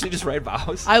you actually just write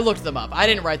vows? I looked them up. I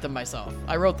didn't write them myself.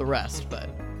 I wrote the rest, but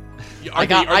I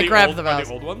grabbed the Are vows.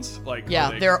 they old ones? Like,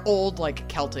 yeah, they're old, like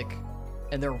Celtic,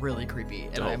 and they're really creepy,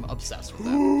 and I'm obsessed with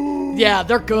them. Yeah,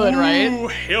 they're good, right? Ooh,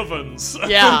 heavens.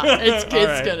 Yeah, it's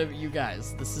right. gonna be, you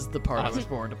guys, this is the part I was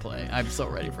born to play. I'm so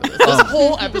ready for this. This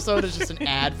whole episode is just an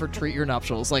ad for Treat Your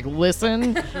Nuptials. Like,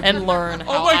 listen and learn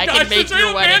how I can make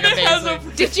your wedding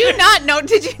amazing. Did you not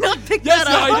pick Yes,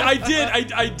 that no, up? I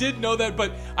did. I did know that,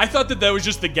 but I thought that was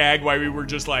just the gag why we were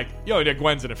just like, yo,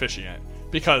 Gwen's an officiant.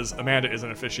 Because Amanda is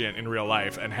an officiant in real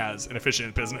life and has an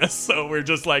officiant business, so we're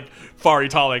just like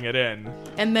far-talling it in.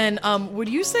 And then, would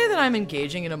you say that I'm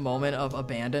engaging in a moment of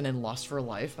abandon and lust for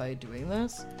life by doing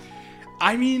this?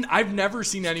 I mean, I've never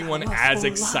seen anyone as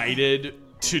excited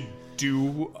to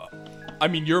do. I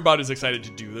mean, you're about as excited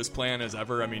to do this plan as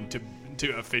ever. I mean,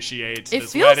 to officiate It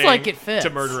this feels wedding, like it fits. to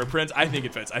murder a prince. I think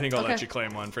it fits. I think I'll let Okay. you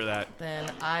claim one for that. Then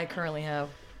I currently have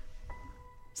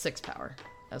 6 power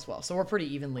as well. So we're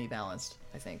pretty evenly balanced,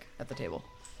 I think, at the table.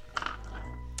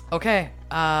 Okay,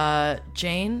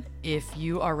 Jane, if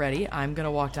you are ready, I'm going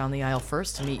to walk down the aisle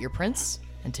first to meet your prince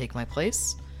and take my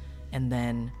place. And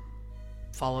then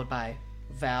followed by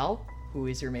Val, who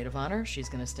is your maid of honor. She's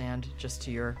going to stand just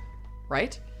to your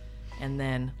right. And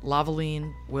then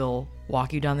Lavaline will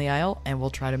walk you down the aisle, and we'll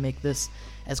try to make this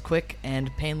as quick and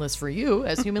painless for you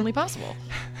as humanly possible.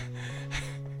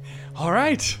 All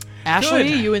right. Ashley,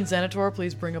 Good. you and Xenator,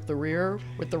 please bring up the rear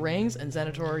with the rings, and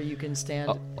Xenator, you can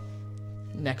stand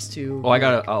next to. Oh,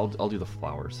 I'll do the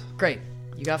flowers. Great,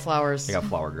 you got flowers. I got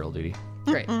flower girl duty.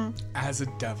 Great. As a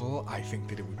devil, I think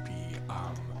that it would be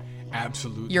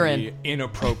absolutely You're in.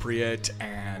 inappropriate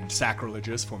and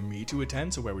sacrilegious for me to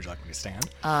attend. So where would you like me to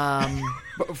stand?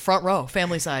 Front row,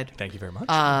 family side. Thank you very much.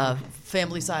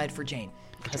 Family side for Jane,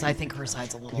 because I think her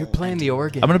side's a little. You're playing the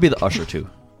organ. I'm gonna be the usher too.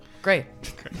 Great.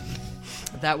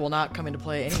 That will not come into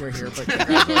play anywhere here, but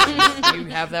congratulations, you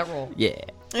have that role. Yeah.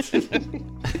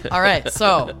 All right,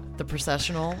 so the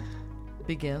processional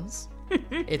begins.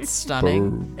 It's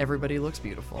stunning. Everybody looks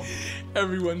beautiful.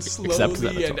 Everyone Except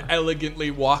slowly and Xenator.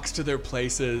 elegantly walks to their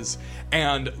places,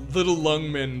 and little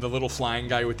Lungman, the little flying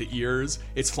guy with the ears,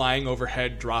 is flying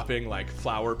overhead, dropping like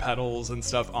flower petals and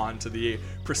stuff onto the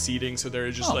proceeding. So there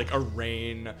is just like a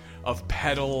rain of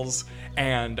petals,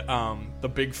 and the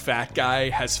big fat guy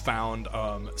has found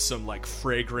some like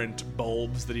fragrant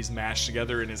bulbs that he's mashed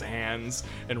together in his hands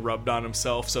and rubbed on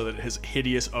himself, so that his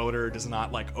hideous odor does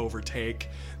not like overtake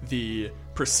the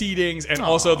proceedings. And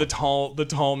also the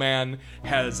tall man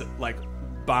has like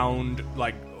bound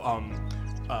like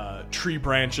tree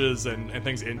branches and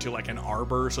things into like an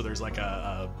arbor, so there's like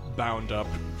a bound up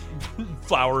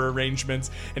flower arrangements,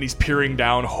 and he's peering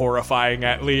down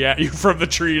horrifyingly at you from the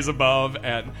trees above,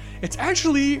 and it's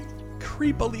actually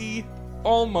creepily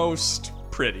almost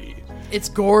pretty. It's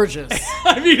gorgeous.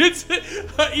 I mean, it's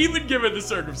even given the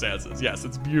circumstances, yes,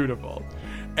 it's beautiful.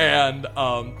 And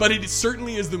but it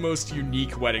certainly is the most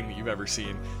unique wedding that you've ever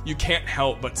seen. You can't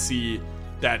help but see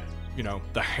that, you know,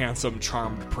 the handsome,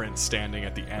 charmed prince standing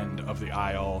at the end of the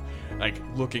aisle, like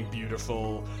looking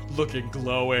beautiful, looking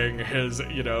glowing, his,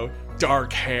 you know,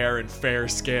 dark hair and fair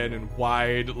skin and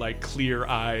wide, like clear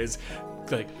eyes,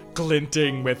 like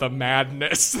glinting with a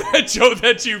madness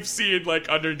that you've seen like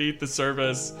underneath the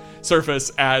surface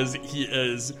as he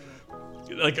is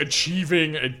like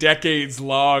achieving a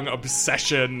decades-long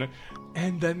obsession.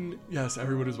 And then, yes,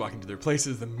 everyone is walking to their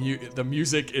places. The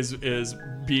music is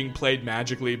being played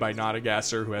magically by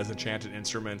Nodagaster, who has enchanted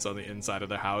instruments on the inside of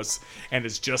the house and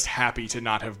is just happy to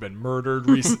not have been murdered,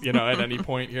 at any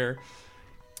point here.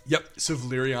 Yep. So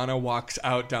Valeriana walks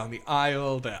out down the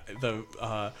aisle.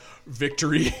 The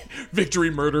victory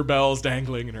murder bells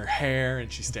dangling in her hair,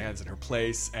 and she stands in her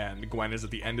place. And Gwen is at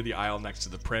the end of the aisle next to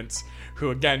the prince, who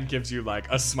again gives you like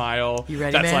a smile. You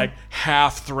ready, that's man? like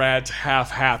half threat, half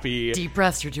happy. Deep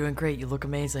breaths. You're doing great. You look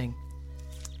amazing.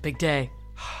 Big day.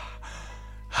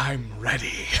 I'm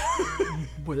ready.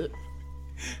 What?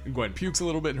 And Gwen pukes a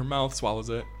little bit in her mouth, swallows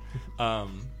it.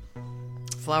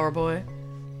 Flower boy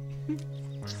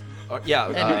Yeah.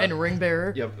 and ring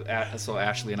bearer. Yep. So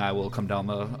Ashley and I will come down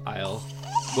the aisle.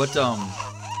 What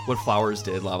flowers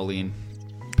did Lavaline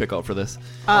pick out for this?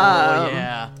 Oh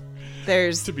yeah.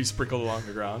 There's To be sprinkled along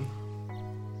the ground.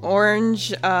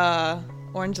 orange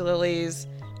lilies,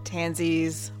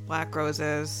 tansies, black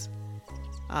roses,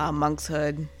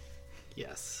 monkshood.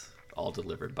 Yes. all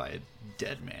delivered by a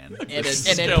dead man. And an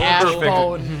Still ash perfect.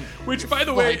 bone. Which, by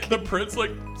the way, Like, the prince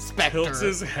specter. tilts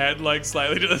his head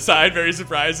slightly to the side, very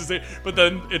surprised to see. But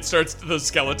then the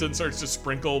skeleton starts to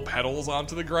sprinkle petals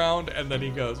onto the ground, and then he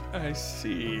goes, "I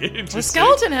see." The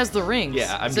skeleton has the rings.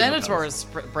 Yeah, I'm doing the Xanator is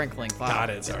sprinkling flowers. Got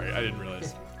it. Sorry, I didn't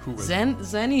realize who was.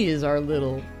 Zenny is our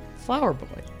little flower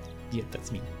boy. Yeah,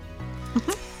 that's me.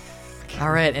 All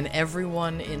right, and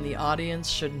everyone in the audience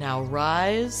should now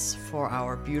rise for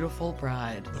our beautiful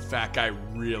bride. The fat guy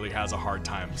really has a hard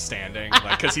time standing,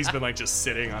 because he's been just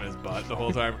sitting on his butt the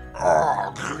whole time.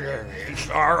 All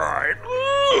right.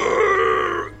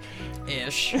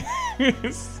 Ish.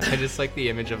 I just like the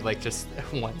image of just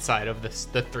one side of the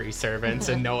three servants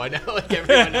and no one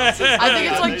everyone else. I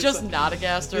think it's just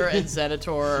Nodagaster and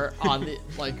Xanator on the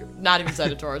not even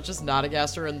Xanator, it's just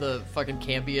Nodagaster and the fucking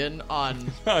Cambion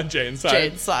on On Jane's side.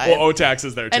 Jane's side. Well, Otax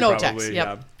is there too, And Otax, probably.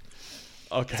 yep.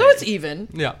 Yeah. Okay. So it's even.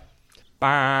 Yeah.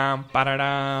 Bam,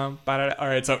 ba-da-dam, ba-da-da. All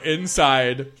right, so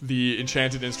inside, the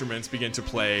enchanted instruments begin to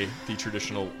play the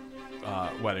traditional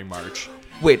wedding march.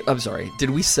 Wait, I'm sorry. Did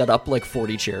we set up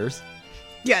 40 chairs?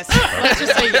 Yes. Let's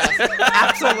just say yes.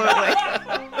 Absolutely.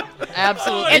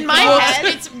 Absolutely. In my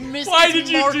head- Why did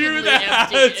you do that?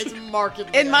 It's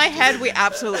markedly In my empty. head, we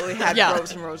absolutely had Yeah.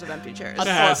 rows and rows of empty chairs.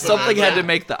 Something had Yeah. to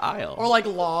make the aisle. Or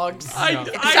logs.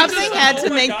 Something had to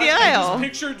make the aisle. I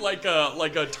just pictured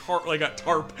a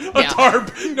tarp. Yeah.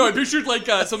 Tarp. No, I pictured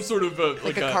some sort of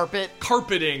Like a carpet.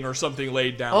 carpeting or something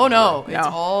laid down. Oh no, No. it's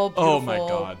all beautiful. Oh my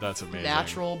God, that's amazing.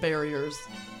 Natural barriers.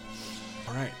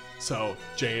 All right, so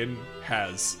Jane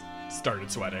has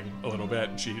started sweating a little bit,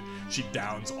 and she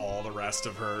downs all the rest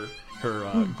of her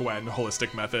Gwen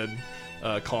holistic method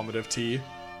calmative tea.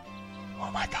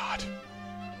 Oh my god,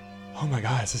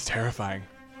 this is terrifying.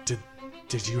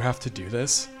 Did you have to do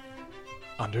this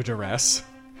under duress?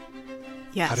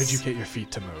 Yes. How did you get your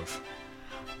feet to move?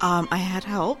 I had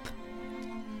help.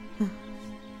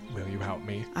 Will you help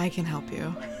me? I can help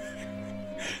you.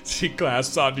 She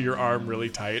clasps onto your arm really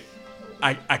tight.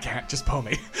 I can't, just pull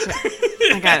me.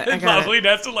 I got it. I got Lovely it.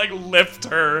 has to lift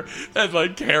her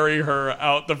and carry her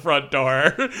out the front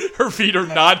door. Her feet are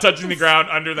not touching the ground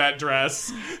under that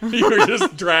dress. You're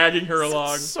just dragging her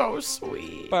along. So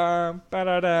sweet. Here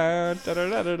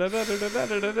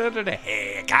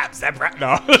comes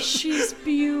the no. She's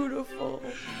beautiful.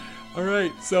 All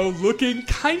right, so looking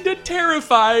kind of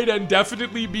terrified and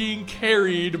definitely being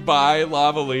carried by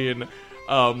Lavaline,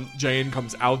 Jane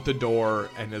comes out the door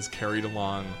and is carried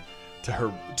along to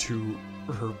her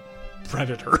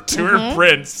predator, to her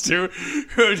prince,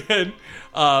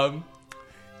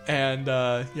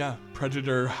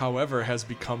 Predator, however, has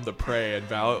become the prey, and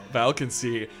Val can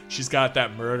see she's got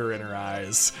that murder in her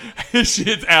eyes.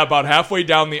 She's about halfway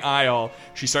down the aisle.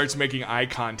 She starts making eye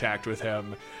contact with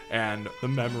him, and the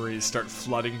memories start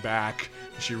flooding back.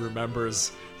 She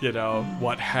remembers,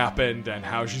 what happened and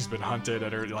how she's been hunted,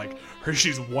 and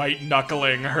she's white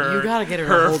knuckling her. You gotta get her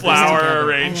to hold this flower together.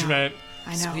 arrangement.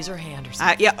 I know. Squeeze her hand or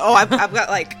something. Yeah. Oh, I've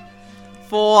got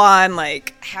full on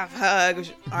half hug,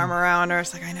 arm around her.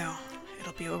 It's I know.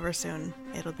 It'll be over soon.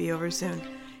 It'll be over soon.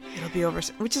 It'll be over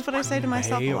soon. Which is what I say to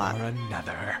myself a lot. Or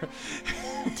another.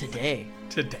 Today.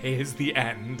 Today is the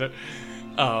end.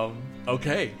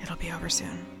 Okay. It'll be over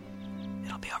soon.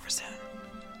 It'll be over soon.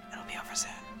 It'll be over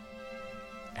soon.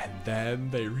 And then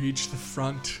they reach the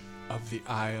front of the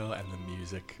aisle and the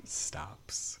music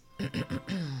stops.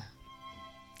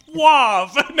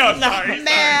 Wav! No, sorry.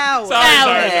 Marriage.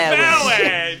 Sorry.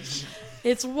 Marriage.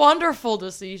 It's wonderful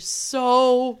to see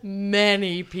so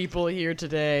many people here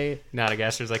today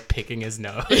Nodagaster's picking his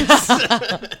nose.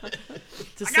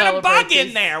 to celebrate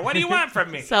these, there. What do you want from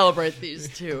me? celebrate these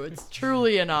two. It's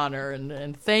truly an honor,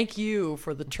 and thank you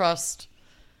for the trust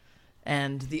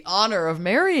and the honor of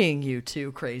marrying you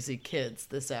two crazy kids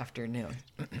this afternoon.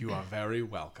 You are very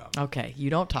welcome. Okay, you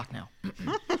don't talk now.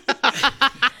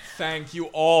 Thank you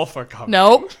all for coming.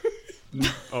 Nope.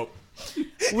 Oh,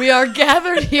 We are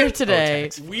gathered here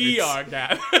today we are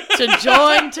gathered. to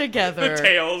join together The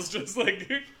tails just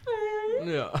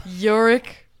Yeah.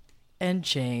 Yorick and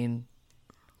Jane.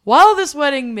 While this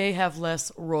wedding may have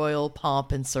less royal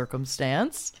pomp and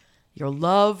circumstance, your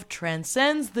love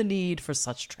transcends the need for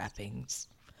such trappings.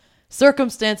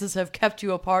 Circumstances have kept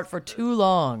you apart for too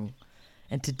long,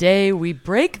 and today we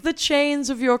break the chains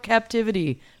of your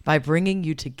captivity by bringing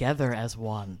you together as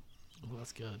one. Well,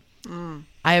 that's good.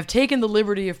 I have taken the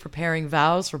liberty of preparing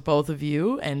vows for both of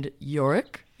you, and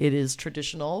Yorick, it is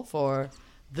traditional for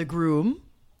the groom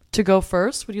to go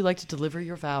first? Would you like to deliver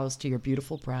your vows to your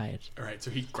beautiful bride? All right,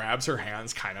 so he grabs her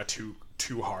hands kind of too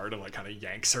hard and like kind of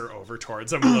yanks her over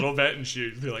towards him a little bit, and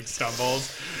she like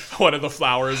stumbles. One of the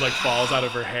flowers like falls out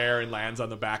of her hair and lands on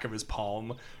the back of his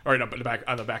palm, or no,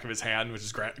 on the back of his hand, which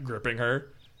is gripping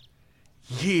her.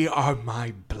 Ye are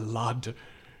my blood,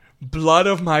 blood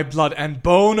of my blood and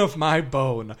bone of my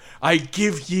bone. I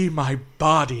give ye my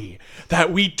body,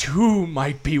 that we two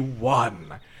might be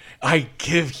one. I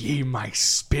give ye my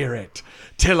spirit,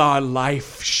 till our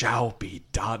life shall be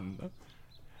done.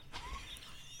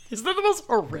 Isn't that the most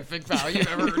horrific vow you've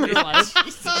ever heard in your life?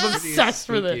 I'm obsessed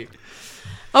with it.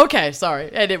 Okay,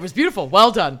 sorry. And it was beautiful.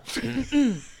 Well done.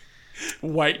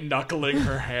 White knuckling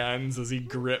her hands as he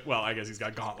well, I guess he's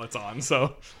got gauntlets on,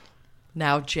 so.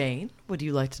 Now, Jane, would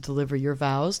you like to deliver your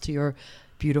vows to your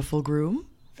beautiful groom?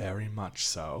 Very much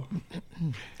so.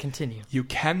 Continue. You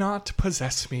cannot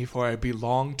possess me, for I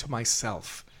belong to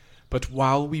myself. But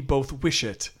while we both wish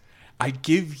it, I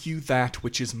give you that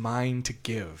which is mine to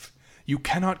give. You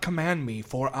cannot command me,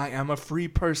 for I am a free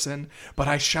person, but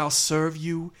I shall serve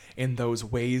you in those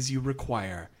ways you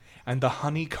require, and the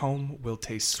honeycomb will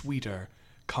taste sweeter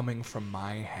coming from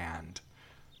my hand.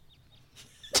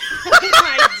 Oh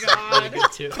my god.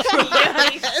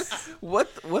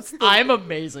 What's the... I'm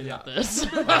amazing at this.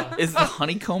 Is the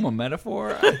honeycomb a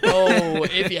metaphor? Oh,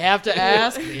 if you have to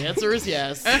ask, the answer is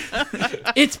yes.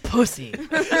 It's pussy.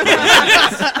 Pussy!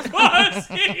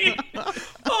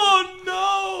 Oh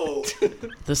no!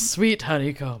 The sweet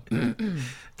honeycomb.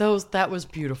 That was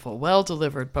beautiful. Well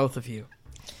delivered, both of you.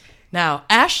 Now,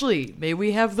 Ashley, may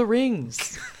we have the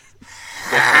rings?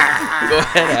 Go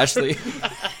ahead, Ashley.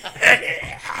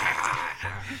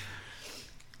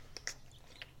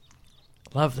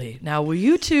 Lovely. Now, will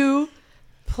you two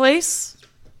place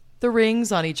the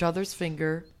rings on each other's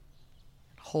finger,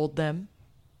 hold them,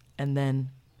 and then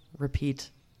repeat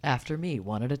after me,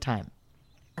 one at a time.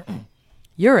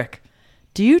 Yurik,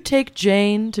 do you take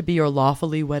Jane to be your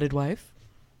lawfully wedded wife?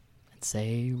 And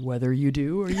say whether you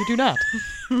do or you do not.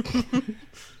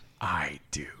 I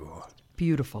do.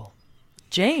 Beautiful.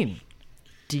 Jane,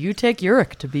 do you take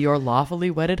Yurik to be your lawfully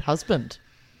wedded husband?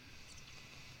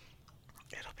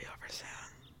 It'll be over soon.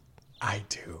 I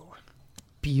do.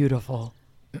 Beautiful.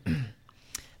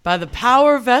 By the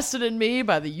power vested in me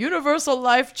by the Universal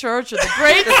Life Church of the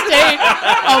great state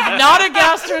of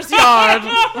Nottagaster's Yard,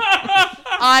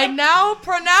 I now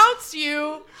pronounce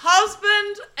you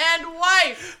husband and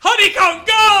wife. Honeycomb,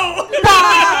 go!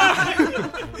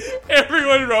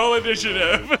 Everyone roll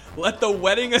initiative. Let the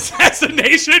wedding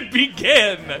assassination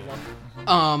begin.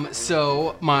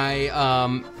 So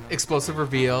my explosive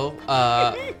reveal,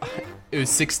 it was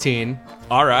 16.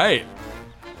 All right.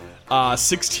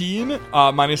 16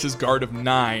 minus his guard of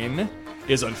 9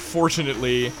 is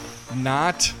unfortunately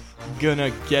not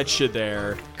gonna get you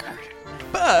there.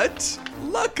 But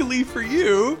luckily for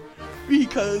you,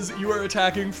 because you are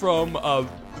attacking from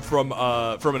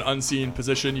an unseen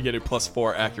position, you get a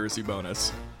 +4 accuracy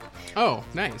bonus. Oh,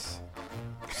 nice.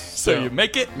 So you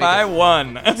make it by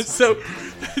 1. so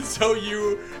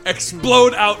you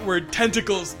explode outward,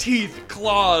 tentacles, teeth,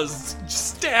 claws,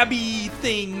 stabby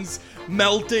things,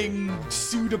 melting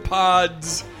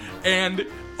pseudopods, and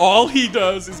all he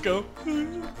does is go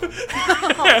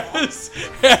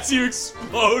as you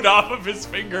explode off of his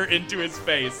finger into his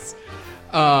face.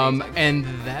 And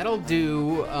that'll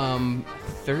do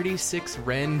 36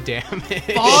 Ren damage.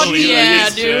 Oh yeah,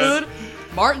 dude.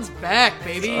 Martin's back,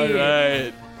 baby. All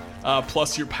right.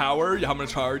 Plus your power. How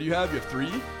much power do you have? You have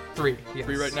 3? 3, yes.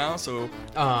 3 right now, so...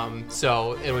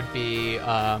 So it would be,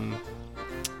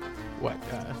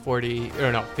 40,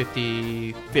 or no,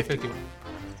 50, 51.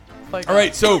 All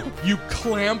right, so you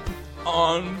clamp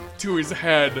on to his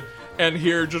head, and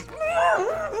here just...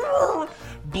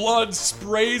 blood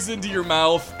sprays into your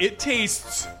mouth. It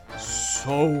tastes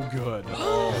so good.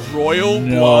 Royal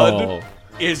blood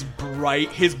is bright.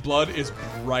 His blood is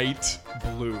bright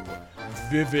blue.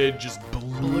 Vivid, just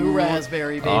blue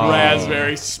raspberry, baby.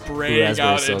 Raspberry spraying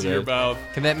out so into your good. mouth.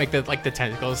 Can that make the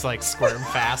tentacles squirm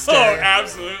faster? Oh,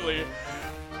 absolutely.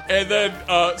 And then,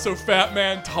 so Fat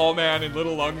Man, Tall Man, and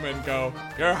Little Lungman go,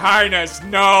 Your Highness,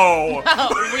 no!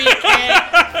 We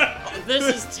can't.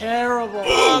 This is terrible.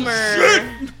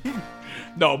 Bummer.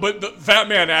 No, but the Fat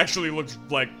Man actually looks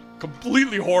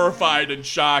completely horrified and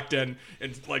shocked and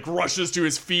rushes to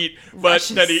his feet, but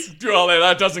then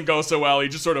that doesn't go so well. He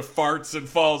just sort of farts and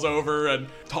falls over, and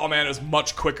Tall Man is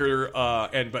much quicker,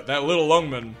 but that Little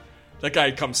Lungman, that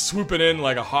guy comes swooping in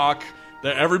like a hawk.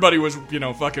 That everybody was,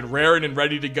 fucking raring and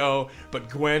ready to go, but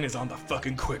Gwen is on the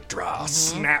fucking quick draw,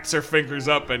 snaps her fingers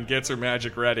up and gets her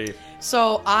magic ready.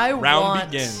 So I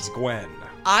Round begins, Gwen.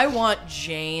 I want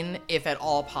Jane, if at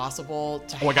all possible,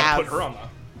 to Oh, I gotta have put her on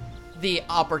the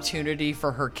opportunity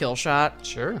for her kill shot.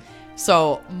 Sure.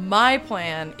 So my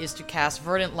plan is to cast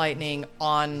Verdant Lightning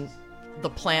on the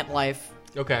plant life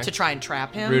Okay. to try and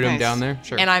trap him. Root him Nice. down there.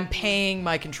 Sure. And I'm paying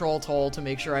my control toll to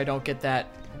make sure I don't get that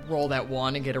roll that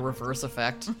 1 and get a reverse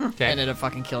effect and end up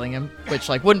fucking killing him, which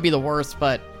like wouldn't be the worst,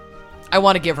 but I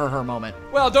want to give her moment.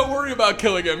 Well, don't worry about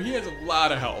killing him. He has a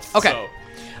lot of health. Okay. So.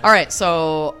 All right,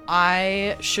 so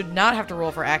I should not have to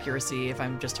roll for accuracy if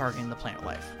I'm just targeting the plant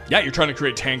life. Yeah, you're trying to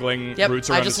create tangling Yep, roots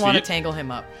around I just his want to feet. tangle him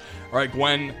up. All right,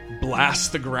 Gwen blasts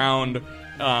the ground,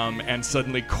 and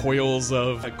suddenly coils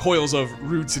of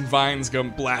roots and vines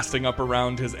come blasting up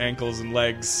around his ankles and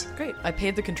legs. Great. I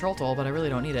paid the control toll, but I really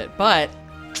don't need it. But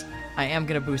I am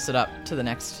going to boost it up to the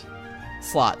next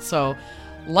slot. So,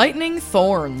 Lightning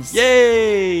Thorns.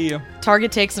 Yay!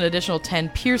 Target takes an additional 10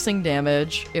 piercing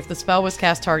damage. If the spell was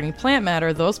cast targeting plant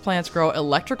matter, those plants grow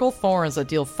electrical thorns that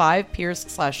deal 5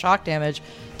 pierce/shock damage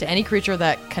to any creature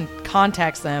that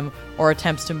contacts them or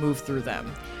attempts to move through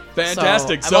them.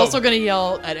 Fantastic. So I'm also going to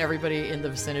yell at everybody in the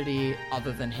vicinity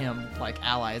other than him, like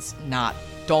allies,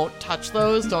 don't touch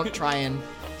those, don't try and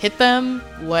hit them,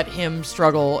 let him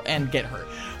struggle and get hurt.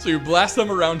 So you blast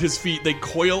them around his feet, they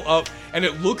coil up, and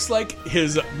it looks like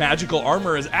his magical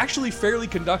armor is actually fairly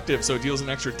conductive, so it deals an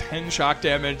extra 10 shock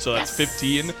damage, so that's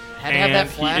 15. Had to have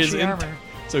that and he is flashy armor.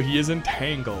 So he is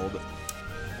entangled.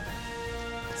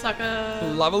 Sucker.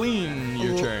 Lavaline,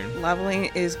 your turn.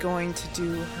 Lavaline is going to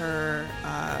do her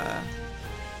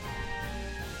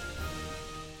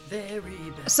Very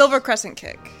best. silver crescent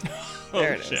kick.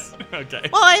 There it Shit. is. Okay.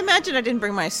 Well, I imagine I didn't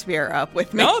bring my spear up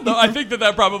with me. No, I think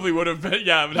that probably would have been,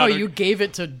 yeah. Oh, you gave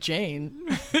it to Jane.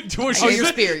 your your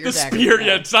spear, your the dagger. spear,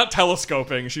 yeah, it's not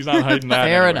telescoping. She's not hiding that.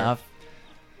 Fair anywhere. enough.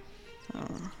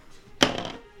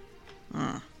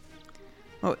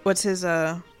 What's his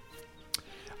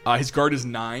His guard is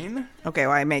 9. Okay,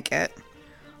 well I make it.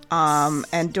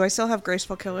 And do I still have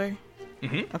Graceful Killer?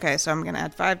 Mm-hmm. Okay, so I'm gonna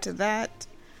add 5 to that.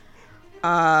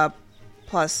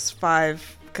 Plus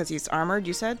 5 because he's armored.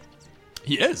 You said.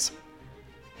 He is.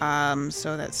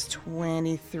 So that's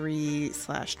 23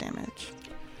 slash damage.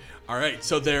 All right,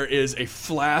 so there is a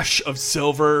flash of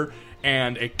silver,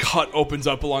 and a cut opens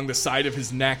up along the side of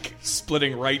his neck,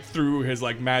 splitting right through his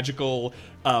like magical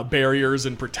barriers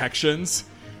and protections.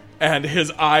 And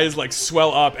his eyes like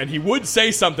swell up, and he would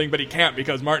say something, but he can't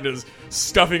because Martin is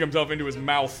stuffing himself into his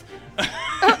mouth.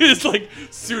 His like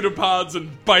pseudopods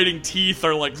and biting teeth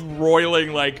are like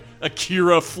roiling like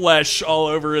Akira flesh all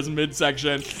over his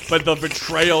midsection. But the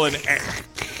betrayal and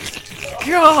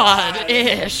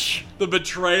God-ish. the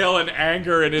betrayal and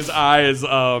anger in his eyes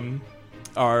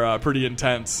are pretty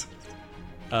intense.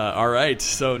 All right,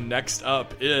 so next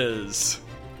up is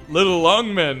Little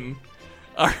Longman.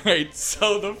 All right,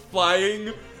 so the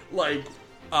flying, like,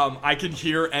 I can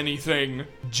hear anything,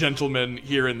 gentlemen,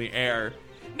 here in the air.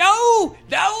 No,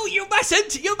 you mustn't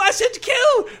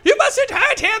kill, you mustn't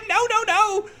hurt him,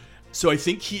 no. So I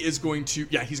think he is going to,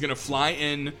 he's going to fly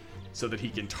in so that he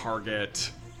can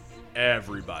target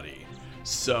everybody.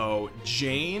 So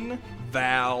Jane,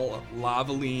 Val,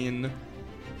 Lavaline,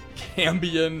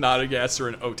 Cambion, Nadagasser,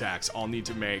 and Otax all need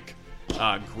to make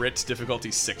grit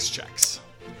difficulty 6 checks.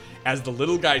 As the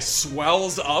little guy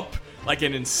swells up like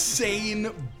an insane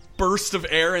burst of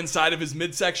air inside of his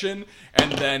midsection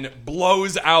and then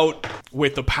blows out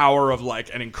with the power of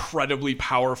like an incredibly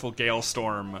powerful gale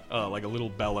storm, like a little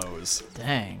bellows.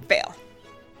 Dang. Fail.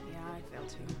 Yeah, I failed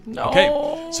too. No.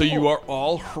 Okay, so you are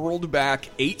all hurled back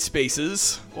 8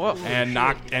 spaces and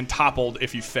knocked and toppled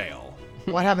if you fail.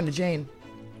 What happened to Jane?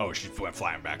 Oh, she went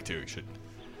flying back too. She's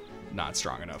not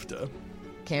strong enough to.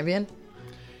 Cambion?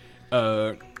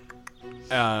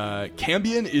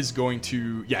 Cambion is going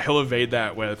to, he'll evade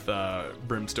that with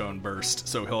Brimstone Burst,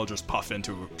 so he'll just puff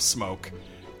into smoke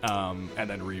and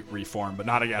then reform. But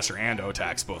Nadagasser and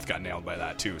Otax both got nailed by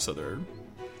that too, so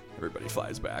everybody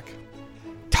flies back.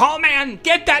 Tall man,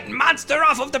 get that monster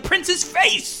off of the prince's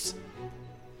face!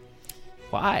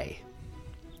 Why?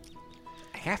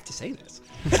 I have to say this.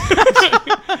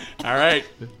 All right.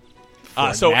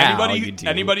 So now, you do.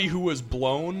 anybody who was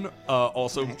blown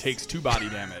also takes 2 body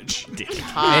damage.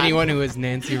 Anyone who is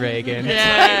Nancy Reagan.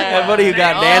 Everybody who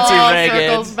got Nancy Reagan.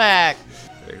 Circles back.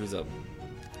 Wait, who's up?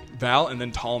 Val and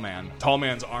then Tall Man. Tall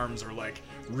Man's arms are like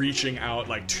reaching out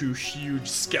like 2 huge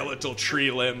skeletal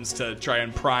tree limbs to try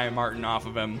and pry Martin off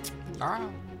of him.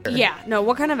 Yeah, no,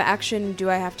 what kind of action do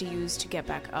I have to use to get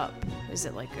back up? Is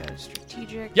it like a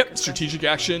strategic? Yep, strategic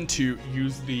action to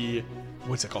use the,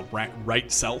 what's it called,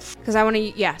 right self. Because I want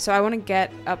to, I want to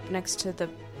get up next to the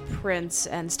prince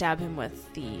and stab him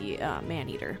with the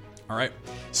man-eater. All right.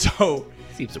 So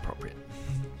Seems appropriate.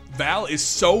 Val is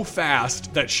so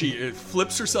fast that she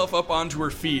flips herself up onto her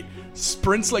feet,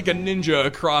 sprints like a ninja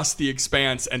across the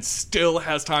expanse, and still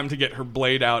has time to get her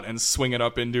blade out and swing it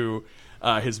up into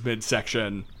his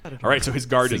midsection. All right, so his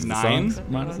guard is 9.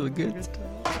 Mine is good.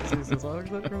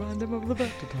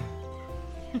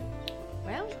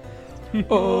 Well,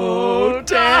 Oh,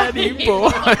 daddy boy.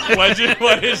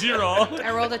 What is your roll?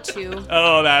 I rolled a 2.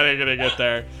 Oh, that ain't gonna get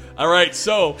there. All right,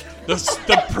 so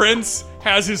the prince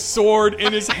has his sword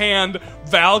in his hand.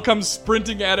 Val comes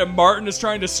sprinting at him. Martin is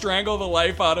trying to strangle the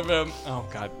life out of him. Oh,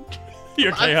 God.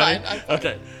 You okay, honey? I'm fine.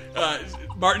 Okay.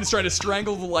 Martin's trying to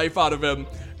strangle the life out of him,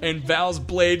 and Val's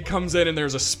blade comes in, and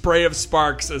there's a spray of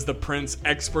sparks as the prince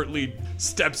expertly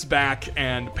steps back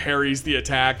and parries the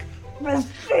attack. Okay.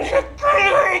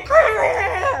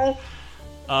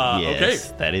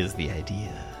 That is the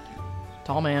idea.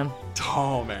 Tall man.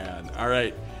 Tall man. All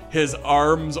right. His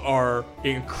arms are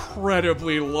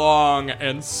incredibly long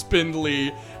and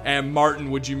spindly. And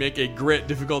Martin, would you make a grit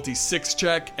difficulty 6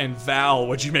 check? And Val,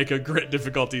 would you make a grit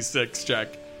difficulty 6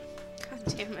 check?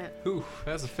 God damn it. Ooh,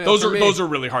 that's a fail. Those are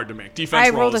really hard to make. Defense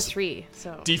I rolls. rolled a 3,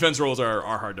 so. Defense rolls are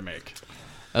hard to make.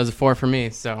 That was a 4 for me,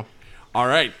 so. All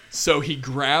right. So he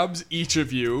grabs each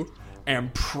of you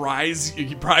and pries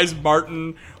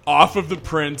Martin off of the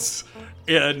prince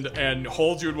and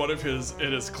holds you in one of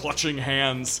his clutching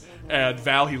hands. And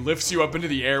Val, he lifts you up into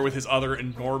the air with his other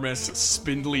enormous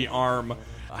spindly arm.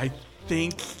 I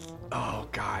think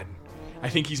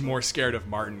he's more scared of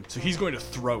Martin, so he's going to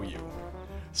throw you.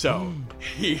 So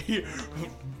he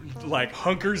like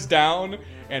hunkers down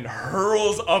and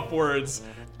hurls upwards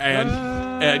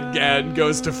and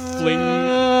goes to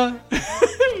fling.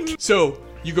 So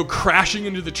you go crashing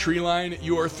into the tree line.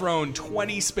 You are thrown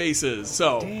 20 spaces.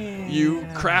 So you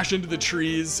crash into the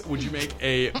trees. Would you make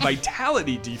a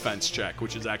vitality defense check,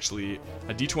 which is actually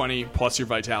a d20 plus your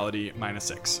vitality minus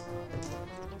 6?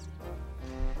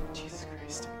 Jesus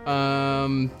Christ.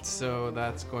 So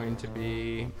that's going to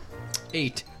be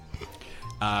 8.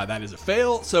 That is a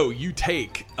fail. So you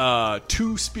take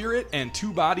 2 spirit and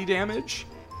 2 body damage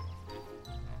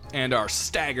and are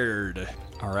staggered.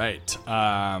 All right.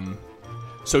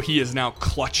 So he is now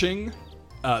clutching.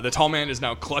 The tall man is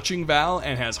now clutching Val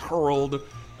and has hurled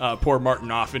poor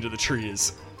Martin off into the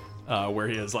trees, where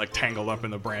he is like tangled up in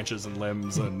the branches and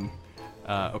limbs. And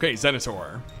okay,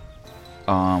 Zenitor.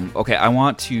 Okay, I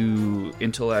want to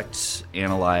intellect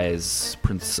analyze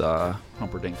Prince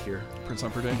Humperdinck here. Prince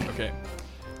Humperdinck. Okay.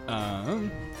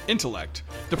 Intellect.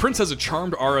 The prince has a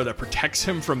charmed aura that protects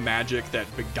him from magic that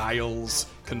beguiles,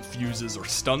 confuses, or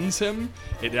stuns him.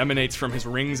 It emanates from his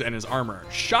rings and his armor.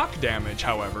 Shock damage,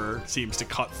 however, seems to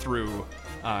cut through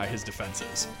his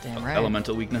defenses. Damn right.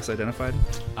 Elemental weakness identified.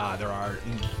 There are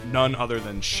none other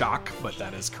than shock, but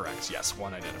that is correct. Yes,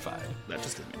 one identified. That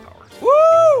just gives me power.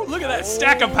 Woo! Look at that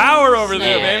stack of power over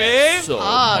there, baby! So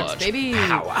Hugs, much baby.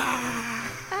 power.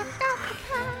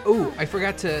 Oh, I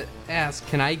forgot to ask.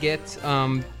 Can I get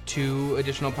 2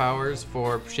 additional powers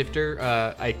for Shifter?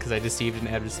 Because I deceived an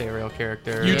adversarial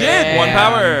character. You did! 1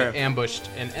 power! And ambushed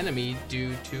an enemy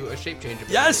due to a shape change.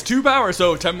 Yes, 2 power,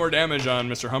 so 10 more damage on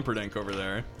Mr. Humperdinck over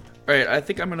there. All right, I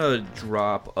think I'm gonna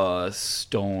drop a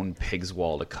stone pig's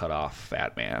wall to cut off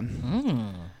Fat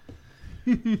Man.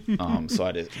 So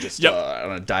I just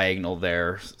on a diagonal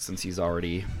there, since he's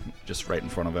already just right in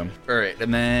front of him. All right,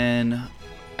 and then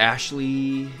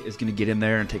Ashley is gonna get in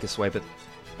there and take a swipe at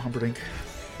Humperdinck.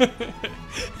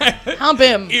 Hump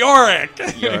him. Yorick!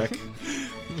 Yorick.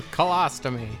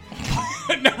 Colostomy.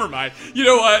 Never mind. You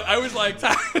know what? I was like,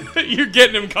 you're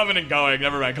getting him coming and going.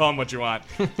 Never mind. Call him what you want.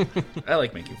 I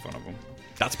like making fun of him.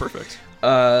 That's perfect.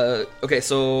 Okay,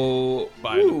 so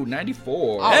Fine.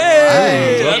 94.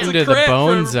 Hey! That's Into a the crit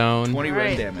bone for zone. 20 All red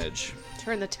right. damage.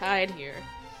 Turn the tide here.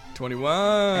 21.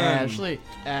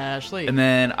 Ashley. And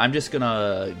then I'm just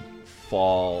gonna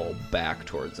fall back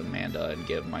towards Amanda and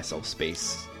give myself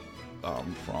space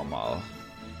from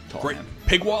Tall Great. Man.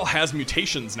 Pigwall has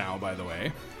mutations now, by the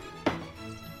way.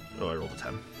 Oh, I rolled a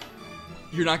 10.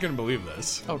 You're not going to believe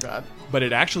this, Oh God. but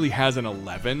it actually has an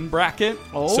 11 bracket.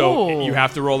 Oh. So you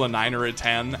have to roll a 9 or a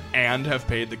 10 and have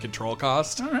paid the control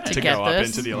cost right. to To get go up this?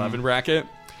 into the 11 bracket.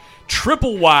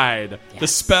 Triple wide. The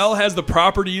spell has the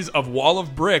properties of Wall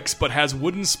of Bricks, but has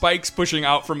wooden spikes pushing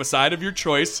out from a side of your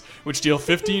choice, which deal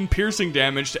 15 piercing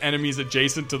damage to enemies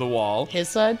adjacent to the wall. His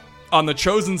side. On the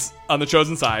chosen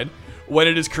side, when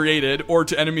it is created, or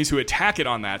to enemies who attack it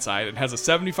on that side, it has a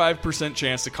 75%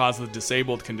 chance to cause the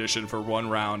disabled condition for 1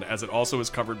 round, as it also is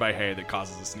covered by hay that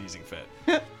causes a sneezing fit.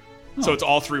 So it's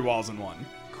all 3 walls in one.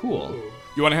 Cool.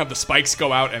 You want to have the spikes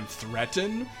go out and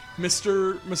threaten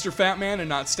Mr. Fat Man and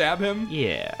not stab him?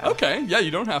 Yeah. Okay, yeah,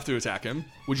 you don't have to attack him.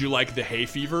 Would you like the hay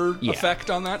fever effect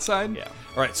on that side? Yeah.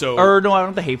 All right, so... Or no, I don't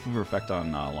have the hay fever effect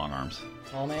on long arms.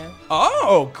 Tall man.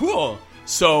 Oh, cool.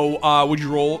 So would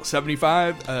you roll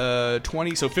 75,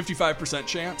 20, so 55%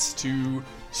 chance to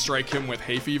strike him with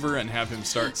hay fever and have him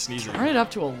start sneezing? Turn it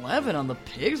up to 11 on the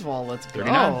pig's wall. Let's go.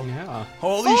 Yeah.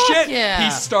 Holy Fuck shit! yeah.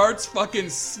 He starts fucking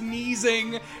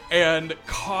sneezing and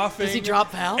coughing. Does he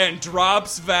drop Val? And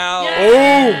drops Val.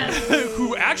 Yes! Oh!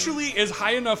 Who actually is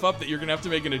high enough up that you're gonna have to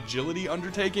make an agility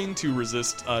undertaking to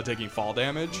resist taking fall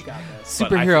damage. Got this.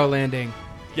 But Superhero landing.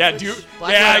 Yeah,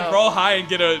 Black yeah, Widow. roll high and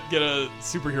get a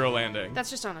superhero landing. That's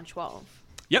just on a 12.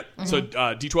 Yep. So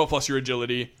D12 plus your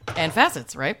agility. And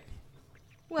facets, right?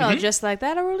 Well, just like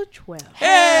that, I rolled a 12.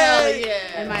 Hell yeah!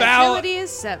 And my Val- agility is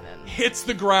 7. Hits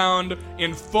the ground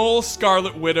in full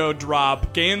Scarlet Widow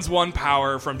drop, gains 1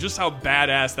 power from just how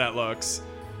badass that looks.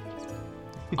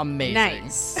 Amazing.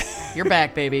 Nice. You're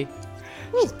back, baby.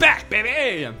 She's back,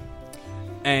 baby!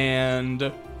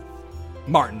 And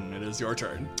Martin, it is your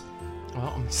turn.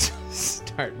 Well, I'm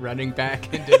start running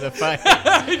back into the fight.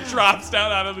 He drops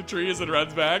down out of the trees and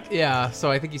runs back. Yeah, so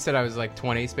I think you said I was like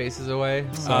 20 spaces away.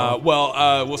 So.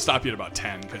 We'll stop you at about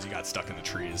 10 because you got stuck in the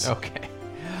trees. Okay.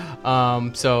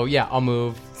 So yeah, I'll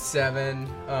move 7.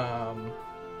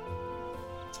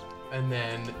 And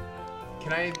then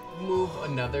can I move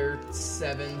another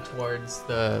 7 towards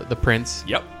the prince?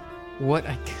 Yep. What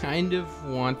I kind of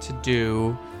want to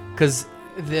do, because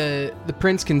the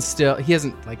prince can still, he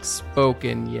hasn't like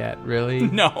spoken yet, really.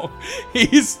 No,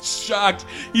 he's shocked.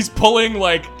 He's pulling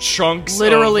like chunks,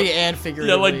 Literally of, and figuratively.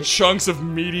 yeah, like chunks of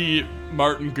meaty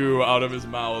Martin goo out of his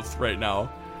mouth right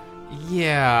now.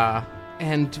 Yeah,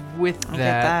 and with I'll get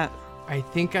that, that. I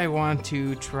think I want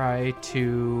to try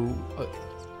to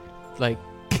like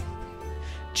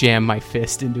jam my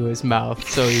fist into his mouth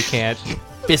so he can't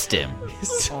Fist him.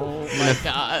 Oh my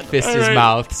god. fist All his right.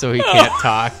 mouth so he can't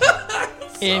talk.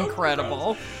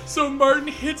 Incredible. So Martin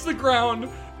hits the ground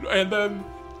and then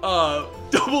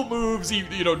double moves. He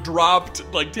dropped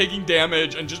like taking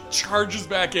damage and just charges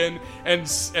back in and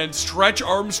Stretch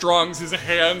Armstrongs his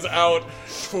hands out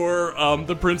for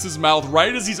the prince's mouth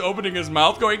right as he's opening his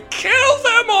mouth, going kill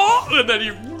them all. And then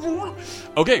he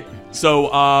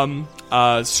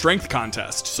so strength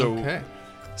contest. So Okay.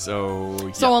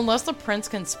 So So unless the prince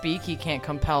can speak, he can't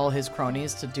compel his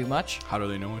cronies to do much. how do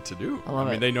they know what to do? I love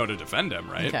mean, it. they know to defend him,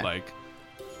 right? Okay. Like.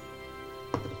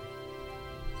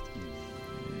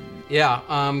 Yeah.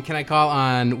 Can I call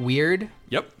on weird?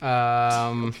 Yep.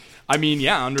 Um, I mean,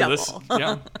 yeah, under Double.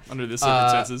 this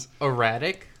circumstances.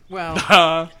 erratic.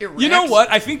 Well, You know what?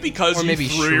 I think because Or you maybe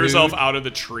threw shrewd. yourself out of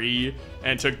the tree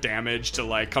and took damage to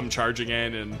like come charging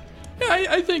in, and yeah,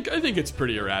 I think it's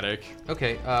pretty erratic.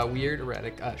 okay. Weird,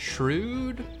 erratic,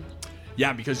 shrewd.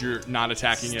 Yeah, because you're not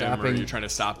attacking him or Stopping you're trying to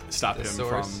stop the him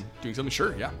source. from doing something.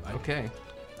 Sure, yeah. Okay.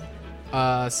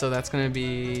 So that's gonna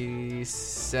be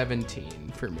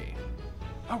 17 for me.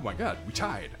 Oh my god, we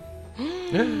tied.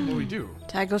 What do we do?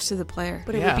 Tie goes to the player.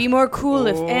 But it Yeah. would be more cool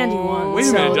if Andy won. Wait a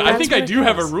so minute. I that's think what I it do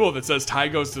have a goes. rule that says tie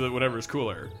goes to the whatever's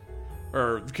cooler,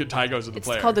 or tie goes to the It's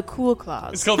player. called the cool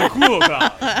clause. It's called the cool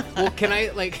clause. Well, can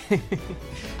I like,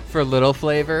 for a little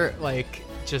flavor, like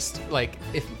just like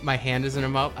if my hand is in a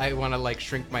mouth, I want to like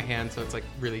shrink my hand so it's like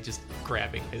really just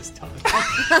grabbing his tongue.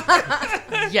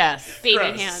 Yes. Baby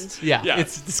Gross. hand. Yeah, Yeah.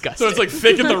 it's disgusting. So it's like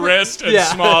thick at the wrist and Yeah.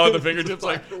 small at the fingertips.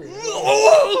 Like,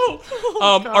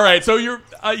 all right. So you're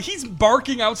he's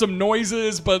barking out some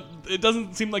noises, but it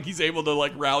doesn't seem like he's able to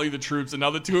like rally the troops. And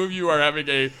now the two of you are having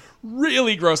a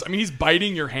really gross. I mean, he's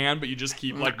biting your hand, but you just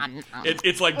keep like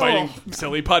it's like biting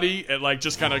silly putty. It like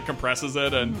just kind of compresses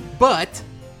it and But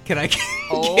can I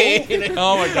gain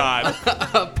oh my god.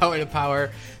 a point of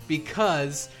power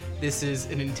because this is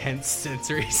an intense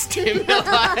sensory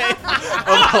stimuli of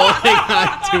holding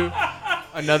on to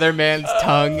another man's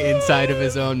tongue inside of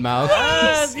his own mouth.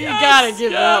 You gotta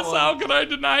give that Yes, one. how can I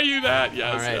deny you that?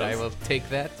 Yes. All right, yes. I will take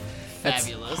that. That's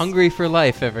Fabulous. hungry for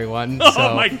life, everyone. Oh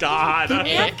So my god.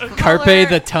 carpe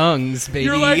the tongues, baby.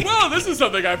 You're like, well, this is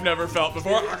something I've never felt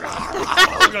before.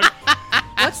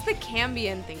 What's the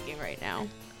Cambion thinking right now?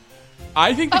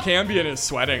 I think the Cambion is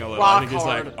sweating a little. Rock I think he's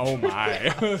hard. like, oh my.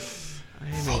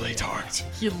 Fully torqued.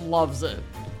 He loves it.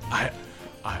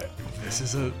 This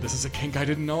is a kink I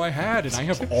didn't know I had, and I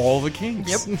have all the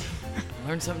kinks. Yep.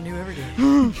 Learn something new every day.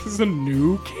 This is a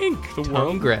new kink. The tongue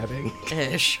world. grabbing.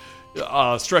 Ish.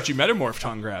 Stretchy metamorph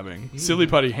tongue grabbing. Silly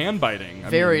putty hand biting. I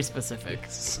Very mean, specific.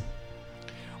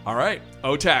 all right.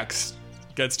 Otax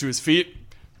gets to his feet,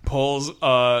 pulls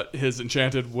his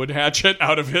enchanted wood hatchet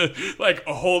out of his, like,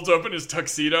 holds open his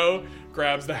tuxedo,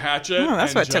 grabs the hatchet. Oh,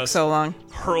 that's and what took just so long.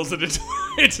 hurls it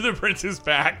into the prince's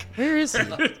back. Where is he?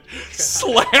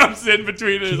 Slams in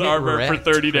between his Get armor for wrecked,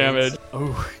 30 Prince. damage.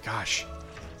 Oh, gosh.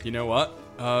 You know what?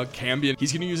 Cambion,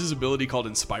 he's going to use his ability called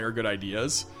Inspire Good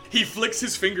Ideas. He flicks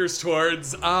his fingers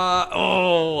towards,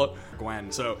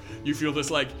 Gwen. So you feel this,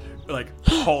 like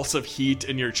pulse of heat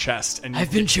in your chest. And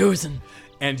I've been chosen.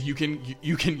 And you can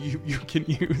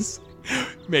use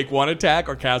make one attack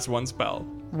or cast one spell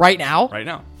Right now? right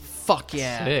now. Fuck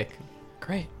yeah. Sick.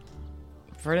 Great.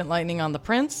 Verdant Lightning on the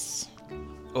prince.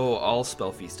 Oh, I'll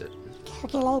spell feast it.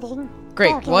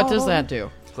 Great. What does that do?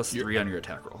 Plus 3 on your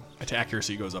attack roll.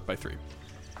 Accuracy goes up by 3.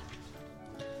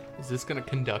 Is this gonna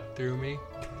conduct through me?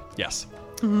 Yes.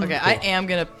 Okay, I am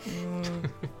gonna.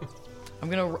 I'm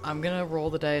gonna roll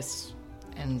the dice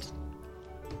and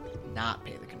not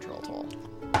pay the control toll.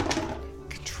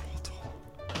 Control tool.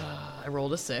 I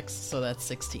rolled a 6, so that's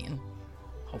 16.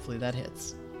 Hopefully that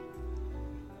hits.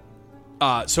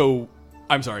 So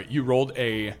I'm sorry. You rolled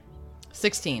a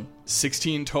 16.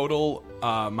 16 total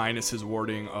minus his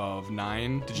warding of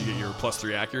 9. Did you get your plus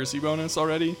 3 accuracy bonus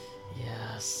already?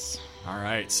 Yes. All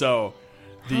right. So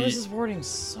How is the his warding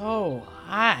so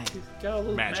high?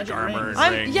 magic armor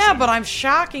and rings. But I'm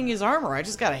shocking his armor. I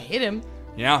just gotta hit him.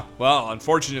 Yeah. Well,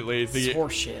 unfortunately, It's the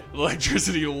horseshit.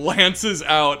 electricity lances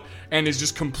out and is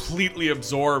just completely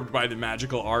absorbed by the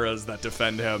magical auras that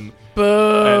defend him.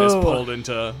 Boo! And is pulled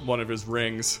into one of his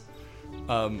rings.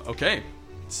 Okay.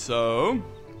 So,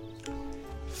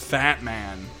 Fat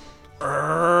Man.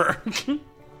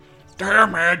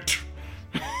 Damn it.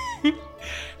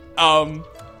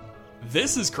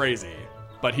 This is crazy,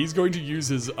 but he's going to use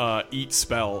his eat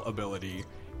spell ability,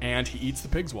 and he eats the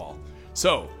pig's wall.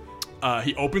 So,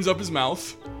 he opens up his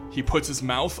mouth, he puts his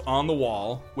mouth on the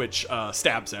wall, which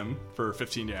stabs him for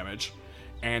 15 damage,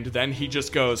 and then he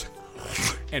just goes,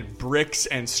 and bricks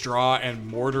and straw and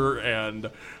mortar and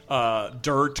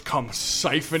dirt come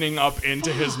siphoning up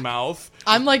into his mouth.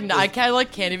 I'm like, I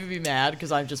can't even be mad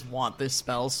because I just want this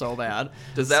spell so bad.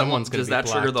 Does that Someone's gonna does be that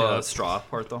trigger blacked the out. straw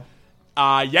part though?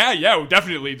 Yeah,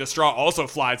 definitely. The straw also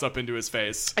flies up into his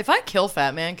face. If I kill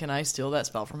Fat Man, can I steal that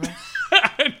spell from him?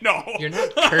 No. You're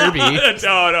not Kirby.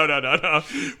 No.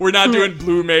 We're not doing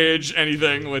Blue Mage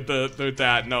anything with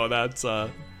that. No, that's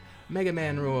Mega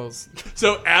Man rules.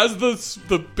 so as the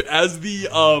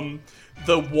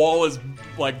wall is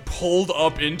like pulled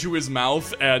up into his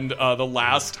mouth and the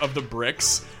last of the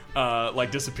bricks like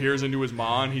disappears into his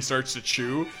maw and he starts to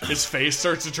chew, his face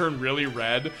starts to turn really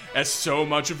red as so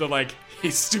much of the like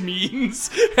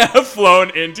histamines have flown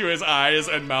into his eyes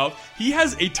and mouth. He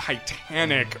has a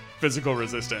titanic physical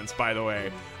resistance, by the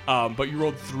way. But you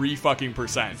rolled 3 fucking %.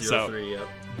 0-3, yep.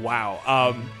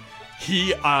 Wow.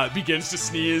 He begins to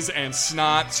sneeze, and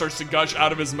snot starts to gush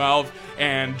out of his mouth,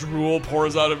 and drool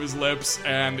pours out of his lips,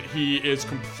 and he is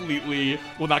completely,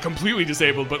 well, not completely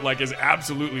disabled, but like is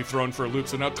absolutely thrown for a loop.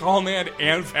 So now Tall Man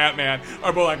and Fat Man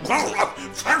are both like,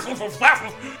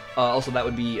 Also, that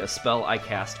would be a spell I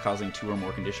cast causing 2 or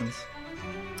more conditions.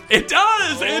 it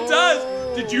does.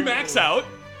 Did you max out?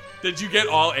 Did you get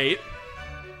all 8?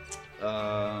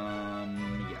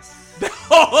 Yes.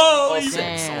 Holy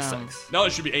Damn. All 6. No,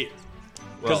 it should be 8.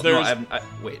 Well, there's- no,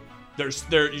 wait.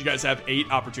 You guys have 8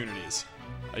 opportunities.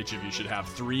 Each of you should have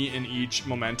 3 in each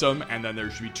momentum, and then there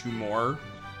should be 2 more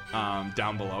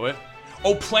down below it.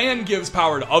 Oh, plan gives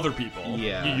power to other people.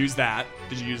 Yeah. You use that.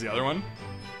 Did you use the other one?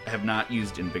 I have not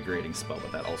used Invigorating Spell,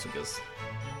 but that also gives.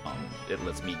 It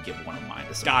lets me give one of mine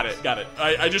to someone Got else.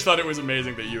 it. I just thought it was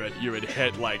amazing that you had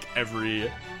hit like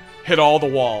hit all the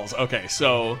walls. Okay,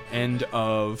 so end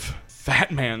of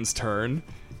Fat Man's turn,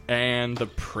 and the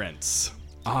prince.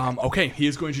 Okay, he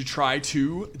is going to try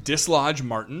to dislodge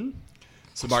Martin.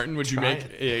 So Martin, would you Try make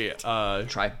a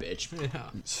Try bitch.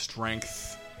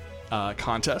 strength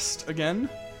contest again?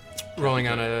 Rolling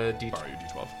on a Borrow your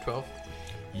D12. 12.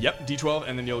 Yep, D12,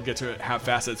 and then you'll get to have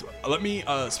facets. Let me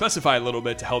specify a little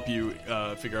bit to help you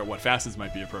figure out what facets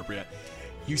might be appropriate.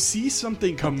 You see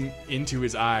something come into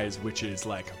his eyes, which is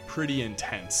like pretty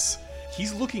intense.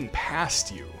 He's looking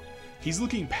past you. He's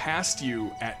looking past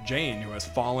you at Jane, who has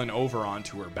fallen over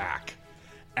onto her back.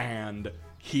 And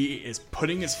he is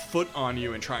putting his foot on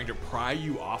you and trying to pry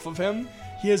you off of him.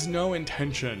 He has no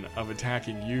intention of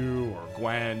attacking you or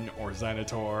Gwen or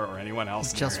Xenator or anyone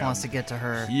else. Just near wants him. to get to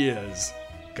her. He is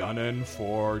gunning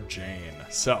for Jane.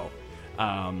 So,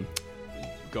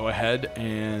 go ahead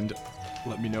and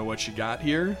let me know what you got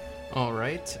here. All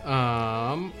right.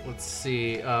 Let's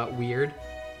see. Weird.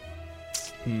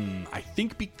 I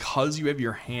think because you have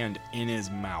your hand in his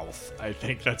mouth, I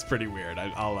think that's pretty weird.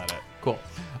 I'll let it. Cool.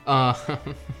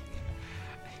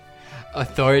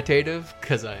 Authoritative,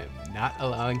 because I am not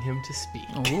allowing him to speak.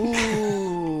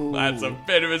 Ooh. That's a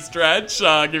bit of a stretch.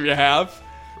 I'll give you half.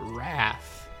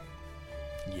 Wrath.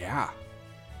 Yeah.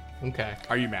 Okay.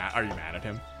 Are you mad at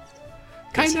him?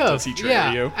 Kind of. Does he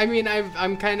trigger you? I mean,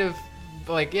 I'm kind of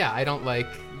like, yeah, I don't like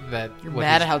that. You're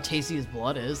mad at how tasty his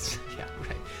blood is. Yeah,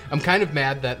 right. I'm kind of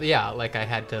mad that, yeah, like I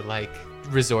had to like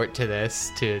resort to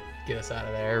this to get us out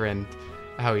of there, and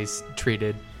how he's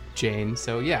treated Jane.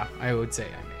 So yeah, I would say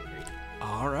I'm angry.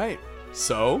 All right.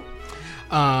 So,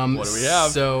 what do we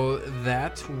have? So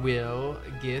that will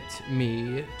get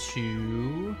me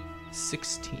to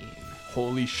 16.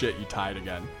 Holy shit, you tied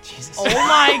again. Jesus. Oh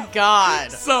my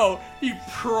god. So he's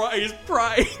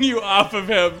prying you off of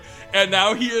him, and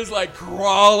now he is like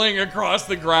crawling across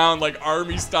the ground, like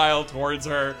army style, towards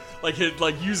her, like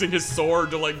using his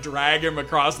sword to like drag him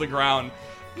across the ground.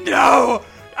 No,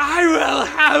 I will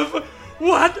have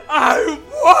what I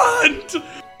want.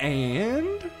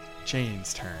 And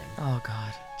Jane's turn. Oh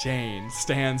god. Jane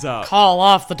stands up. Call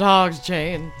off the dogs,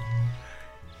 Jane.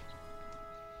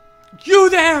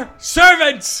 You there,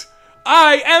 servants!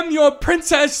 I am your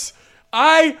princess.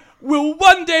 I will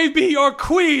one day be your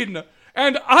queen.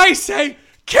 And I say,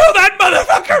 kill that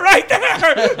motherfucker right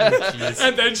there!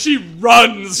 And then she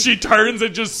runs. She turns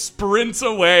and just sprints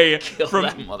away Kill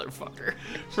that motherfucker.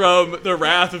 from the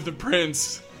wrath of the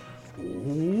prince.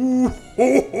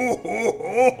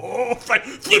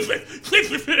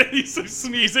 He's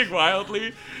sneezing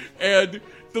wildly. And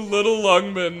the little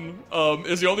lungman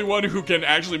is the only one who can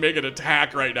actually make an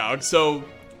attack right now. So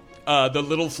the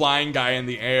little flying guy in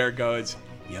the air goes,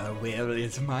 "Your will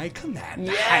is my command,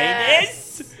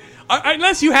 Highness."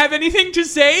 Unless you have anything to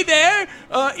say there,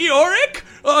 Eoric?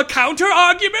 Counter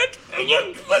argument?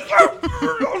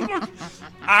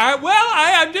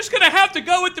 I am just gonna have to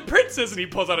go with the princess. And he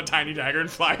pulls out a tiny dagger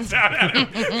and flies down at him.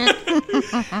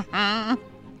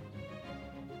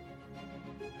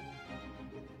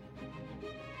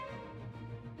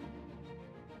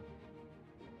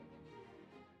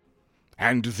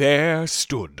 And there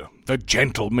stood the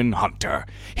gentleman hunter,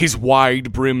 his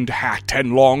wide-brimmed hat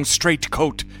and long straight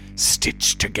coat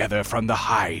stitched together from the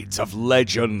hides of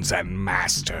legends and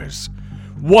masters.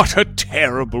 What a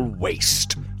terrible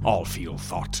waste, Alfil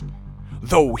thought,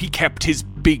 though he kept his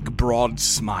big, broad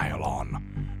smile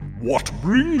on. What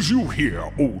brings you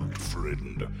here, old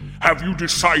friend? Have you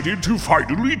decided to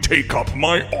finally take up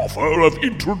my offer of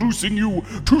introducing you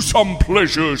to some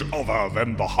pleasures other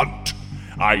than the hunt?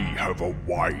 I have a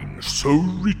wine so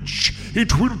rich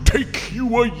it will take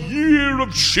you a year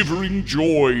of shivering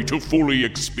joy to fully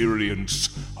experience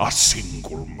a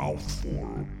single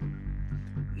mouthful.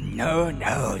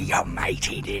 No, your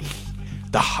mightiness,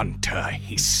 the hunter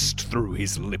hissed through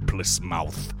his lipless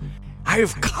mouth.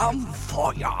 I've come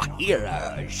for your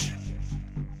heroes.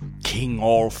 King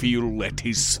Alfil let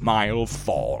his smile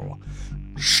fall.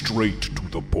 Straight to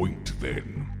the point,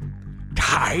 then.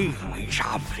 Time is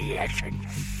of the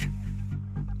essence.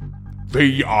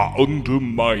 They are under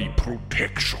my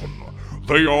protection.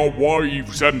 They are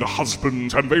wives and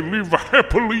husbands, and they live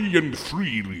happily and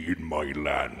freely in my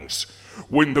lands.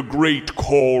 When the great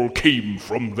call came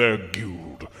from their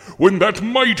guild, when that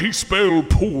mighty spell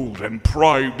pulled and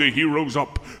pried the heroes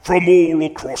up from all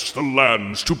across the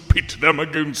lands to pit them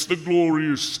against the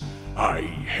glorious, I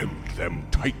held them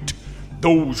tight.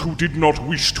 Those who did not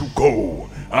wish to go,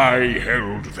 I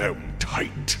held them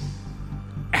tight.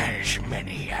 As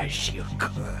many as you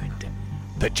could,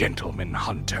 the gentleman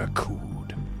hunter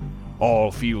cooed.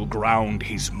 Alfil ground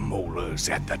his molars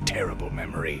at the terrible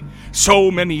memory.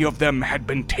 So many of them had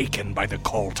been taken by the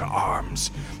call to arms.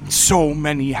 So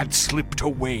many had slipped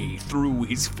away through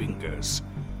his fingers.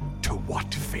 To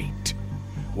what fate?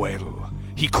 Well,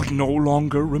 he could no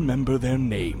longer remember their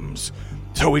names,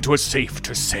 so it was safe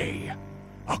to say,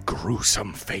 a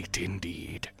gruesome fate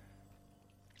indeed.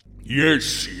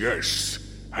 Yes,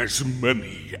 as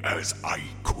many as I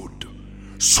could.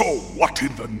 So what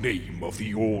in the name of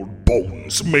the old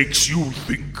bones makes you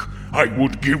think I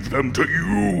would give them to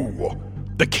you?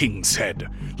 The king said,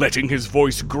 letting his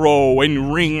voice grow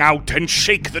and ring out and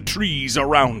shake the trees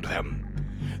around them.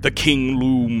 The king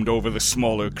loomed over the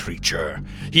smaller creature.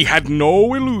 He had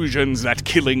no illusions that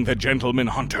killing the gentleman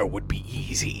hunter would be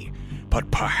easy, but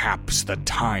perhaps the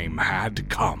time had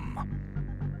come.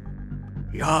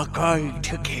 You're going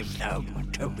to give them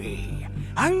to me.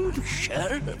 I'm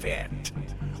sure of it.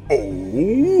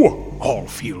 Oh,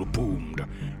 Alfil boomed.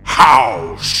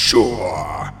 How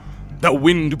sure? The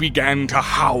wind began to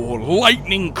howl,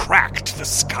 lightning cracked the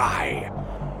sky.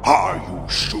 Are you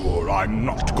sure I'm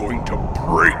not going to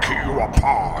break you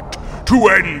apart, to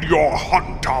end your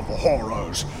hunt of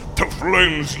horrors, to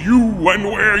cleanse you and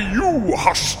wear you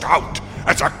hushed out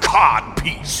as a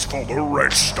codpiece for the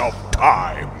rest of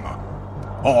time?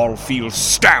 Allfield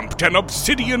stamped an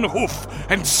obsidian hoof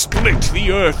and split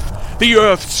the earth. The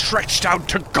earth stretched out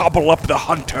to gobble up the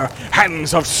hunter.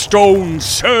 Hands of stone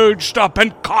surged up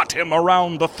and caught him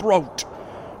around the throat.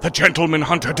 The gentleman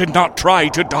hunter did not try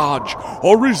to dodge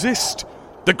or resist.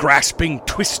 The grasping,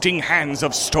 twisting hands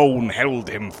of stone held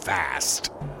him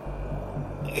fast.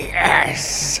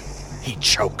 Yes, he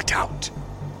choked out.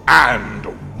 And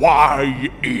why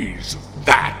is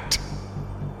that?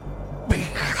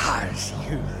 Because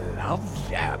you love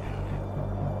them.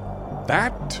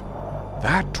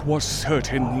 That was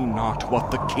certainly not what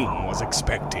the king was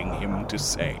expecting him to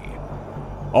say.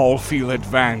 Allfield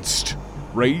advanced,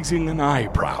 raising an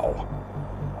eyebrow.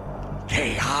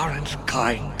 They aren't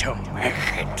going to make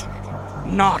it.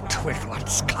 Not with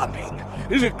what's coming.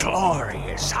 The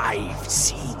glorious, I've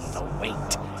seen the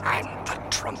weight and the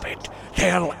trumpet.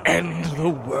 They'll end the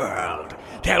world.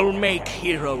 They'll make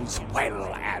heroes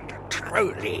well and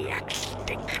truly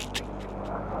extinct.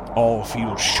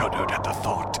 Allfield shuddered at the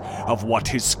thought of what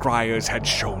his scryers had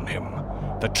shown him.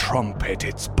 The trumpet,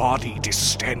 its body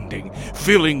distending,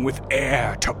 filling with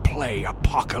air to play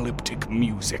apocalyptic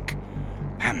music.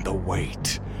 And the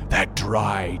weight, that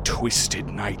dry, twisted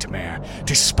nightmare,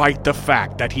 despite the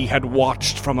fact that he had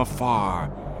watched from afar.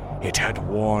 It had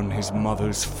worn his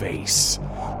mother's face,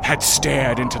 had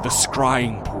stared into the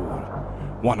scrying pool.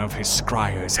 One of his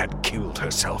scryers had killed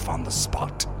herself on the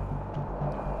spot.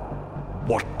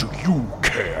 What do you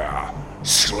care,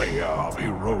 slayer of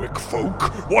heroic folk?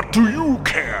 What do you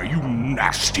care, you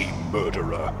nasty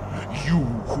murderer? You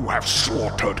who have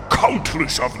slaughtered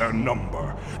countless of their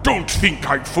number. Don't think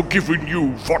I've forgiven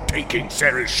you for taking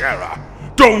Sarashara.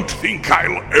 Don't think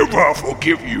I'll ever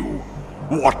forgive you.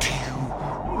 What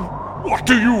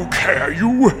do you care,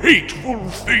 you hateful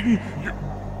thing?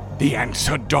 The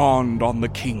answer dawned on the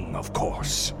king, of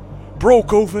course.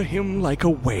 Broke over him like a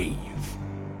wave.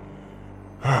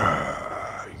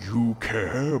 You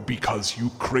care because you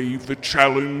crave the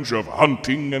challenge of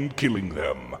hunting and killing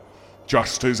them.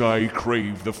 Just as I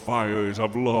crave the fires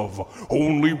of love,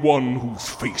 only one who's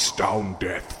faced down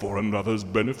death for another's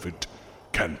benefit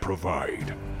can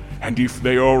provide. And if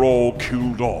they are all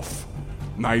killed off,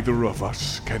 neither of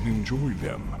us can enjoy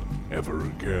them ever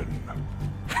again.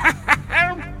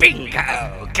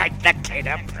 Bingo! Got the kid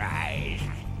a prize!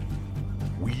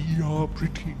 We are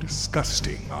pretty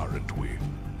disgusting, aren't we?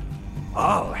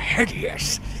 Oh,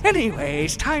 hideous.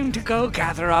 Anyways, time to go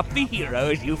gather up the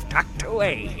heroes you've tucked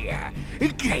away here.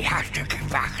 They have to get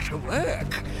back to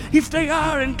work. If they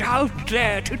aren't out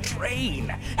there to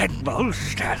train and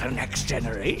bolster the next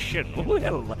generation,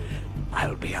 well,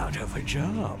 I'll be out of a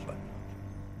job.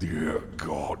 Dear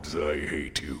gods, I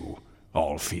hate you.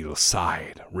 Allfield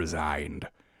sighed, resigned.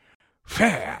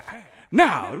 Fair.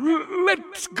 Now,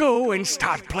 let's go and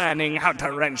start planning how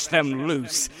to wrench them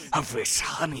loose of this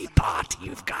honeypot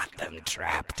you've got them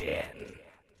trapped in.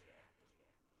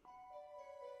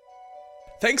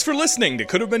 Thanks for listening to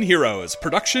Could Have Been Heroes,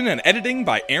 production and editing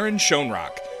by Aaron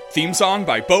Schoenrock, theme song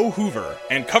by Bo Hoover,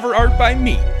 and cover art by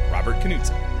me, Robert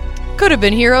Knudsen. Could Have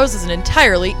Been Heroes is an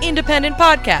entirely independent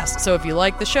podcast, so if you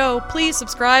like the show, please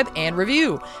subscribe and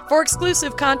review. For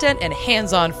exclusive content and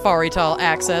hands-on Farital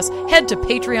access, head to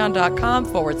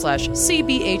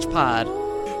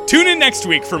patreon.com/CBHpod. Tune in next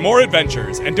week for more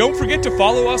adventures, and don't forget to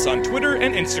follow us on Twitter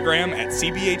and Instagram at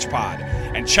CBHpod,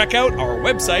 and check out our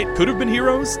website,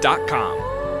 couldhavebeenheroes.com.